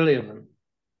 11.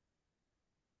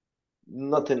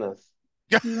 Not enough.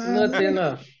 No, Not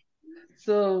enough.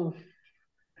 So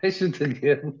I should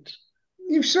again.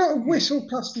 you've sort of whistled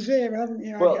past his ear, haven't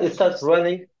you? I Well, it guess. starts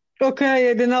running.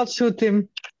 Okay, then I'll shoot him.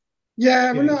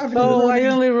 Yeah, we're Okay. not having him Oh, I running.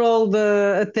 only rolled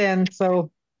a 10,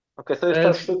 so Okay, so you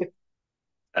start shooting.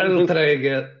 I will try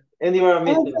again. And you are I've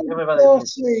missing. got Everybody's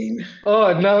missing. 14.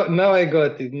 Oh, now I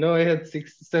got it. Now I had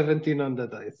 17 on the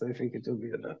dice. I think it will be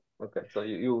enough. Okay, so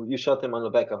you shot him on the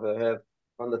back of the head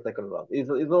on the second round. He's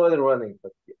already running,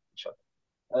 but yeah, you shot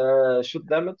him. Shoot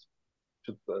damage.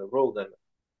 Shoot roll damage.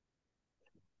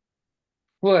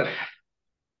 What?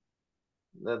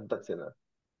 That's enough.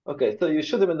 Okay, so you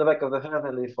shoot him in the back of the head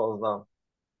and he falls down.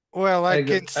 Well, I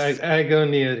go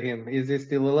near him. Is he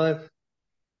still alive?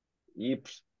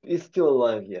 He's still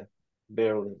alive, yeah.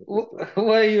 Barely. But he's still alive.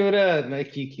 Why you run? I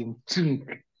kick him.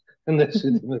 And I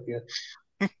shoot him again.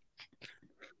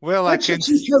 well, I can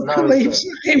Now believes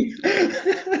him.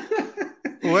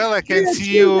 well, I can Yeah,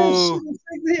 see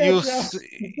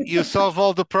you solve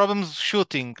all the problems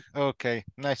shooting. Okay,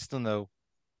 nice to know.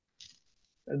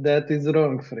 That is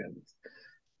wrong, friend.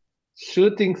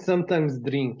 Shooting, sometimes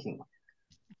drinking.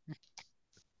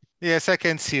 Yes, I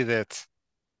can see that.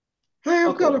 Hey, I've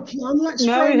Okay. got a plan. Let's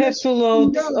now we frame have this. to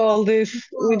load No. all this.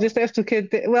 We just have to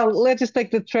get well, let's just take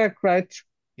the truck, right?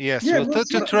 Yes, Yeah, we'll let's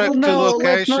take the take- truck to No,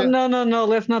 let's not. location. No.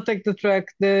 Let's not take the truck.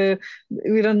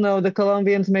 We don't know. The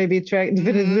Colombians may be the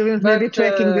Venezuelans may be But,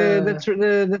 tracking the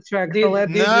truck. So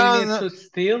let's. Did No, we need no. to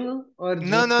steal or No,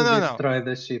 just no, to no, no. destroy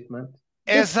the shipment?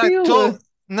 As I steal, told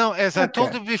as I told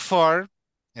Okay. you before,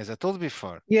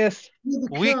 Yes. with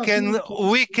the we cars, can no.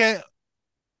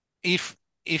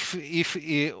 if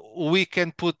we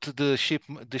can put the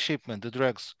shipment, the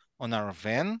drugs on our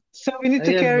van. So we need I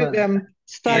to have carry van. them.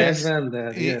 I have Yes. van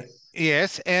there, yes.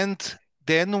 Yes, and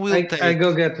then we'll I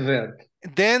go get van.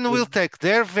 then we'll take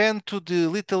their van to the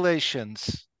Little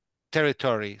Asians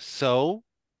territory. So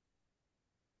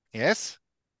yes.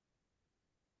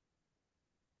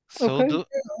 So Okay. the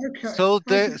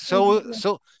Okay.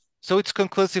 so it's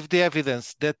conclusive the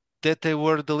evidence that they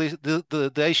were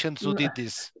the Asians who did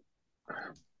this.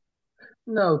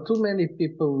 No, too many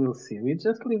people will see. We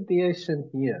just leave the Asian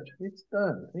here. It's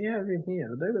done. We have him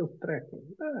here. They will track him.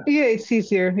 Ah, Yeah, it's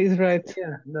easier. He's right.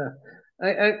 yeah, no.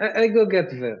 I go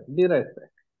get van. Be right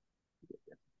back.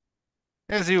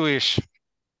 As you wish.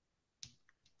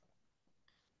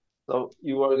 So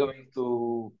you are going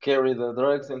to carry the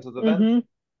drugs into the van?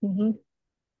 Mm-hmm.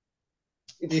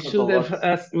 It's We not a lot.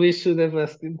 should have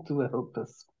asked him to help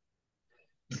us.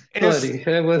 Sorry,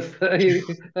 I was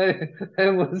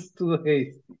too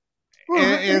hasty.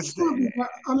 Well, as,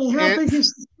 I mean, how big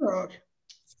is the truck?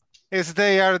 as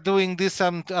they are doing this,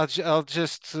 I'll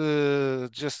just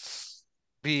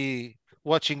be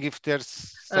watching if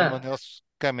there's someone else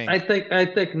coming. I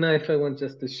take knife. I want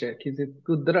just to check. Is it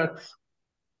good drugs?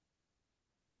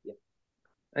 Yeah.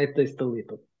 I taste a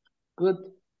little. Good.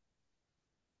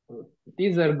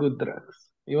 These are good drugs.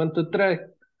 You want to try?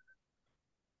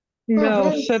 No,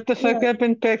 Okay, shut the fuck yeah. up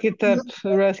and pack it up,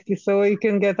 Rusky, so you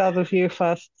can get out of here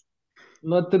fast.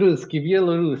 Not Ruski,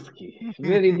 Bieloruski.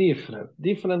 Very different.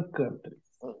 Different countries.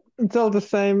 It's all the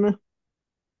same.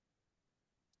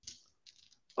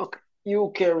 Okay,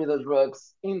 you carry the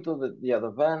drugs into the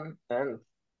other van, and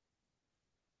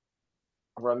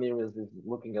Ramirez is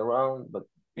looking around, but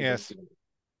Yes.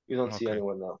 you don't see Okay.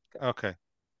 anyone else. Okay.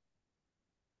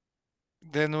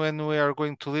 Then when we are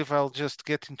going to leave, I'll just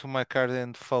get into my car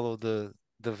and follow the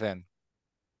van.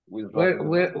 With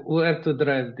Where to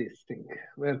drive this thing?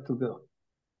 Where to go?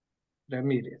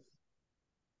 Ramirez.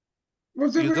 Well,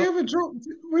 did You we don't- have a drop?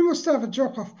 We must have a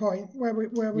drop-off point where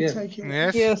we're Yes. taking it.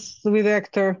 Yes. Yes, with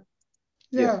Hector.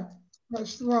 Yeah.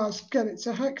 Let's get it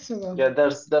to Hector then. Yeah,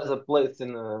 there's a place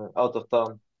in out of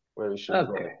town where you should drive.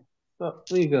 Okay. So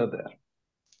we go there.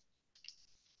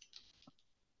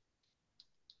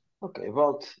 Okay,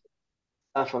 about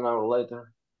half an hour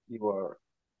later, you are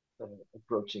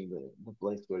approaching the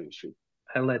place where you should.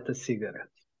 I light a cigarette.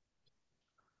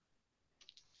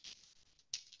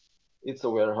 It's a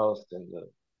warehouse, and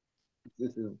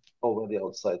this is already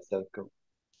outside Sandcove.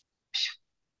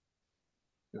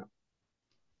 No.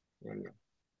 And,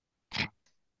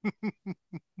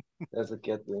 there's a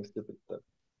cat doing stupid stuff.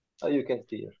 Oh, you can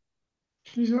see her.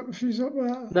 She's up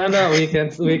there. No, we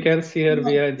can see her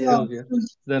behind Yeah, Sylvia.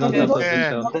 Then on yeah, top of the yeah.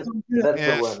 shelf. That's the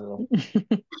Yes. one.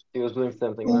 She was doing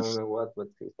something, I don't know what, but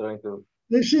she was trying to.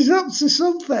 If she's up to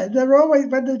something, they're always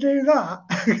when they do that.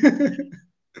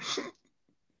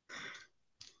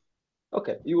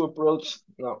 Okay, you approach.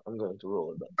 No, I'm going to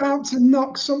roll it. About to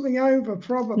knock something over,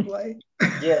 probably.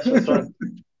 Yeah, she was trying.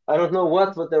 I don't know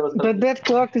what, but there was But something. that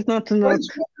clock is not to knock.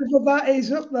 Whatever that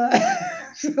is up there.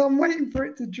 So I'm waiting for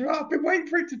it to drop. I've been waiting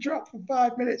for it to drop for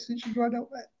 5 minutes since you went up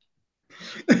there.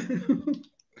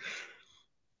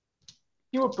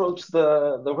 You approach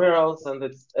the warehouse, and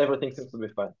everything seems to be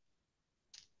fine.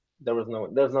 There's no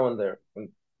one there, and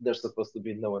there's supposed to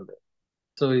be no one there.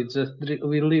 So we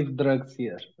leave drugs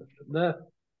here.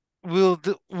 We'll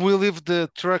leave the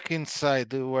truck inside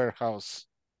the warehouse.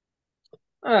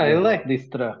 I like this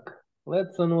truck.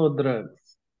 Let's unload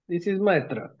drugs. This is my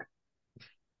truck.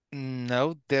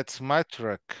 No, that's my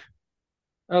truck.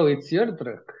 Oh, it's your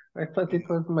truck. I thought it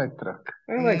was my truck.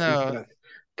 I like this truck.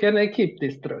 Can I keep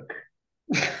this truck?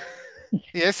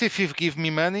 Yes, if you give me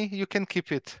money, you can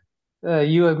keep it.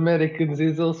 You Americans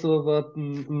is also about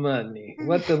money.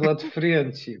 What about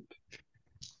friendship?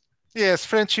 Yes,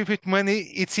 friendship with money,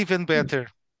 it's even better.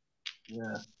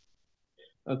 Yeah.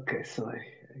 Okay, so I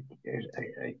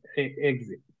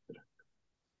exit.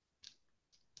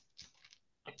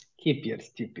 Keep your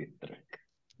stupid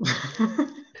truck.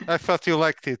 I thought you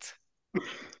liked it.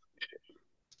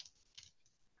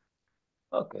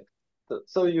 Okay,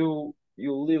 so you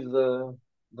leave the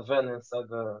van inside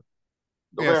the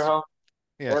Yes. warehouse,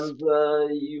 Yes. and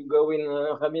you go in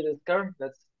Ramirez's car.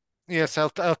 Yes,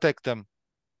 I'll take them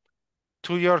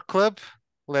to your club,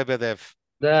 Lebedev.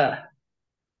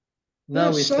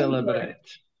 Now we Yes,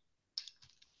 celebrate.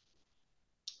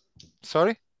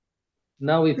 Sorry?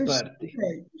 Now we party.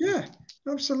 Yeah,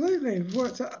 absolutely. We've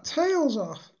worked our tails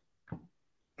off.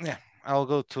 Yeah, I'll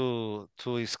go to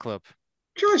his club.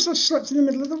 Christ, I slept in the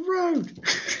middle of the road.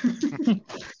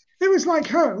 It was like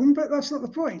home, but that's not the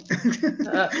point.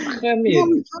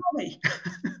 Hamid,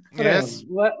 Yes,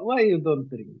 why you don't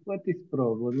drink? What is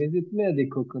problem? Is it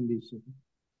medical condition?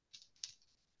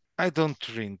 I don't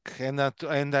drink and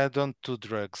I don't do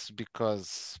drugs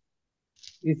because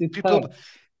Is it people hard?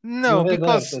 no You have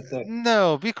because heart attack.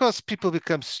 no because people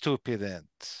become stupid and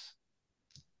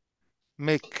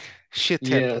make shit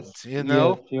happen, you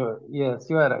know? Yes,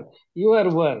 you are right. You are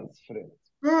once, friend.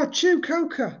 Chew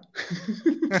coca.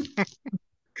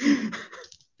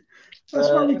 That's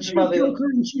why we chew coca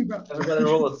in Cuba. Everybody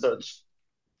roll a search.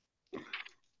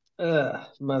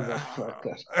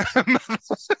 Motherfucker.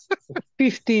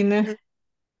 15.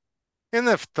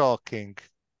 Enough talking.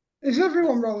 Is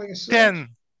everyone rolling a search?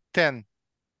 10.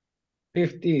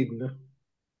 15.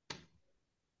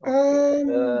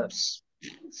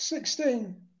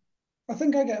 16. I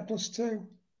think I get a +2.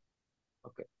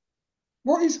 Okay.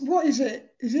 What is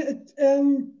it? Is it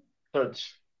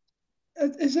Search.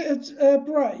 Is it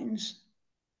brains?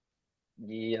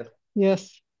 Yes.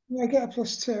 Yes. I get a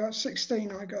 +2. That's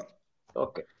 16 I got.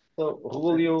 Okay. So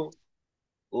Julio,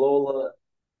 Lola,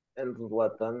 and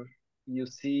Zlatan, you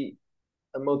see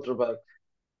a motorbike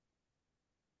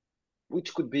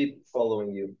which could be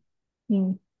following you.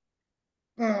 Hmm.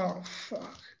 Oh,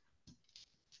 fuck.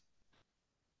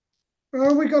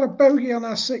 Well, we got a bogey on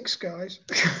our 6, guys.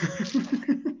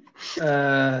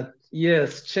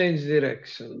 Yes, change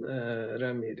direction,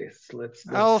 Ramirez. Let's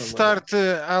go I'll somewhere else. start.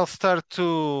 I'll start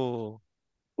to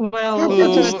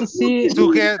Well, just to see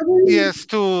get yes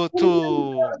to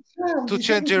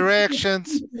change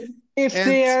directions if and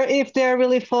they are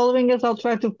really following us. I'll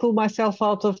try to pull myself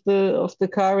out of the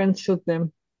car and shoot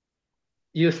them.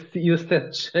 You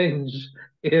said change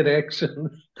directions.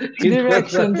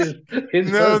 Directions.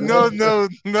 no,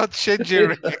 not change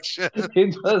direction.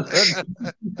 It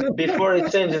wasn't. Before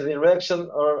it changes direction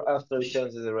or after it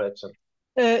changes direction?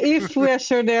 If we are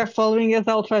sure they are following us,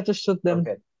 I'll try to shoot them.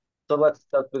 Okay. So let's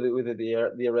start with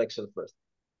the direction first.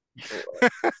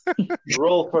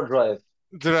 Roll for drive.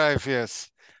 Drive, yes.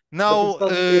 But Now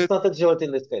it's not agility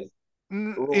in this case.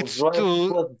 Roll it's drive to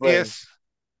plus brain.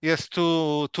 yes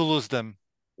to lose them.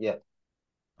 Yeah.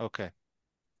 Okay.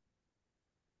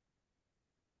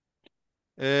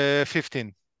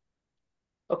 15.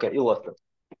 Okay, you lost them.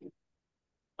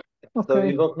 So Okay.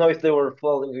 you don't know if they were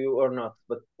following you or not.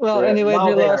 But Well, anyway, now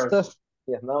they they lost are. us.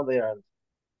 Yeah, now they are.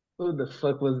 Who the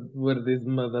fuck were these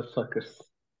motherfuckers?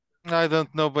 I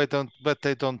don't know, but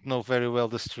they don't know very well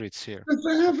the streets here. If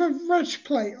they have a reg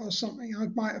plate or something, I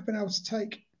might have been able to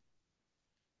take.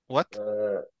 What?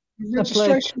 A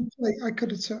registration plate I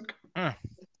could have took.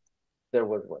 There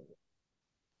was one.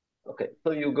 Okay,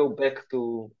 so you go back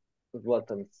to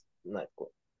Zlatan's nightclub.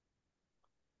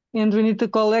 And we need to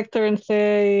collect her and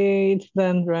say it's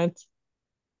done, right?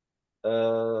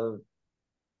 You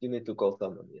need to call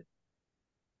someone. Yeah.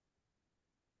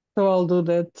 So I'll do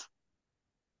that.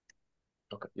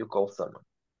 Okay, you call someone.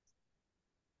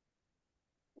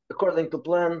 According to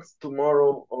plans,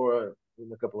 tomorrow or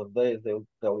in a couple of days, they'll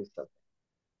tell you something.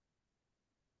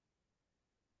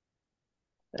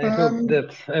 I hope that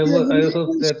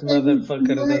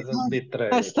motherfucker doesn't betray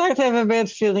I us. start to have a bad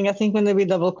feeling. I think when they be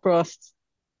double crossed.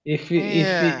 If he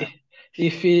I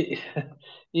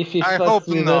fucks hope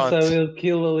with us, I not. will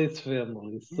kill all his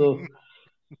family. So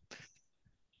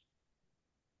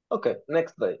Okay,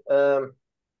 next day.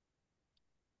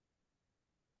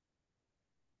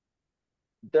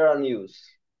 There are news,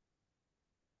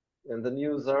 and the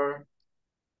news are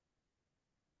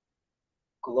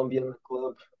Colombian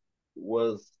club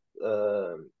was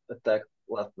attacked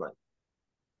last night.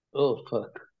 oh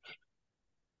fuck.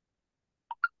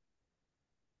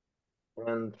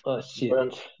 And Oh shit.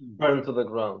 burned to the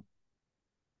ground.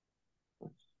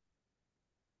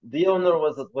 The owner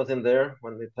was in there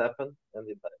when it happened, and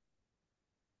he died.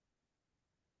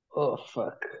 Oh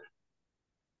fuck.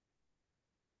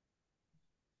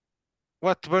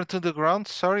 What burned to the ground?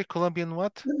 Sorry, Colombian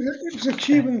what? It was a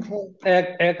Cuban club.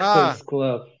 Actors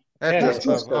Club. Actors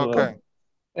Actors Club. Club. Okay.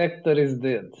 Actor is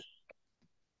dead.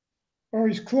 Or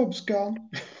his club's gone.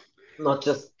 Not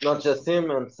just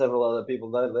him, and several other people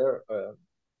died there.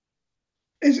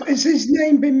 Is his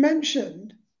name been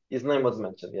mentioned? His name was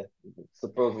mentioned. Yeah,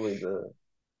 supposedly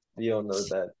the owner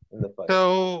died in the fire.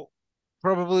 So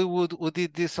probably would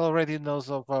this already knows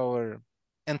of our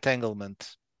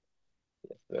entanglement.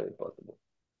 Yes, very possible.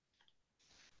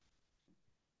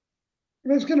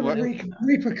 There's going to be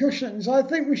repercussions. I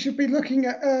think we should be looking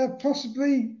at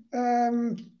possibly.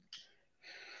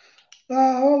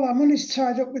 All our money's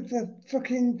tied up with the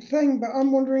fucking thing, but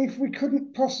I'm wondering if we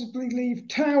couldn't possibly leave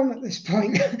town at this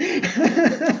point.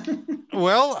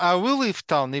 Well, I will leave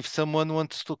town if someone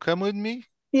wants to come with me.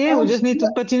 Yeah, we just need to,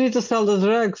 but you need to sell the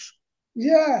drugs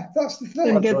Yeah, that's the thing.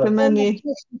 and get the money.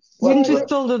 Didn't you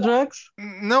stole the drugs?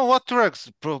 No, what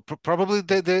drugs? Probably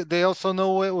they also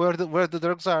know where the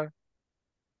drugs are.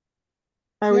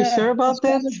 Are we sure about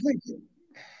that?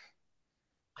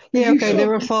 Yeah, okay, they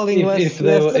were following us. If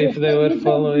they were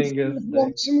following us,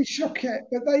 once and we shook it,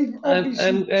 but they've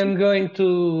obviously. I'm going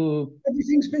to.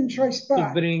 Everything's been traced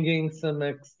back. To bring in some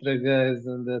extra guys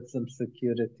and add some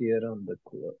security around the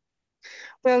club.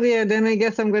 Well, yeah, then I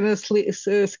guess I'm gonna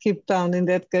skip town in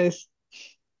that case.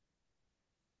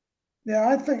 Yeah,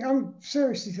 I think I'm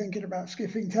seriously thinking about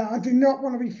skipping town. I do not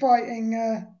want to be fighting.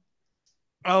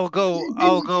 I'll go.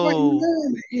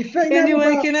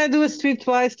 Anyway, can I do a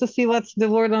streetwise to see what's the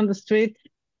word on the street?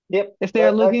 Yep. If they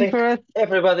are looking for us.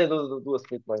 Everybody do a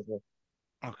streetwise.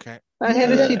 Okay. I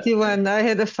had a shitty one. I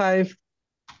had a 5.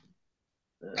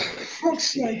 Fuck's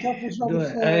sake, I was on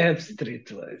 4. I have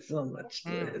streetwise. How much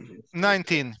do I have?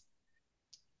 19.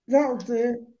 That'll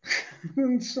do.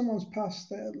 Someone's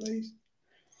passed it at least.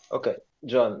 Okay,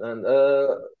 John. And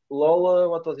Lola,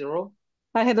 what was your roll?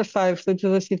 I had a 5, so it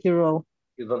was a city roll.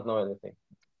 You don't know anything.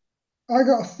 I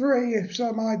got a 3,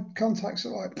 so my contacts are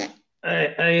like.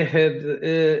 I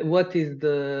had what is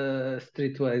the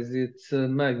streetwise? It's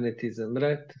magnetism,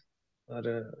 right? Or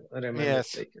am I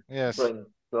Yes, mistaken? yes. Brain.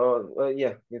 So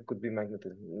yeah, it could be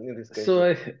magnetism. In this case, So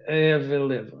it's I have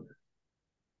 11.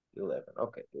 11.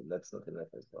 Okay, good. That's not enough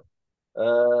as well.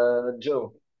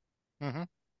 Joe. hmm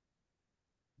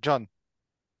John.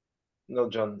 No,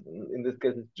 John. In this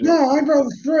case, it's Joe. No, I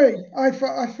rolled a 3. I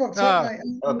fucked up, Ah, mate.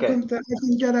 Okay. I didn't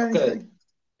get Okay. anything.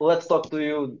 Let's talk to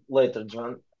you later,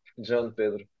 John. John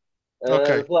Pedro.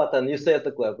 okay. Zlatan, you stay at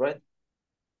the club, right?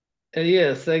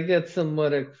 Yes, I get some more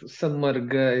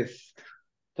guys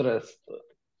trust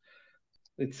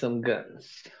with some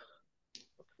guns.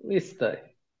 We stay.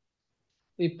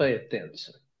 We pay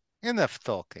attention. Enough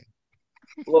talking.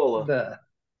 Lola, Da.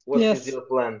 what is Yes. your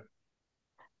plan?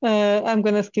 I'm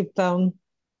gonna skip town.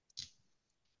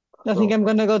 I think So, I'm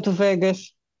gonna go to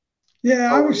Vegas. Yeah,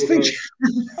 how I are was you thinking.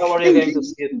 going? How are you going to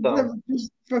skip town?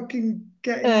 Just fucking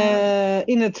getting out.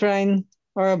 In a train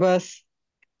or a bus.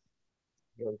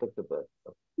 You're going to take the bus.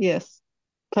 Yes.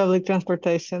 Public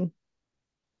transportation.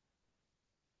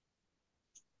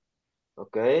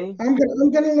 Okay. I'm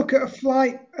gonna look at a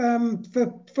flight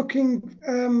for fucking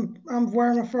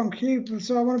where am I from? Cuba,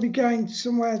 so I want to be going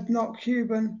somewhere not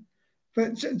Cuban,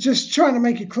 but just trying to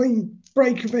make a clean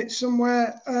break of it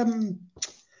somewhere. Think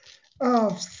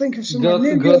of somewhere.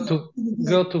 New York,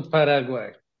 Go to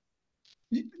Paraguay.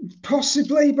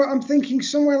 possibly, but I'm thinking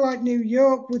somewhere like New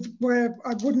York, with where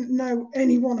I wouldn't know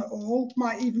anyone at all.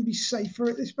 Might even be safer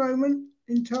at this moment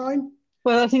in time.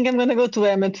 Well, I think I'm gonna go to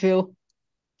Emmetsville.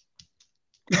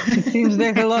 It seems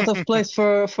there's a lot of place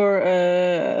for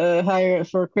hire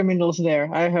for criminals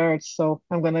there. I heard, so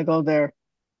I'm gonna go there.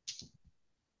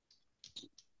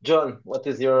 John, what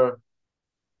is your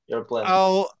plan?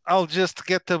 I'll just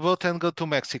get the boat and go to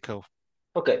Mexico.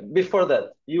 Okay, before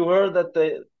that, you heard that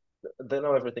they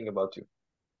know everything about you.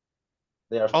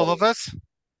 They are All following. of us?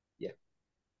 Yeah.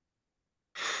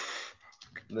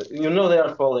 You know they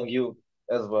are following you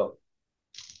as well.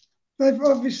 They've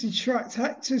obviously tracked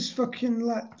Hector's fucking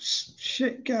let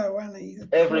shit go, Annie.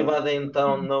 Everybody in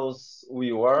town knows who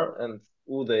you are and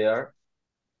who they are,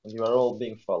 and you are all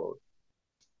being followed.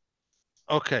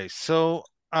 Okay, so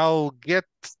I'll get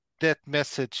that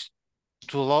message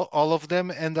to all of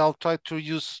them and I'll try to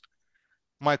use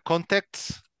my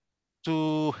contacts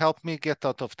to help me get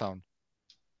out of town.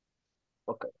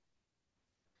 Okay.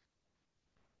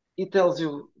 He tells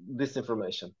you this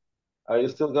information. Are you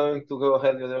still going to go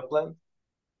ahead with your plan?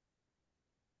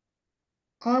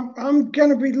 I'm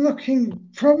gonna be looking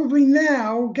probably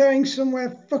now, going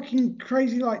somewhere fucking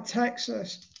crazy like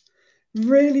Texas,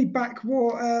 really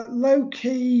backwater, low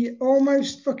key,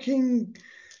 almost fucking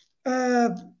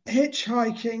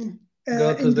hitchhiking.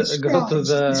 Go to In the disguise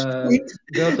at this point.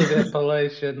 go to the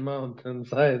Appalachian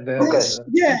Mountains. Okay.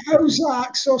 Yeah,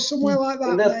 Ozarks or somewhere like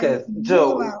In that, that mate. case, Well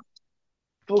Joe, out.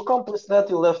 to accomplish that,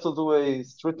 you'll have to do a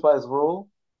streetwise rule,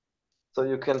 so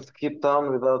you can skip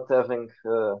town without having.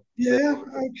 Yeah,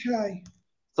 okay.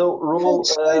 So rule.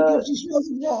 Fuck's sake, I've just rolled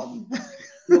a 1.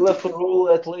 You'll have to rule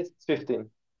at least 15.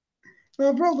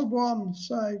 I've rolled a 1,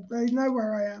 so they know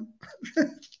where I am.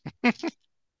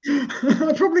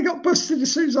 I probably got busted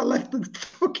as soon as I left the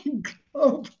fucking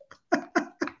club.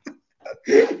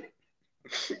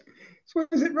 So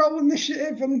was it roll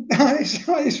initiative and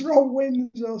highest roll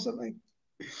wins or something?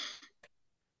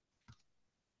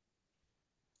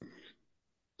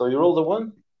 So you roll the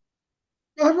 1?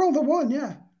 I rolled a 1,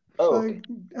 yeah. Oh, So okay.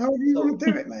 how do you So- want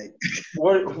to do it, mate?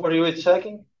 Were you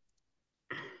checking?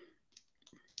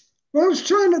 Well, I was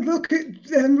trying to look at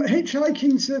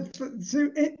hitchhiking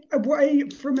to it away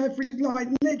from every, like,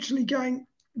 literally going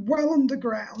well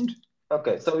underground.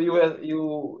 Okay, so you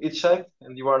hitchhiked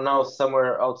and you are now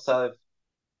somewhere outside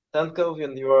Sandcove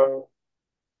and you are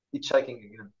hitchhiking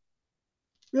again.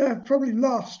 Yeah, probably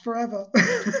lost forever.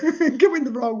 Going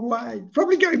the wrong way.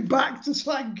 Probably going back to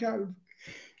Sandcove.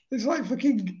 It's like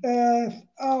fucking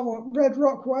Red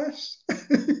Rock West.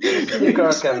 see a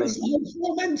car coming.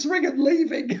 I'm entering and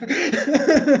leaving.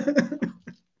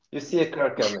 You see a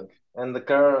car coming, and the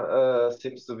car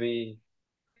seems to be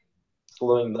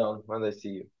slowing down when they see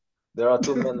you. There are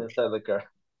two men inside the car.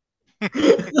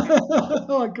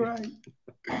 Oh, great.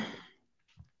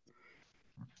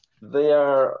 They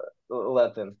are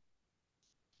Latin.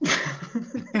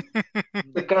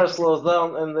 The car slows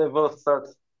down and they both start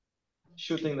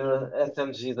shooting their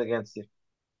SMGs against you.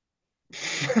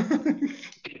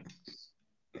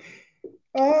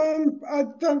 I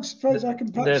don't suppose I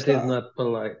can patch That is that. not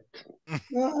polite.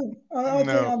 No, I think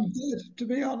No. I'm dead, to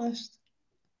be honest.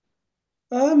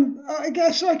 I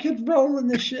guess I could roll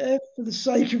initiative for the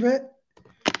sake of it.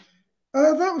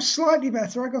 That was slightly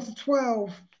better. I got a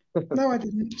 12. No, I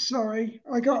didn't. Sorry,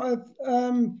 I got a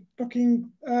fucking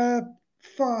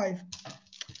 5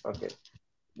 Okay.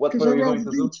 What because I were you rolled going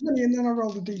a to do? d20 and then I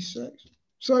rolled a d6.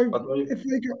 So What were you, if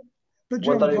they got the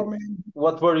what are jump on you, me,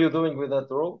 what were you doing with that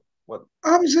roll? What?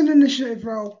 I was an initiative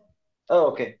roll. Oh,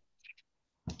 okay.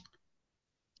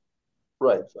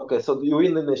 Right. Okay. So you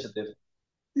win the initiative.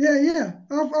 Yeah.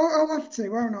 I'll have to,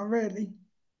 won't I? Really?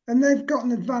 And they've got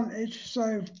an advantage,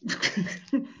 so.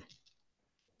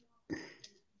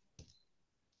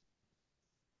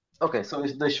 Okay. So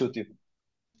they shoot you.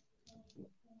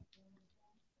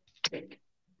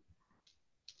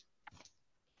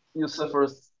 You suffer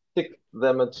 6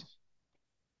 damage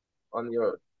on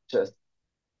your chest.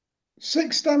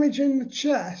 6 damage in the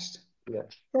chest. Yeah.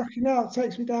 Fucking hell, it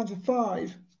takes me down to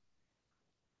 5.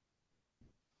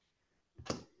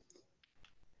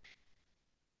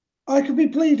 I could be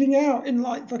bleeding out in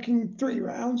like fucking 3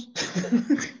 rounds.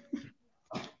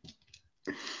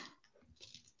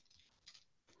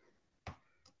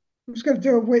 I'm just going to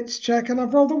do a wits check and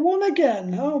I've rolled a 1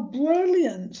 again. Oh,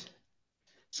 brilliant.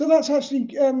 So that's actually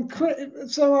crit.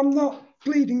 So I'm not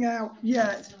bleeding out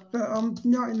yet, but I'm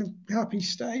not in a happy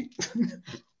state.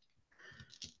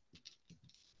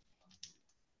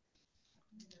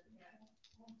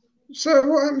 So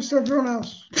what happens to everyone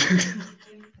else?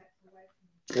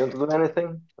 You want to do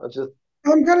anything? Or just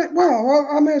I'm gonna. Well,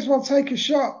 I may as well take a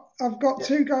shot. I've got Yeah.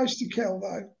 2 guys to kill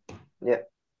though. Yeah.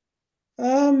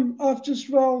 I've just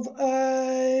rolled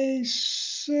a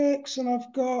 6, and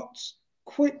I've got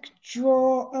quick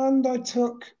draw, and I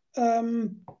took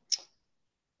Iron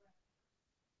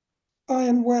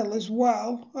Will as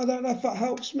well. I don't know if that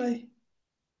helps me.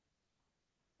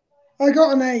 I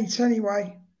got an 8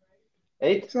 anyway,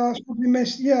 8? so it's probably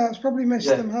missed. Yeah, it's probably missed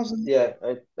Yeah. them, hasn't it? Yeah.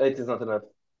 8 is not enough.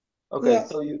 Okay. Yeah,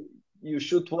 So you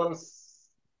shoot once.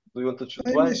 Do you want to shoot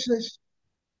 8 twice? misses.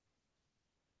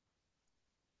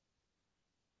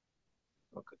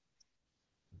 Okay.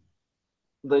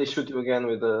 They shoot you again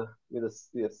with a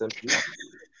SMG.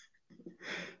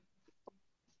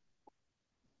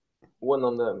 One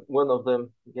of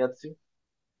them gets you,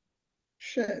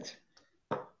 Shit.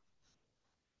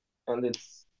 and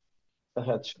it's a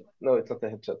headshot. No, it's not a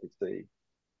headshot. It's a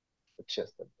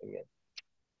chest again.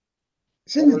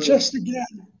 It's in the And chest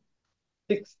again.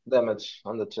 6 damage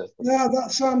on the chest. Yeah,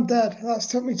 I'm dead. That's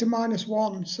took me to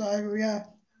 -1. So yeah.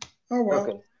 Oh well.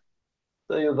 Okay.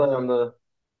 So you die on the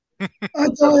I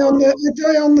side of the road.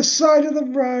 die on the side of the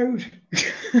road.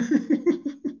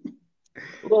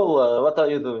 Lola, what are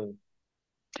you doing?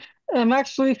 I'm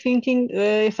actually thinking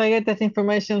if I get that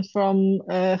information from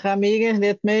Ramirez,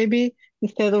 that maybe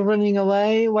instead of running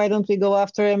away, why don't we go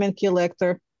after him and kill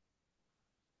Hector?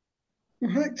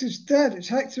 Well, Hector's dead. It's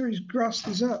Hector who's grassed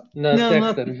us up. Not No,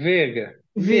 not Hector, Vega.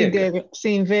 Vega.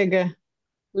 Sim, Vega.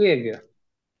 Vega.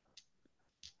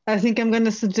 I think I'm going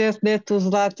to suggest that to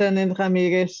Zlatan and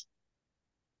Ramirez.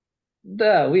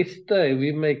 Da, we stay,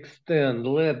 we make stand,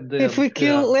 let them If we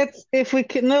kill, come.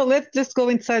 let's just go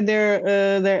inside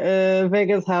their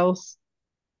Vega's house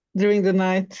during the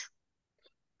night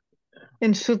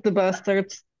and shoot the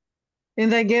bastards.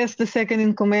 And I guess the second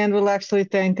in command will actually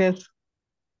tank us.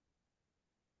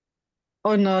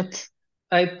 Or not.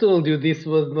 I told you this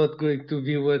was not going to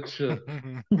be one shot.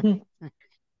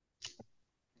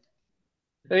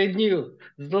 I knew.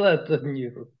 Zlatan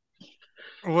knew.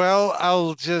 Well,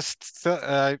 I'll just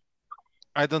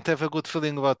I don't have a good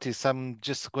feeling about this. I'm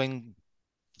just going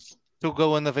to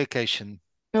go on a vacation.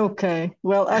 Okay.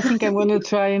 Well, I think I'm going to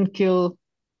try and kill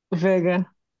Vega.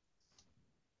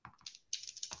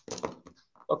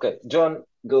 Okay, John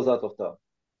goes out of town.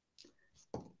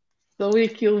 So we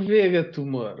kill Vega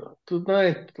tomorrow.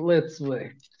 Tonight, let's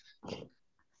wait.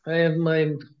 I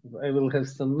will have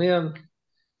some men.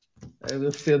 I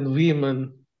will send women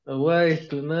away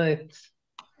tonight.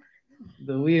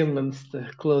 The women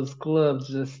close clubs,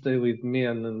 just stay with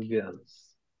men and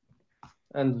guns.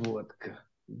 And vodka.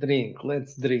 Drink,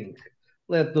 let's drink.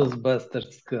 Let those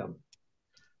bastards come.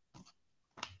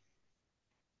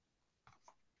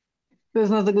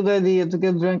 It's not a good idea to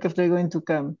get drunk if they're going to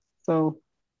come. So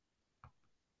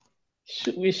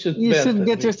We should you should better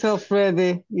get be. yourself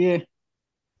ready. Yeah.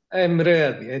 I'm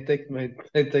ready. I take my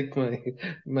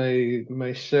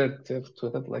shirt. Have to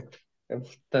have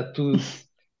tattoos.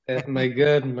 Have my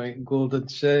gun, my golden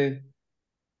chain,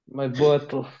 my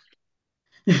bottle.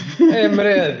 I'm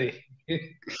ready.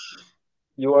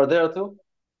 You are there too?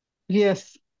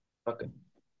 Yes. Okay.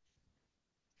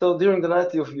 So during the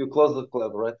night, you close the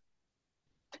club, right?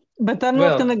 But I'm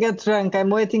not gonna get drunk.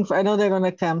 I'm waiting for. I know they're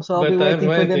gonna come, so I'll be But I'm waiting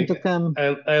for them to waiting. come.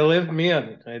 I love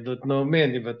men. I don't know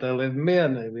many, but I love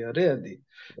men. We are ready.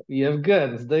 We have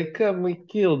guns. They come, we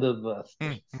kill the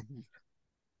bastards.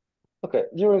 Okay.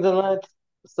 During the night,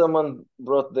 someone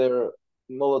brought their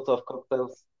Molotov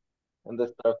cocktails, and they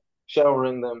start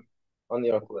showering them on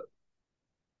your club.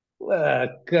 Ah,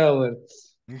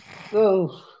 cowards. So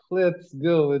let's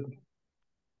go.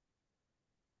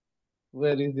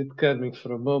 Where is it coming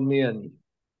from? Oh, many.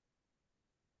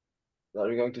 Are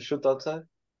you going to shoot outside?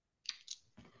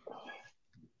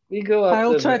 We go out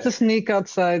I'll the try back. to sneak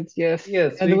outside. Yes.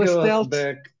 Yes, And we do a go out stealth.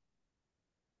 back.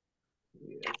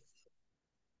 Yes.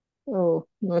 Oh,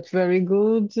 not very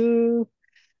good.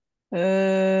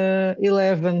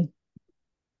 11.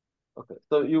 Okay.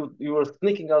 So you were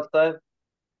sneaking outside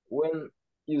when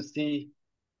you see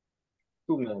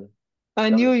two men. I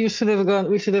knew you should have gone.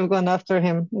 We should have gone after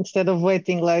him instead of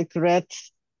waiting like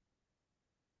rats.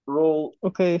 Roll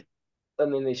Okay.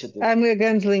 an initiative. I'm a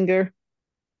gunslinger.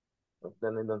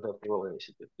 Then you don't have to roll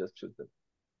initiative. Just shoot them.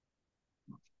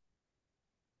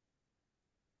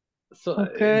 So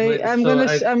Okay. I'm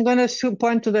so gonna shoot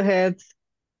point to the head.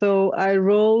 So I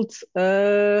rolled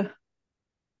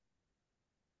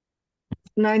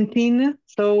 19.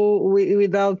 So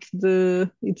without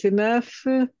it's enough.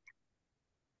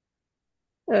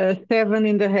 7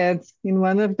 in the head in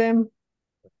one of them.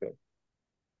 Okay.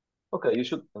 Okay. You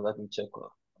should. Let me check.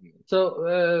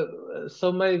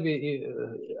 so maybe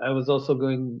I was also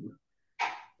going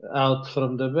out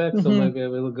from the back, so maybe I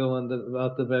will go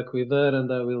out the back with her,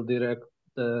 and I will direct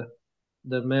the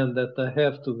men that I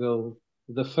have to go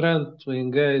to the front to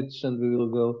engage, and we will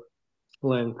go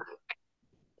flank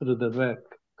through the back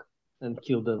and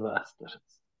kill the bastards.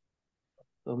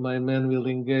 So my men will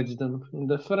engage them in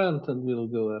the front, and we'll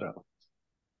go around.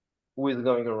 Who is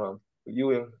going around?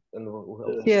 You and who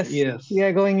else? Yes. We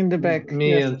are going in the back. Me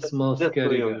yes. and small Just scary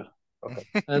three of girl. you.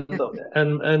 Okay.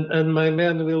 And my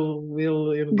men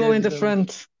will engage Go in the them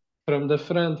front. from the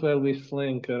front while we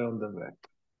flank around the back.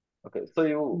 Okay. So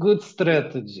you. Good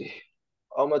strategy.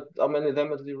 How many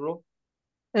damage do you roll?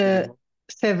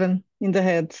 7 in the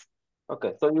head.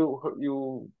 Okay. So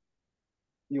you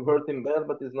hurt him bad,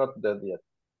 but he's not dead yet.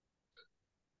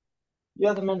 The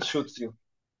other man shoots you.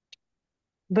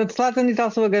 But Zlatan is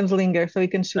also a gunslinger, so he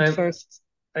can shoot first.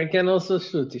 I can also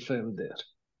shoot if I'm there.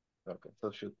 Okay, so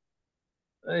shoot.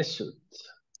 I shoot.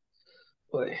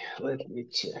 Wait, let me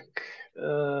check.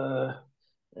 I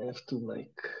have to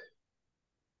make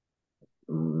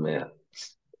math.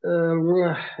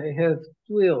 I have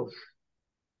 12.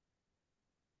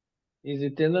 Is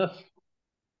it enough?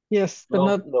 Yes, but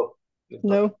not. No.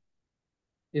 No.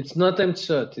 It's not aimed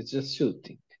shot. It's just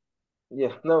shooting.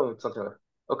 Yeah, no, it's not enough.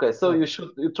 Okay, so you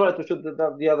shoot. You try to shoot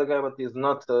the other guy, but he's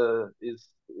not.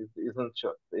 Isn't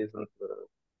shot. Isn't.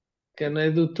 Can I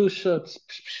do 2 shots?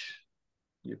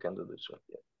 You can do the shot.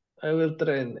 Yeah. I will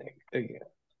try again.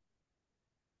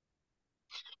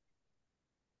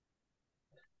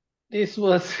 This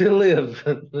was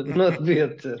 11, not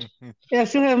better. Yeah, I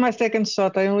still have my second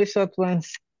shot. I only shot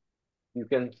once. You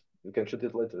can shoot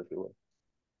it later if you want.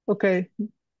 Okay,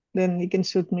 then you can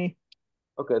shoot me.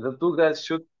 Okay, the two guys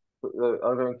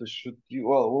are going to shoot you.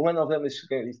 Well, one of them is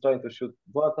trying to shoot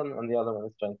Button, and the other one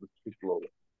is trying to shoot Lola.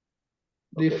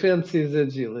 Okay. Defense is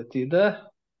agility, da?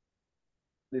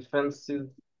 Defense is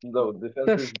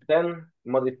 10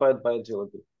 modified by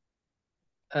agility.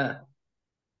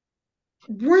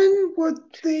 When would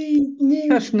the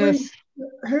news reach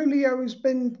Julio has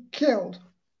been killed?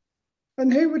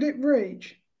 And who would it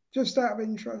reach? Just out of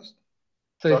interest.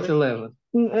 So it's 11.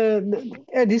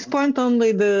 At this point,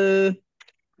 only the.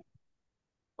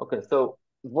 Okay, so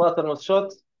Zlatan was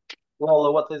shot.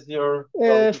 Lola, what is your?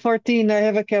 14. I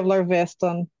have a Kevlar vest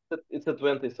on. It's a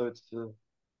 20, so it's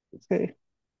okay.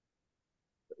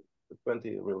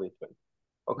 20, really 20.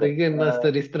 Okay. The game master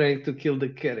is trying to kill the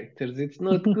characters. It's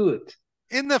not good.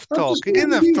 Enough talking.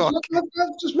 Enough talking.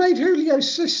 I've just made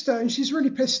Julio's sister, and she's really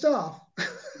pissed off.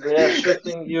 They are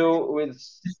shooting you with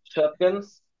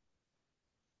shotguns.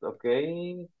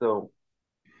 Okay, so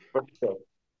first shot,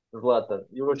 Zlatan,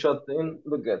 you were shot in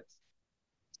the gut.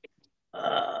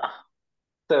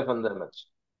 7 damage.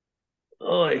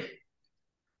 Oi,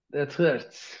 that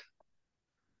hurts.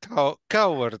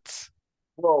 Cowards.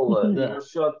 Well, you were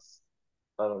shot.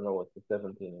 I don't know what the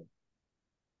 17 is.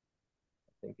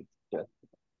 I think it's just.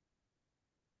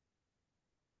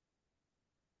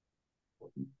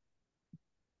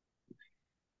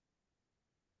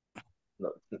 No,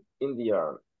 in the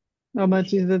arm. How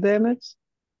much is the damage?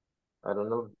 I don't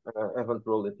know. I haven't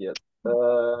rolled it yet. 5.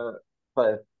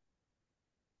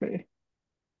 Okay.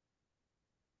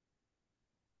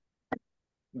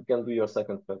 You can do your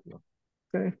second phase now.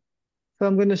 Okay. So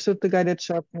I'm gonna shoot the guy that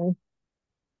shot me.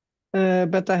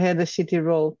 But I had a shitty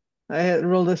roll. I had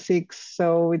rolled a 6,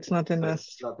 so it's not So enough.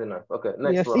 it's not enough. Okay,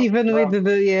 next Yes, round. even Now, with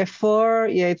the 4,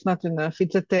 yeah, it's not enough.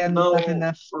 It's a 10, it's not no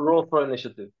enough. roll for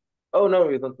initiative. Oh no,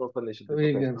 you don't roll for initiative.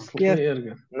 Okay, Vegan, so Yes.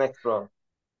 Slayer. next round.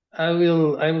 I'm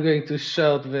going to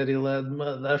shout very loud,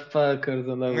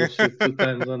 motherfuckers, and I will shoot 2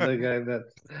 times on the guy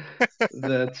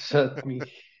that shot me.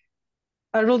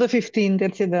 I rolled a 15,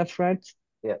 that's enough, right?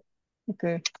 Yeah.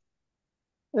 Okay.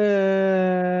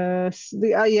 Yeah,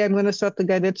 I'm gonna shot the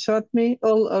guy that shot me.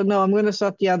 Oh no, I'm gonna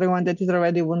shot the other one that is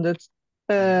already wounded.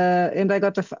 And I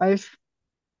got a 5.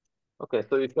 Okay,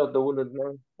 so you shot the wounded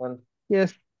man and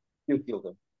Yes. you killed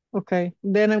him. Okay.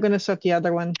 Then I'm gonna shot the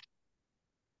other one.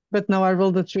 But now I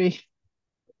rolled a 3.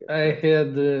 I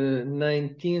had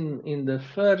 19 in the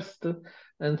first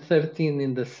and 13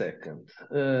 in the second.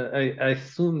 I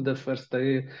assume the first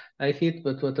I hit,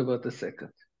 but what about the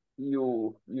second?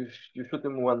 You shoot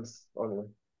him once only.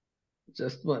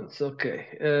 Just once, okay.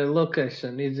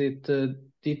 Location, is it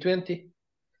D20?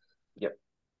 Yep.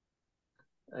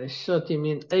 I shot him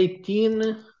in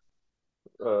 18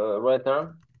 Right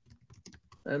arm.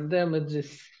 and damage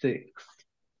is 6.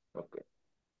 Okay.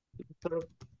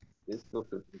 He's still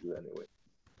shooting you anyway.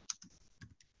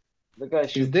 The guy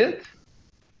He's shoots. dead?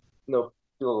 No,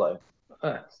 still alive.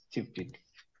 Ah, stupid.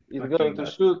 He's Fucking going to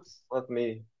bastard. shoot.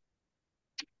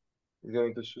 He's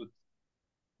going to shoot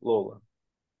Lola.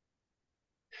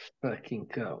 Fucking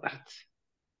coward.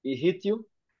 He hit you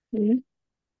Mhm.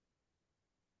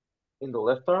 in the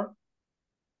left arm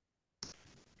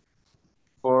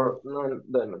for 9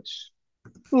 damage.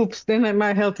 Oops, then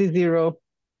my health is 0.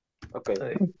 Okay.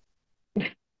 I,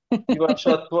 You are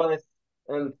shot twice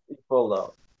and you fall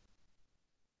down.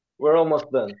 We're almost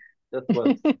done. That's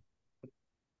what.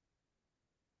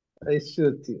 I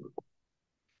shoot him.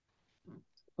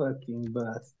 Fucking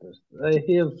bastard. I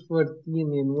have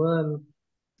 14 in one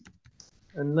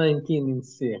and 19 in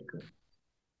second.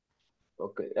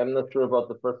 Okay. I'm not sure about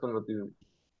the first one, but you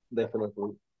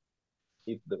definitely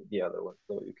hit the other one.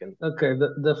 So you can. Okay,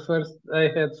 the first I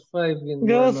had 5 in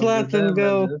Go, one of the Zlatan,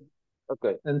 go. damage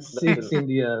Okay. and That's 6 enough. in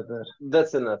the other.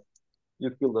 That's enough.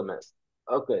 You kill the man.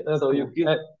 Okay. So you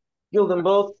Okay. kill them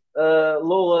both.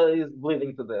 Lola is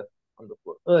bleeding to death on the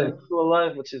floor. Oi. She's still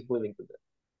alive, but she's bleeding to death.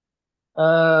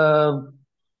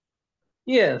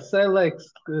 Yes, I like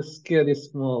scary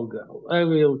small girl. I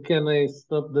will. Can I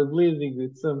stop the bleeding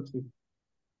with something?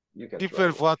 You can Give try.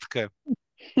 her vodka.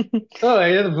 Oh, I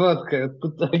had vodka.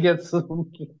 I get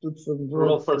some. Put some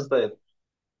Roll drugs. first aid.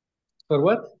 For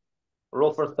what?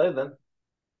 Roll first aid then.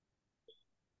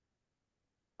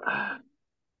 I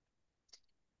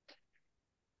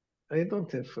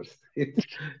don't have first aid.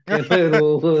 Can I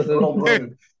roll? Roll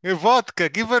brains. Vodka,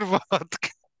 give her vodka.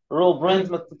 Roll brains,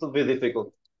 but it will be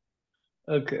difficult.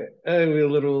 Okay, I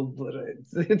will roll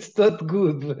brains. It's not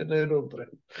good when I roll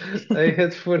brains. I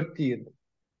had 14.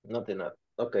 Not enough.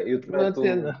 Okay, you try Not to.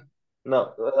 enough.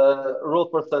 No, roll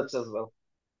for touch as well.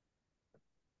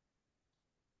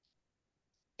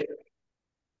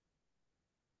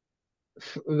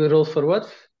 Roll for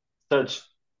what? Search.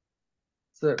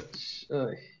 Search.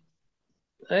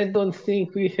 I don't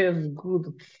think we have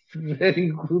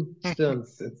very good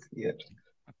chances here.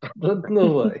 Don't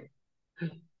know why.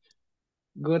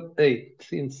 Got 8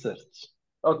 in search.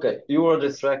 Okay, you were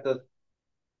distracted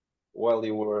while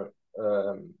you were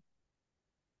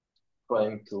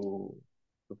trying to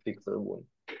fix her wound.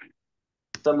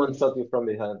 Someone shot you from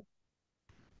behind.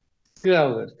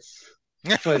 Cowards.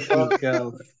 Fucking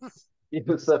cowards.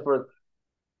 You suffered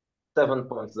 7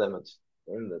 points damage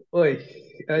Oi,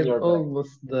 I'm your back.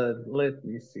 almost done. Let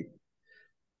me see.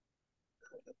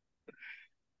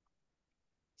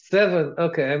 7.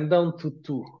 Okay, I'm down to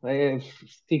 2. I have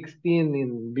 16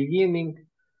 in beginning.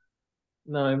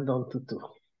 Now I'm down to 2.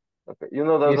 Okay, you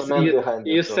know there's a man behind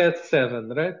you. You So said 7,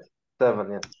 right?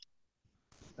 7, yes.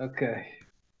 Okay.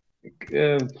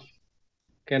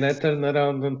 Can I turn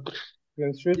around and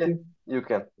shoot Yeah, him? you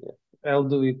can. Yeah. I'll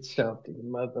do it shouting,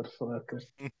 motherfucker.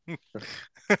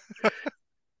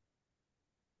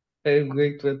 I'm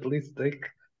going to at least take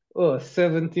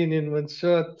 17 in one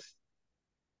shot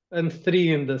and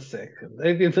 3 in the second.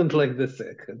 I didn't like the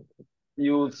second.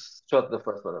 You shot the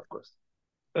first one, of course.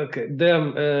 Okay,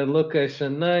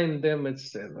 location 9, damage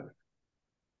 7.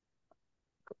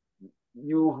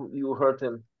 You hurt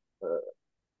him,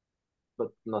 but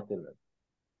not enough.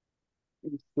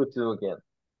 He shoot you again,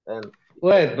 and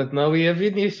Wait, but now we have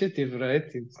initiative, right?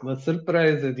 It's not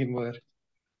surprise anymore.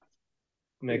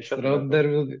 Next shot round there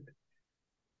will be.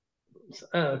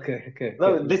 Okay.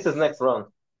 No, this is next round.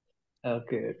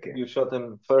 Okay. You shot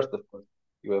him first, of course.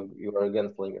 You are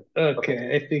again Slinger.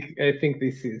 Okay, I think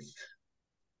this is.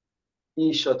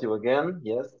 He shot you again,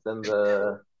 yes, and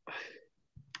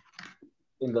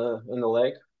in the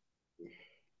leg,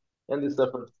 and you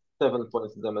suffered 7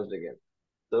 points damage again.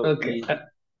 So Okay,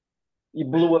 he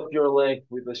blew up your leg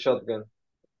with a shotgun.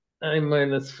 I'm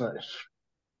 -5.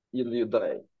 You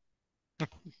die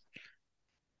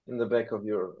in the back of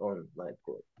your own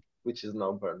nightclub, which is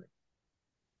now burning.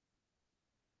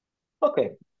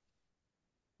 Okay.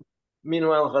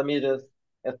 Meanwhile, Ramirez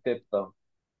escaped down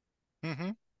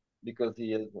Mhm. because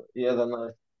he has a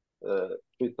nice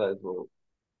suicide roll.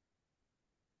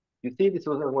 You see, this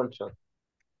was a one shot.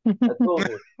 I told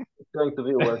you it's going to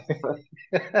be worse.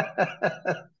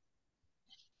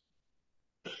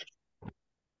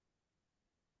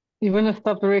 You wanna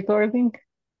stop the recording?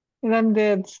 And I'm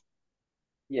dead.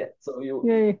 Yeah. So you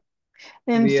Yay.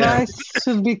 And Yeah. Vice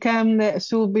should be coming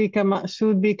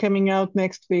out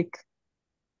next week.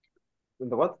 in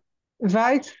the what?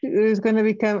 Vice is gonna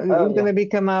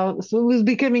become out. So will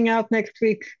be coming out next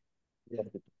week. Yes.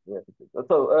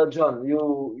 So John,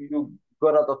 you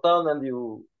got out of town and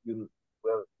you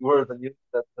were the news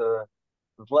that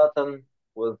Zlatan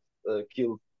was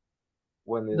killed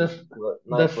when his The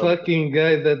nightclub. fucking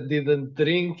guy that didn't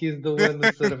drink is the one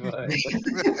who survived.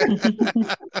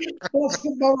 That's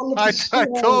the moral of the I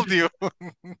story. told you.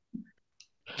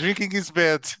 Drinking is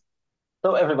bad.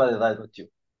 So everybody died with you.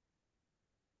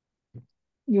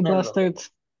 You And bastard.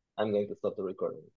 I'm going to stop the recording.